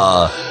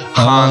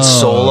Han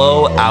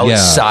Solo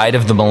outside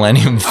of the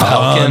Millennium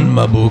Falcon?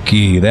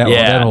 Mabuki.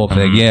 That whole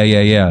thing.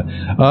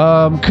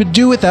 Yeah. Could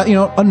do without,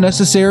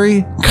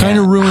 unnecessary. Kind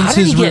of ruins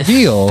his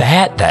reveal.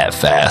 That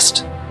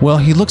fast. Well,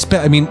 he looks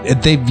bad. I mean,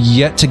 they've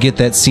yet to get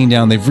that scene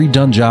down. They've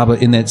redone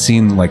Jabba in that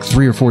scene like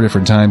 3 or 4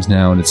 different times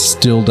now, and it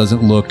still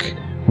doesn't look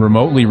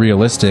remotely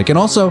realistic. And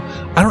also,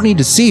 I don't need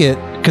to see it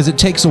because it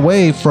takes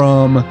away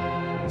from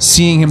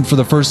seeing him for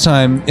the first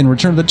time in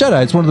Return of the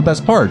Jedi. It's one of the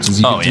best parts. Is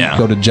you get to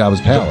go to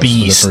Jabba's palace for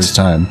the first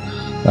time.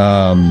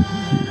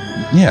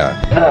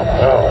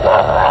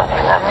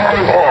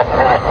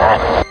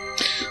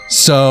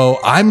 So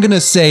I'm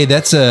gonna say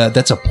that's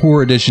a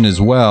poor addition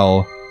as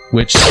well,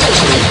 which.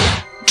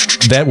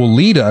 That will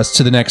lead us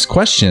to the next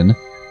question.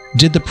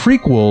 Did the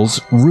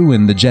prequels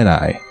ruin the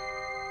Jedi?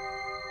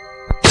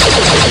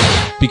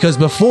 Because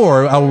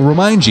before, I will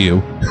remind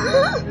you,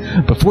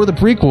 before the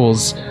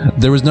prequels,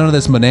 there was none of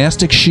this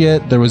monastic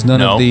shit. There was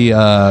none of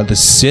the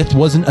Sith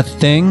wasn't a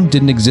thing.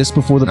 Didn't exist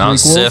before the prequels.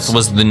 Sith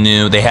was the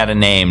new. They had a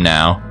name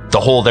now.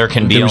 The whole there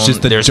can be. There was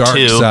just the there's dark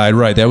two. side,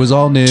 right? That was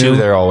all new. Two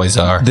there always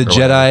are. The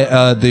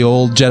Jedi, the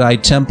old Jedi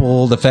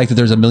temple. The fact that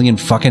there's a million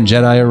fucking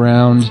Jedi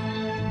around.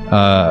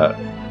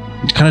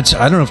 Kind of,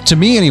 I don't know. To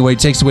me, anyway, it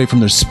takes away from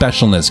their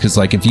specialness. Because,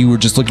 like, if you were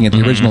just looking at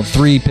the original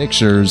 3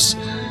 pictures,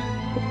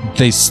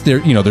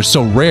 they're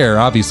so rare.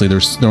 Obviously, there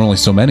are only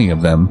so many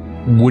of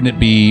them. Wouldn't it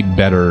be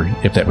better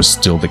if that was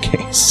still the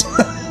case?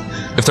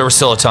 If there were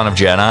still a ton of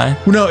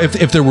Jedi? No,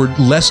 if there were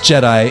less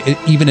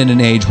Jedi, even in an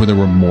age where there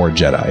were more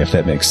Jedi, if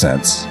that makes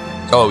sense.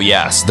 Oh,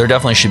 yes. There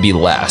definitely should be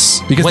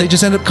less. Because they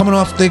just end up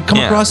they come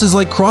across as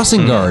like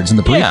crossing guards in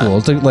the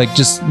prequels. They're like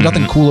just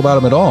nothing cool about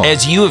them at all.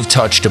 As you have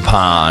touched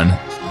upon,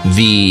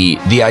 the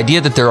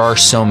idea that there are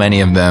so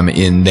many of them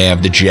they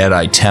have the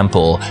Jedi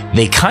Temple,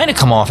 they kind of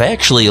come off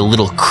actually a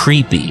little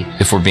creepy,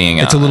 if we're being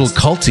honest. It's a little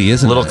culty,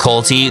 isn't it? A little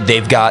culty.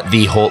 They've got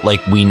the whole,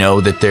 like, we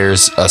know that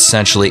there's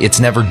essentially,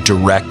 it's never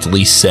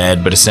directly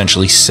said, but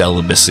essentially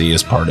celibacy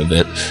is part of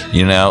it,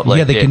 you know?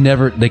 Like, they can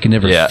never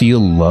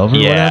feel love or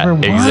whatever.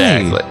 Why?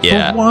 Exactly.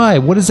 Yeah. But why?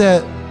 What is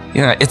that?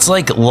 Yeah, it's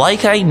like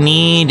I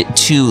need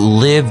to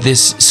live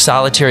this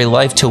solitary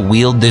life to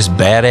wield this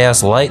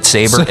badass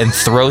lightsaber and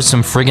throw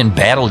some friggin'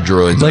 battle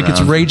droids like around.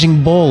 It's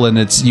Raging Bull, and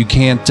you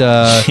can't.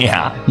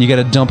 You got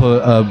to dump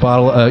a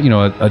bottle,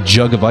 a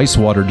jug of ice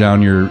water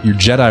down your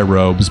Jedi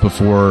robes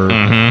before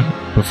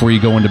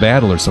you go into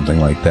battle or something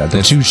like that.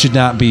 The two should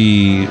not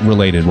be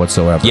related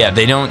whatsoever. Yeah,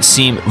 they don't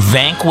seem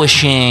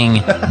vanquishing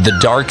the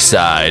dark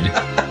side.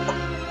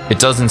 It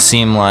doesn't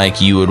seem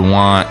like you would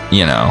want,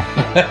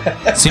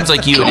 it seems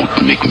like you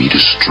Don't make me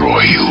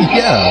destroy you.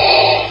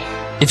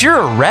 Yeah. If you're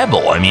a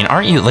rebel, I mean,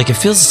 aren't you, like,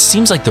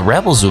 seems like the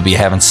rebels would be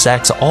having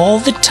sex all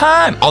the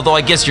time. Although I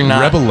guess you're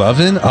not. Rebel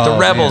loving? The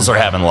rebels are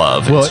having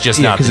love. Well, it's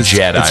just not the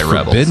Jedi it's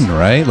rebels. forbidden,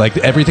 right? Like,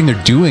 everything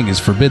they're doing is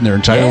forbidden. Their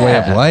entire way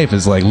of life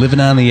is like living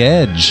on the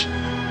edge.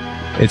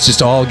 It's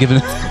just all given.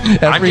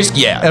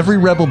 Every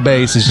rebel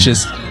base is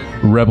just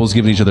rebels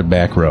giving each other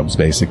back rubs,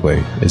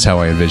 basically, is how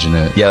I envision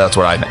it. Yeah, that's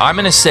what I'm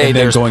going to say.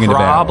 There's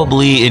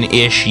probably an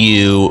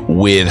issue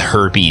with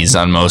herpes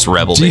on most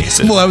rebel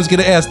bases. Well, I was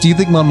going to ask, do you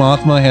think Mon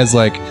Mothma has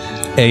like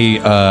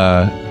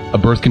a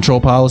birth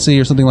control policy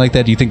or something like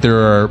that? Do you think there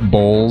are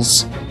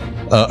bowls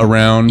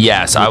around?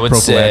 Yes, I would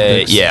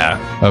say,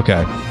 yeah.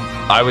 Okay.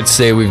 I would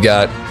say we've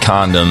got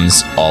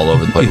condoms all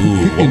over the place.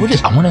 Ooh,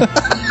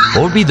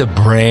 what would be the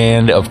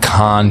brand of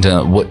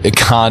condom? What a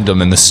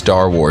condom in the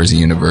Star Wars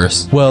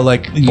universe? Well,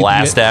 like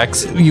Blast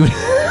X. You would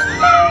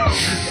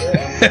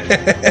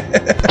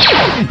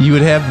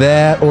have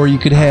that, or you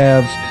could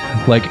have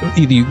like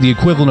the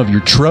equivalent of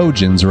your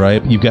Trojans,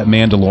 right? You've got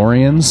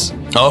Mandalorians.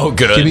 Oh,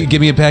 good.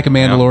 Give me a pack of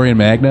Mandalorian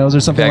Magnos or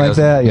something like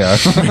that. Yeah.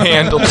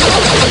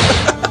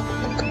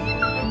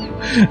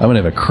 I'm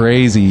gonna have a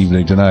crazy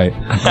evening tonight.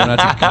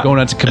 Going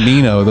out to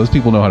Camino. Those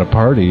people know how to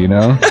party, you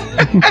know.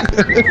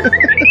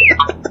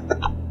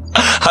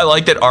 I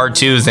like that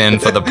R2's in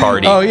for the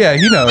party. Oh yeah,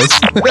 he knows.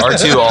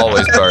 R2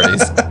 always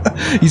parties.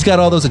 He's got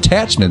all those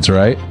attachments,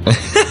 right?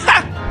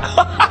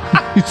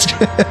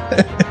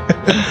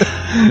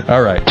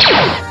 All right.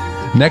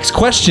 Next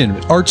question.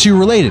 R2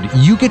 related.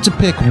 You get to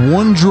pick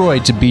one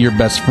droid to be your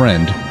best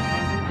friend.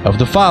 Of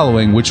the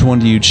following, which one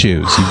do you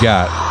choose? You've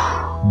got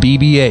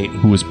BB-8,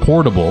 who is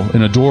portable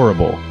and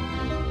adorable.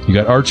 You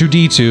got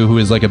R2-D2, who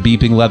is like a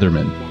beeping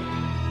Leatherman.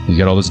 He's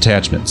got all those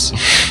attachments.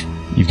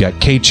 You've got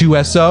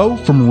K2SO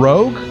from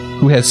Rogue,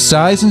 who has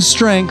size and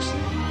strength,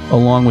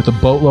 along with a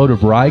boatload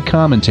of wry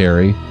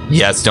commentary.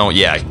 Yes,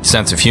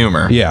 sense of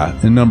humor. Yeah,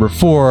 and number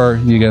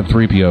 4, you got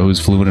 3PO, who's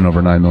fluent in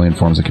over 9 million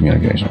forms of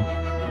communication.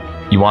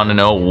 You want to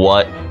know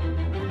what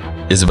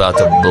is about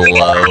to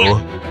blow?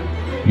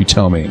 You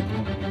tell me.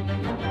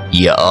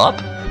 You up?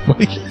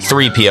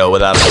 3PO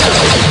without a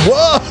doubt.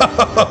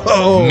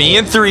 Whoa! Me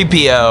and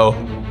 3PO,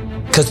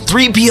 because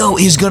 3PO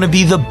is going to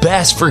be the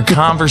best for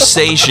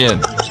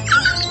conversation.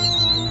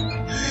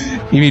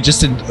 You mean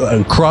just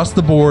across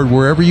the board,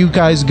 wherever you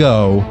guys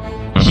go,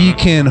 he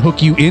can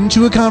hook you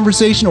into a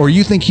conversation, or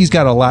you think he's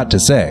got a lot to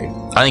say?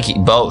 I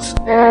think both.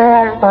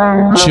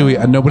 Chewie,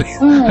 I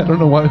don't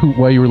know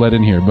why you were let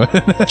in here, but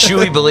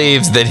Chewie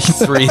believes that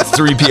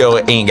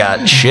 3PO ain't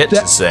got shit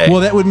to say. Well,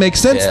 that would make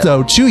sense,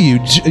 though.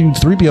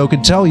 3PO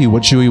could tell you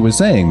what Chewie was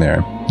saying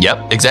there.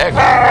 Yep,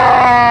 exactly.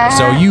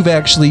 So you've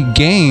actually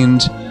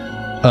gained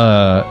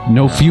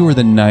no fewer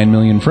than 9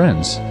 million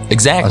friends.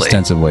 Exactly.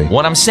 Ostensibly.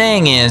 What I'm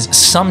saying is,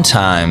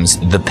 sometimes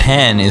the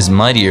pen is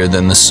mightier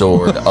than the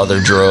sword, other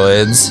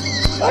droids.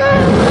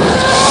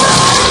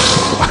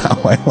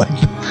 Wow,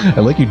 I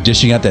like you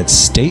dishing out that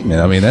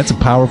statement. I mean, that's a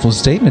powerful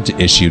statement to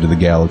issue to the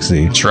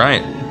galaxy. That's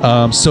right.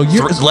 So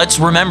let's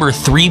remember,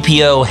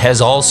 3PO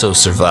has also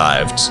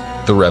survived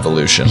the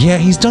revolution. Yeah,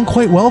 he's done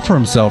quite well for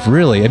himself,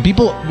 really. And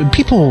people,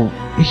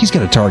 he's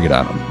got a target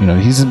on him. You know,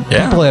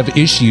 people have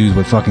issues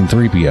with fucking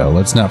 3PO.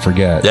 Let's not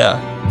forget. Yeah,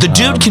 the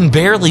dude can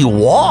barely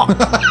walk.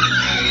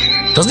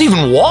 Doesn't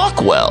even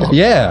walk well.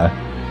 Yeah,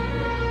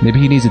 maybe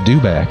he needs a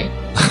do-back.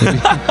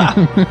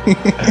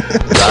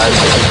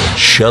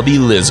 Chubby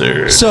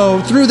lizard.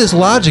 So through this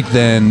logic,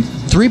 then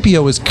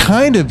 3PO is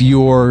kind of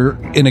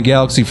in a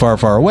galaxy far,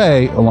 far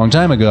away, a long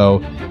time ago.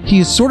 He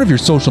is sort of your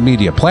social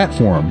media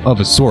platform of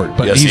a sort,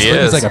 but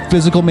he's like a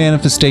physical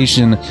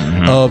manifestation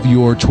of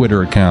your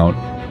Twitter account.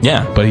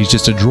 Yeah, but he's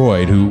just a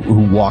droid who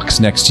walks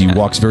next to you,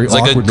 walks very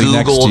awkwardly next to you.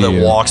 It's like a Google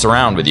that walks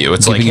around with you.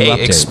 It's like,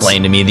 hey,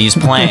 explain to me these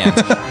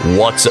plans.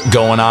 What's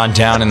going on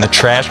down in the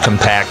trash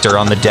compactor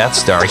on the Death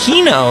Star?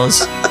 He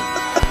knows.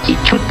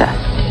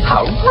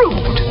 How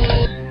rude.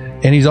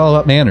 And he's all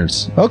about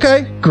manners.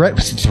 Okay, great.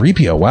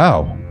 3PO,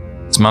 wow.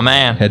 It's my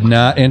man. Had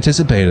not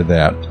anticipated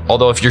that.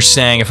 Although if you're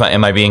saying,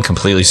 am I being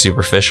completely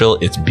superficial,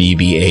 it's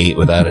BB-8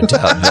 without a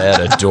doubt.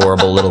 That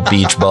adorable little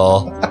beach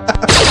ball.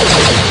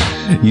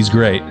 He's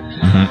great.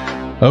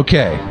 Mm-hmm.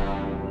 Okay.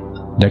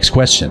 Next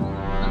question.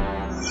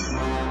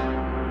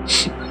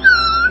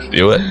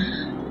 Do it.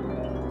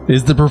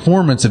 Is the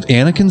performance of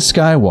Anakin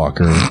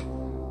Skywalker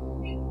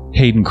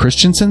Hayden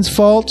Christensen's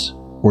fault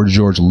or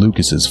George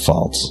Lucas's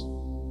fault?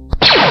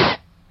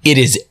 It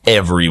is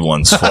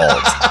everyone's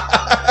fault.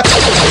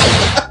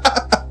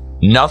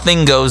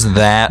 Nothing goes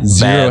that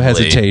Zero badly.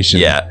 hesitation.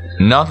 Yeah.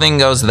 Nothing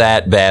goes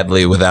that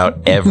badly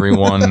without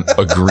everyone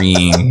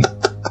agreeing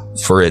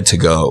for it to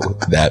go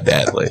that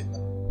badly.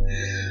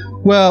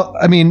 Well,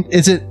 I mean,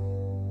 is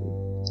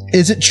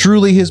it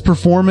truly his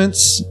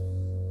performance?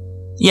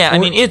 Yeah, I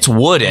mean, it's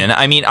wooden.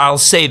 I mean, I'll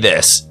say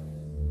this.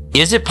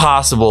 Is it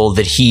possible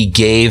that he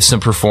gave some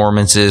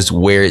performances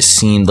where it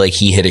seemed like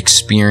he had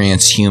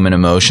experienced human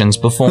emotions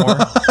before?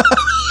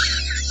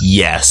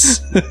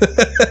 Yes.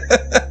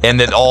 And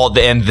that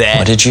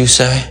What did you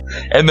say?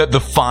 And that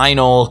the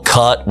final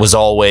cut was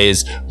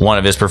always one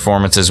of his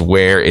performances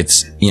where it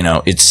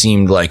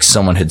seemed like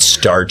someone had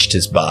starched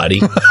his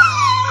body.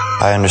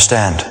 I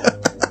understand.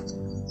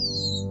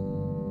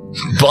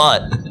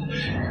 But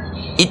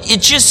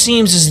it just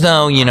seems as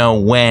though,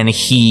 when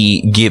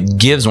he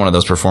gives one of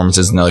those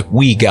performances and they're like,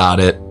 we got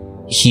it,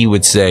 he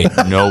would say,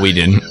 no, we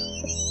didn't.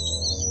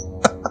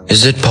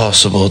 Is it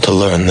possible to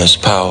learn this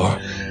power?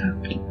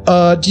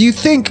 Do you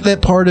think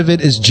that part of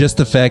it is just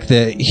the fact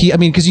that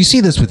because you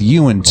see this with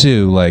Ewan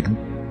too, like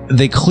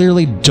they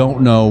clearly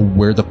don't know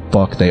where the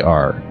fuck they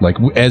are. Like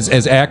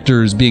as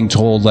actors being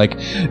told, like,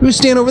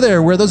 stand over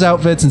there, wear those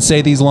outfits and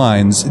say these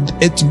lines.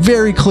 It's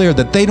very clear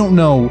that they don't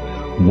know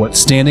what's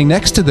standing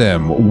next to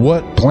them,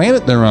 what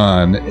planet they're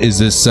on. Is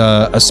this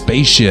a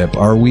spaceship?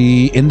 Are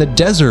we in the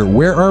desert?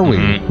 Where are we?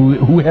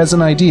 Mm-hmm. Who has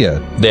an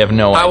idea? They have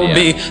no idea. I will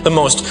be the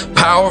most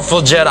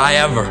powerful Jedi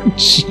ever.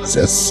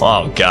 Jesus.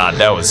 Oh, God,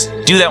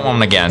 do that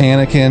one again.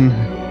 Anakin.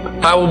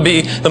 I will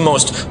be the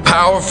most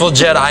powerful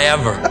Jedi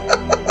ever.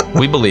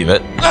 We believe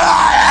it.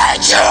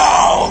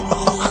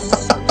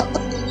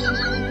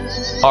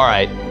 All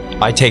right,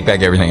 I take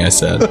back everything I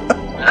said.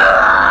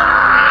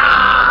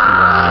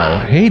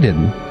 Wow.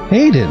 Hayden.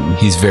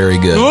 He's very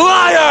good.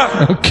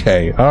 Liar!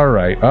 Okay. All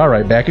right.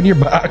 Back in your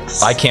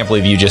box. I can't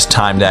believe you just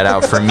timed that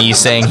out for me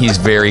saying he's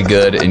very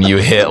good and you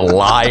hit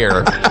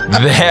liar.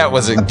 That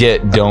was a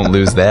get. Don't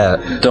lose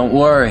that. Don't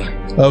worry.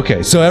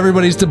 Okay, so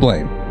everybody's to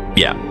blame.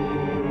 Yeah.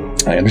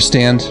 I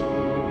understand.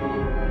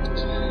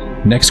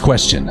 Next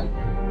question.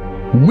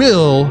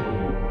 Will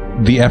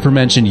the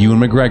aforementioned Ewan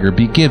McGregor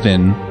be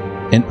given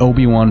an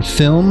Obi-Wan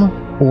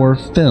film or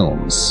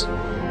films?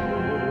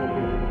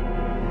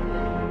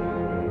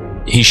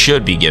 He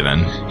should be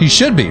given. He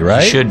should be,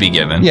 right? He should be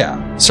given.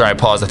 Yeah. Sorry, I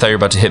paused. I thought you were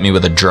about to hit me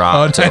with a drop.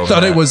 Oh, I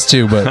thought it was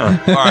too, but...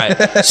 All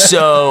right.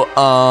 So,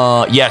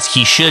 yes,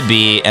 he should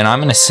be. And I'm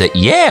going to say,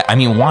 yeah. I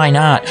mean, why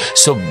not?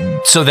 So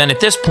then at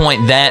this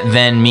point, that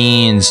then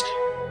means...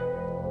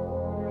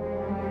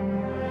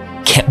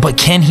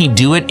 Can he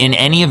do it in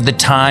any of the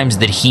times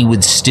that he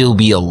would still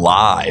be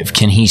alive?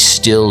 Can he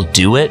still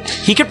do it?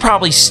 He could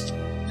probably...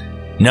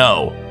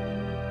 No.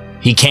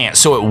 He can't,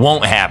 so it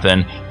won't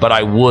happen, but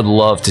I would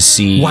love to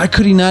see... Why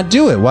could he not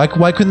do it? Why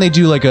couldn't they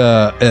do like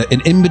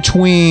an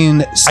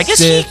in-between I guess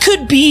he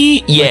could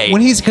be... Yeah. Like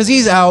when he's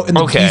out in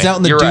the, he's out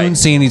in the dune right.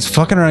 scene, he's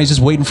fucking around, he's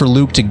just waiting for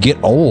Luke to get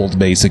old,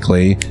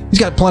 basically. He's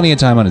got plenty of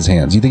time on his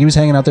hands. You think he was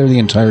hanging out there the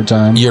entire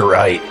time? You're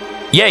right.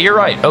 Yeah, you're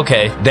right.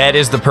 Okay, that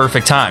is the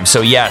perfect time.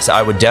 So yes,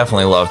 I would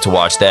definitely love to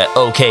watch that.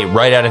 Okay,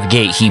 right out of the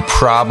gate, he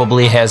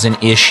probably has an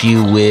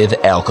issue with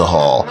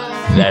alcohol.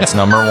 That's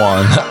number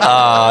one.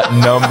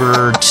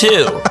 Number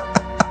two,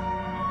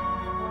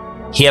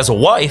 he has a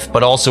wife,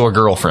 but also a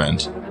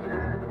girlfriend.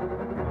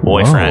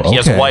 Boyfriend. He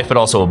has a wife, but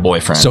also a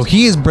boyfriend. So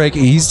he is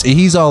breaking.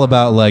 He's all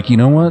about, like, you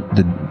know what?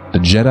 The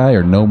Jedi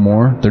are no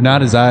more. They're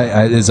not as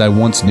I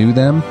once knew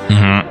them.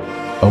 Mm-hmm.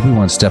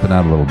 Obi-Wan's stepping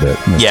out a little bit.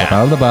 Step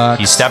out of the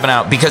box. He's stepping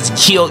out because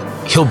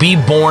he'll be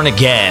born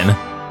again,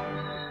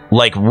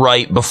 like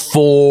right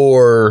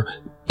before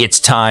it's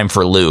time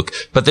for Luke.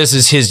 But this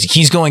is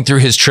he's going through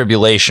his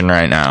tribulation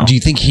right now. Do you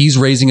think he's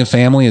raising a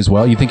family as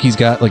well? You think he's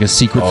got like a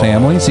secret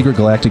family, secret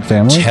galactic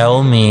family?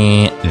 Tell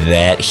me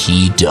that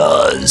he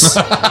does.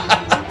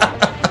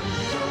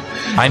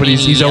 But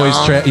he's always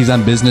he's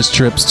on business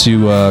trips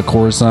to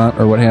Coruscant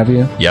or what have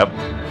you. Yep.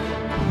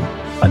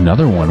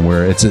 Another one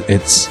where it's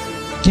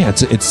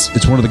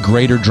one of the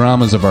greater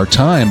dramas of our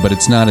time, but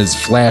it's not as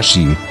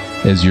flashy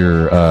as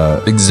your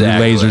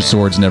laser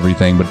swords and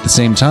everything. But at the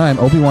same time,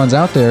 Obi-Wan's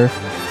out there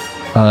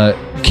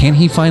can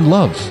he find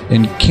love?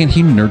 And can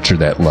he nurture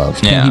that love?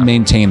 Can he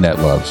maintain that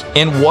love?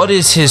 And what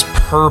is his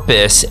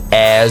purpose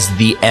as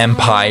the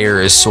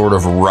Empire is sort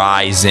of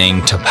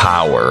rising to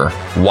power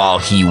while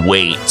he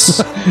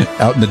waits?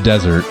 Out in the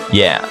desert.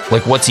 Yeah.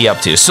 Like, what's he up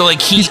to? So,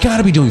 like, he's got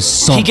to be doing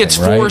something, he gets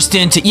forced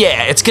into...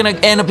 Yeah, it's going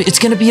to end up... It's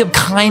going to be a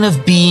kind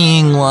of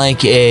being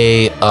like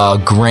a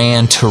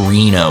Gran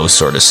Torino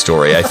sort of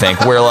story, I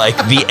think, where, like,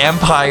 the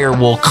Empire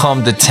will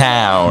come to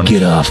town.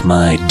 Get off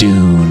my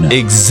dune.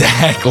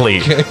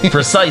 Exactly.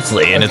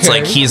 Precisely. And it's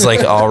like, he's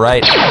like, all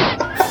right,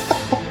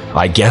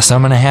 I guess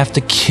I'm going to have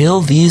to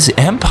kill these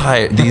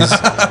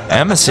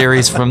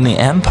emissaries from the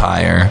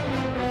Empire.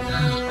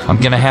 I'm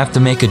going to have to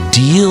make a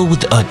deal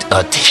with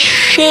a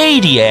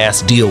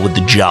shady-ass deal with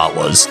the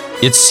Jawas.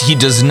 He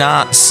does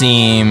not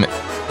seem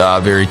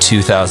very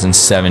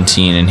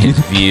 2017 in his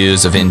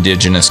views of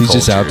indigenous cultures.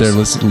 He's just out there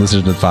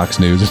listening to Fox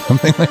News or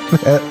something like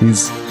that.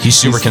 He's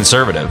super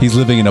conservative. He's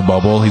living in a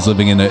bubble. He's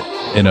living in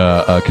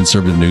a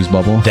conservative news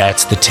bubble.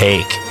 That's the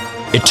take.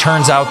 It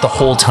turns out the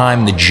whole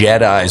time the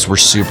Jedis were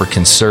super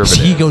conservative.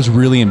 So he goes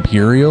really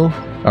imperial.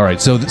 All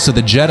right, so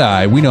the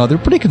Jedi, we know they're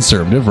pretty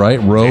conservative,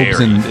 right? Robes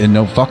and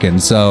no fucking.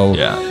 So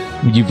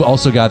you've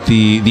also got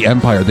the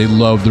Empire. They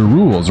love the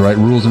rules, right?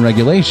 Rules and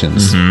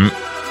regulations. Mm-hmm.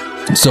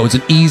 So it's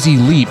an easy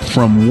leap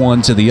from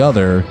one to the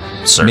other.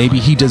 Certainly. Maybe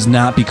he does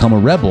not become a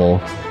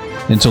rebel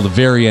until the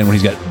very end when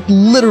he's got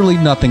literally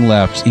nothing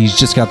left. He's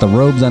just got the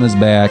robes on his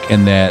back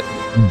and that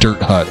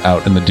dirt hut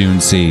out in the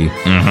Dune Sea.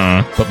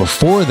 Mm-hmm. But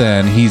before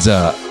then, he's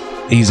out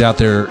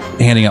there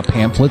handing out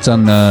pamphlets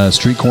on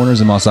street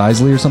corners in Mos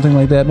Eisley or something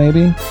like that,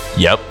 maybe?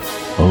 Yep.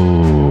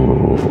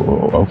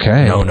 Oh,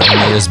 okay. Known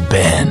only as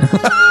Ben.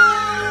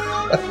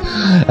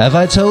 Have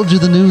I told you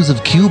the news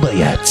of Cuba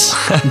yet?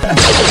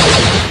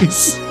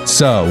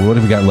 So, what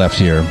have we got left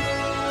here?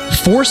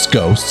 Force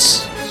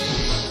ghosts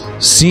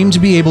seem to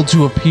be able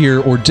to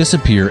appear or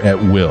disappear at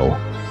will.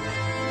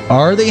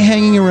 Are they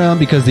hanging around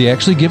because they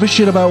actually give a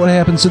shit about what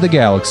happens to the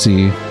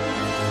galaxy,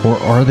 or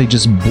are they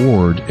just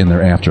bored in their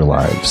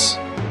afterlives?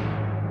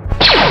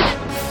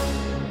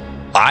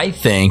 I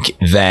think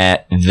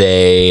that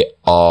they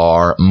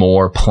are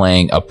more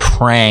playing a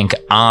prank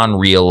on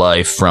real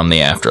life from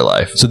the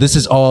afterlife. So this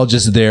is all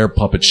just their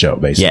puppet show,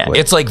 basically. Yeah,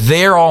 it's like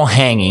they're all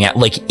hanging out.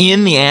 Like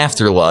in the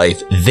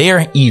afterlife,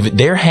 they're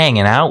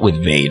hanging out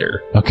with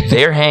Vader. Okay.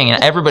 They're hanging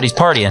out. Everybody's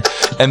partying,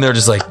 and they're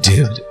just like,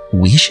 dude,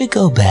 we should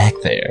go back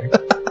there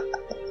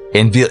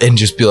and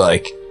just be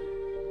like,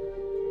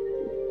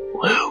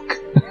 Luke,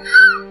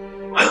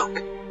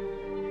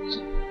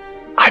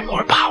 I'm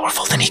more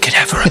powerful than he could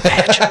ever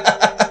imagine.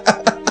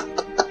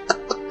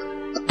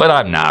 But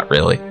I'm not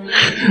really.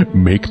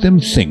 Make them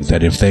think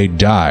that if they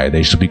die,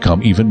 they shall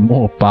become even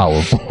more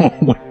powerful.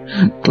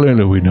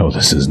 Clearly, we know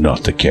this is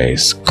not the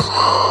case.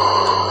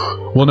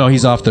 Well, no,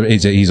 he's off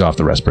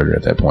the respirator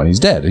at that point. He's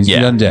dead. He's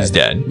undead. He's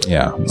dead.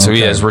 Yeah. So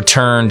he has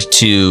returned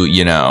to,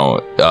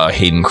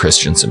 Hayden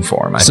Christensen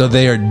form. So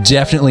they are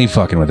definitely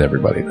fucking with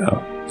everybody,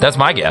 though. That's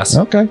my guess.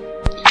 Okay.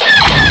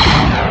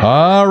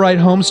 All right,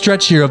 home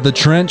stretch here of the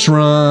trench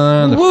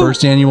run, the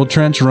first annual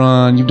trench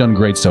run. You've done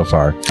great so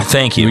far.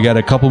 Thank you. We got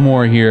a couple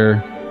more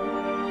here,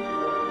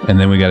 and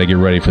then we got to get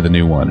ready for the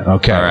new one.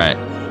 Okay. All right.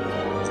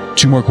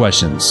 2 more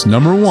questions.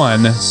 Number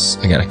 1.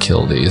 I got to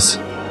kill these.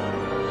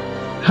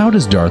 How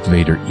does Darth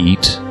Vader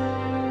eat?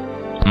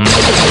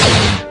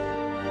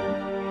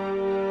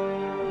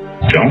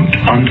 Don't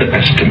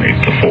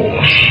underestimate the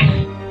Force.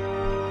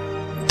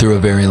 Through a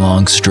very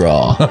long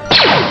straw.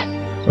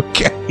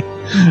 Okay.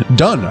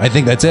 Done. I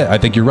think that's it. I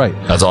think you're right.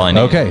 That's all I need.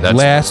 Okay.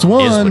 Last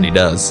one. Is what he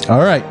does. All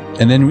right.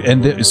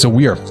 So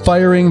we are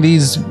firing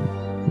these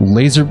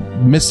laser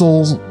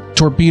missiles,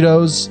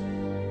 torpedoes.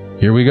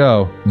 Here we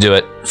go. Do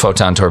it.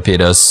 Photon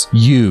torpedoes.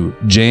 You,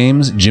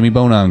 James Jimmy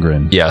Bone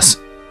Ongren. Yes.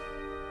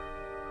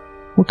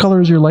 What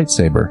color is your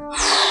lightsaber?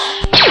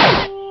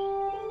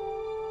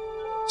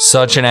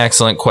 Such an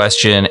excellent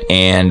question,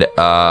 and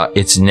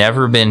it's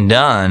never been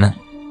done.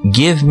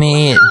 Give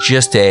me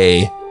just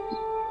a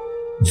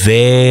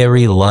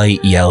very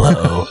light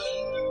yellow.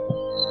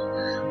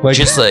 God,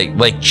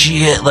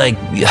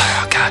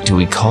 do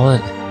we call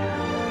it?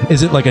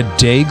 Is it like a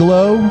day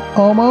glow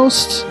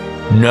almost?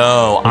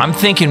 No, I'm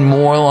thinking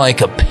more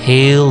like a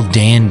pale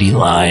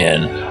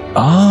dandelion.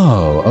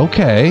 Oh,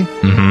 okay.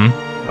 Mm-hmm.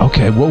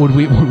 Okay, what would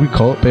we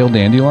call it? Pale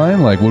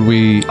dandelion? Like, would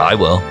we? I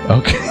will.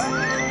 Okay.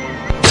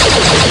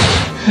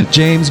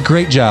 James,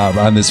 great job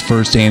on this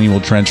first annual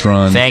trench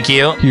run. Thank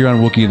you. Here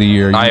on Wookiee of the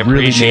Year. I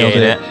appreciate really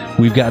nailed it.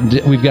 We've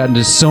gotten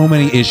to so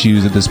many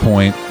issues at this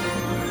point.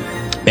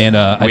 And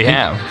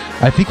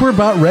I think we're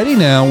about ready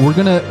now.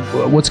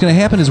 What's gonna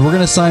happen is we're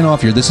gonna sign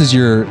off here. This is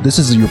your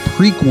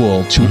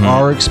prequel to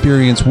our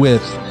experience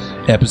with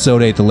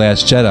Episode 8, The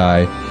Last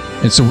Jedi.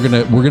 And so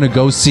we're gonna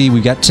go see. We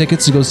got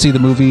tickets to go see the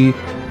movie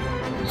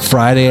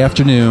Friday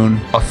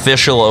afternoon.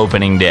 Official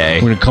opening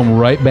day. We're gonna come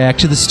right back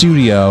to the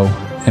studio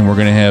and we're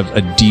gonna have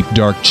a deep,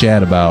 dark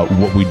chat about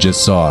what we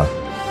just saw.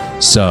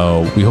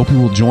 So we hope you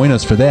will join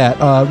us for that.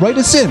 Write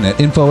us in at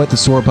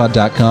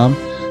info@thesauropod.com.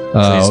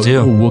 Please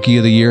do. Wookiee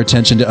of the Year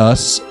attention to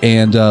us,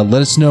 and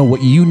let us know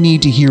what you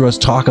need to hear us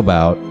talk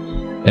about,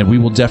 and we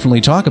will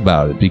definitely talk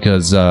about it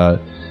because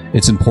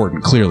it's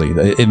important. Clearly,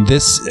 in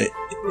this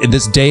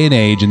day and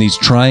age, in these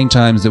trying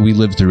times that we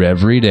live through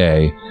every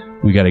day,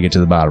 we got to get to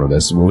the bottom of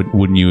this.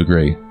 Wouldn't you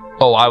agree?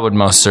 Oh, I would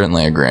most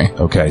certainly agree.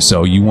 Okay,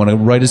 so you want to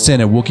write us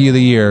in at Wookiee of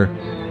the Year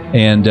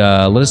and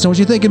let us know what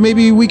you think, and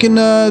maybe we can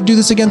do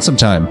this again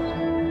sometime.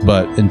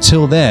 But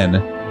until then,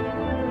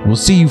 we'll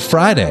see you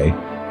Friday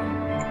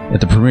at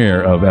the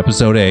premiere of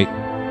Episode 8,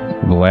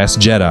 The Last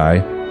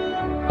Jedi.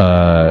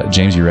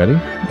 James, you ready?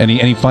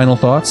 Any final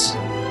thoughts?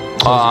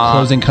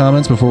 Closing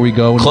comments before we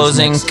go?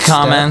 Closing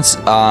comments.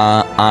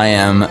 I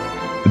am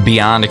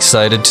beyond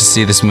excited to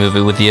see this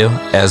movie with you,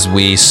 as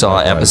we saw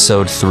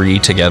Episode 3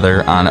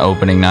 together on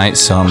opening night,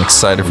 so I'm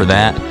excited for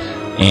that.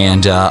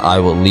 And I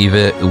will leave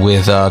it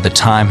with the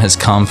time has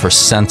come for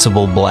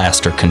sensible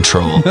blaster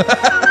control.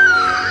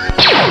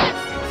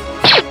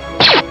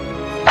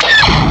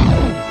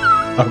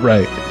 All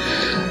right.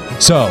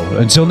 So,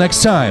 until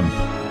next time,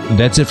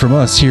 that's it from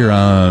us here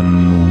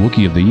on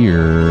Wookiee of the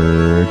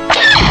Year.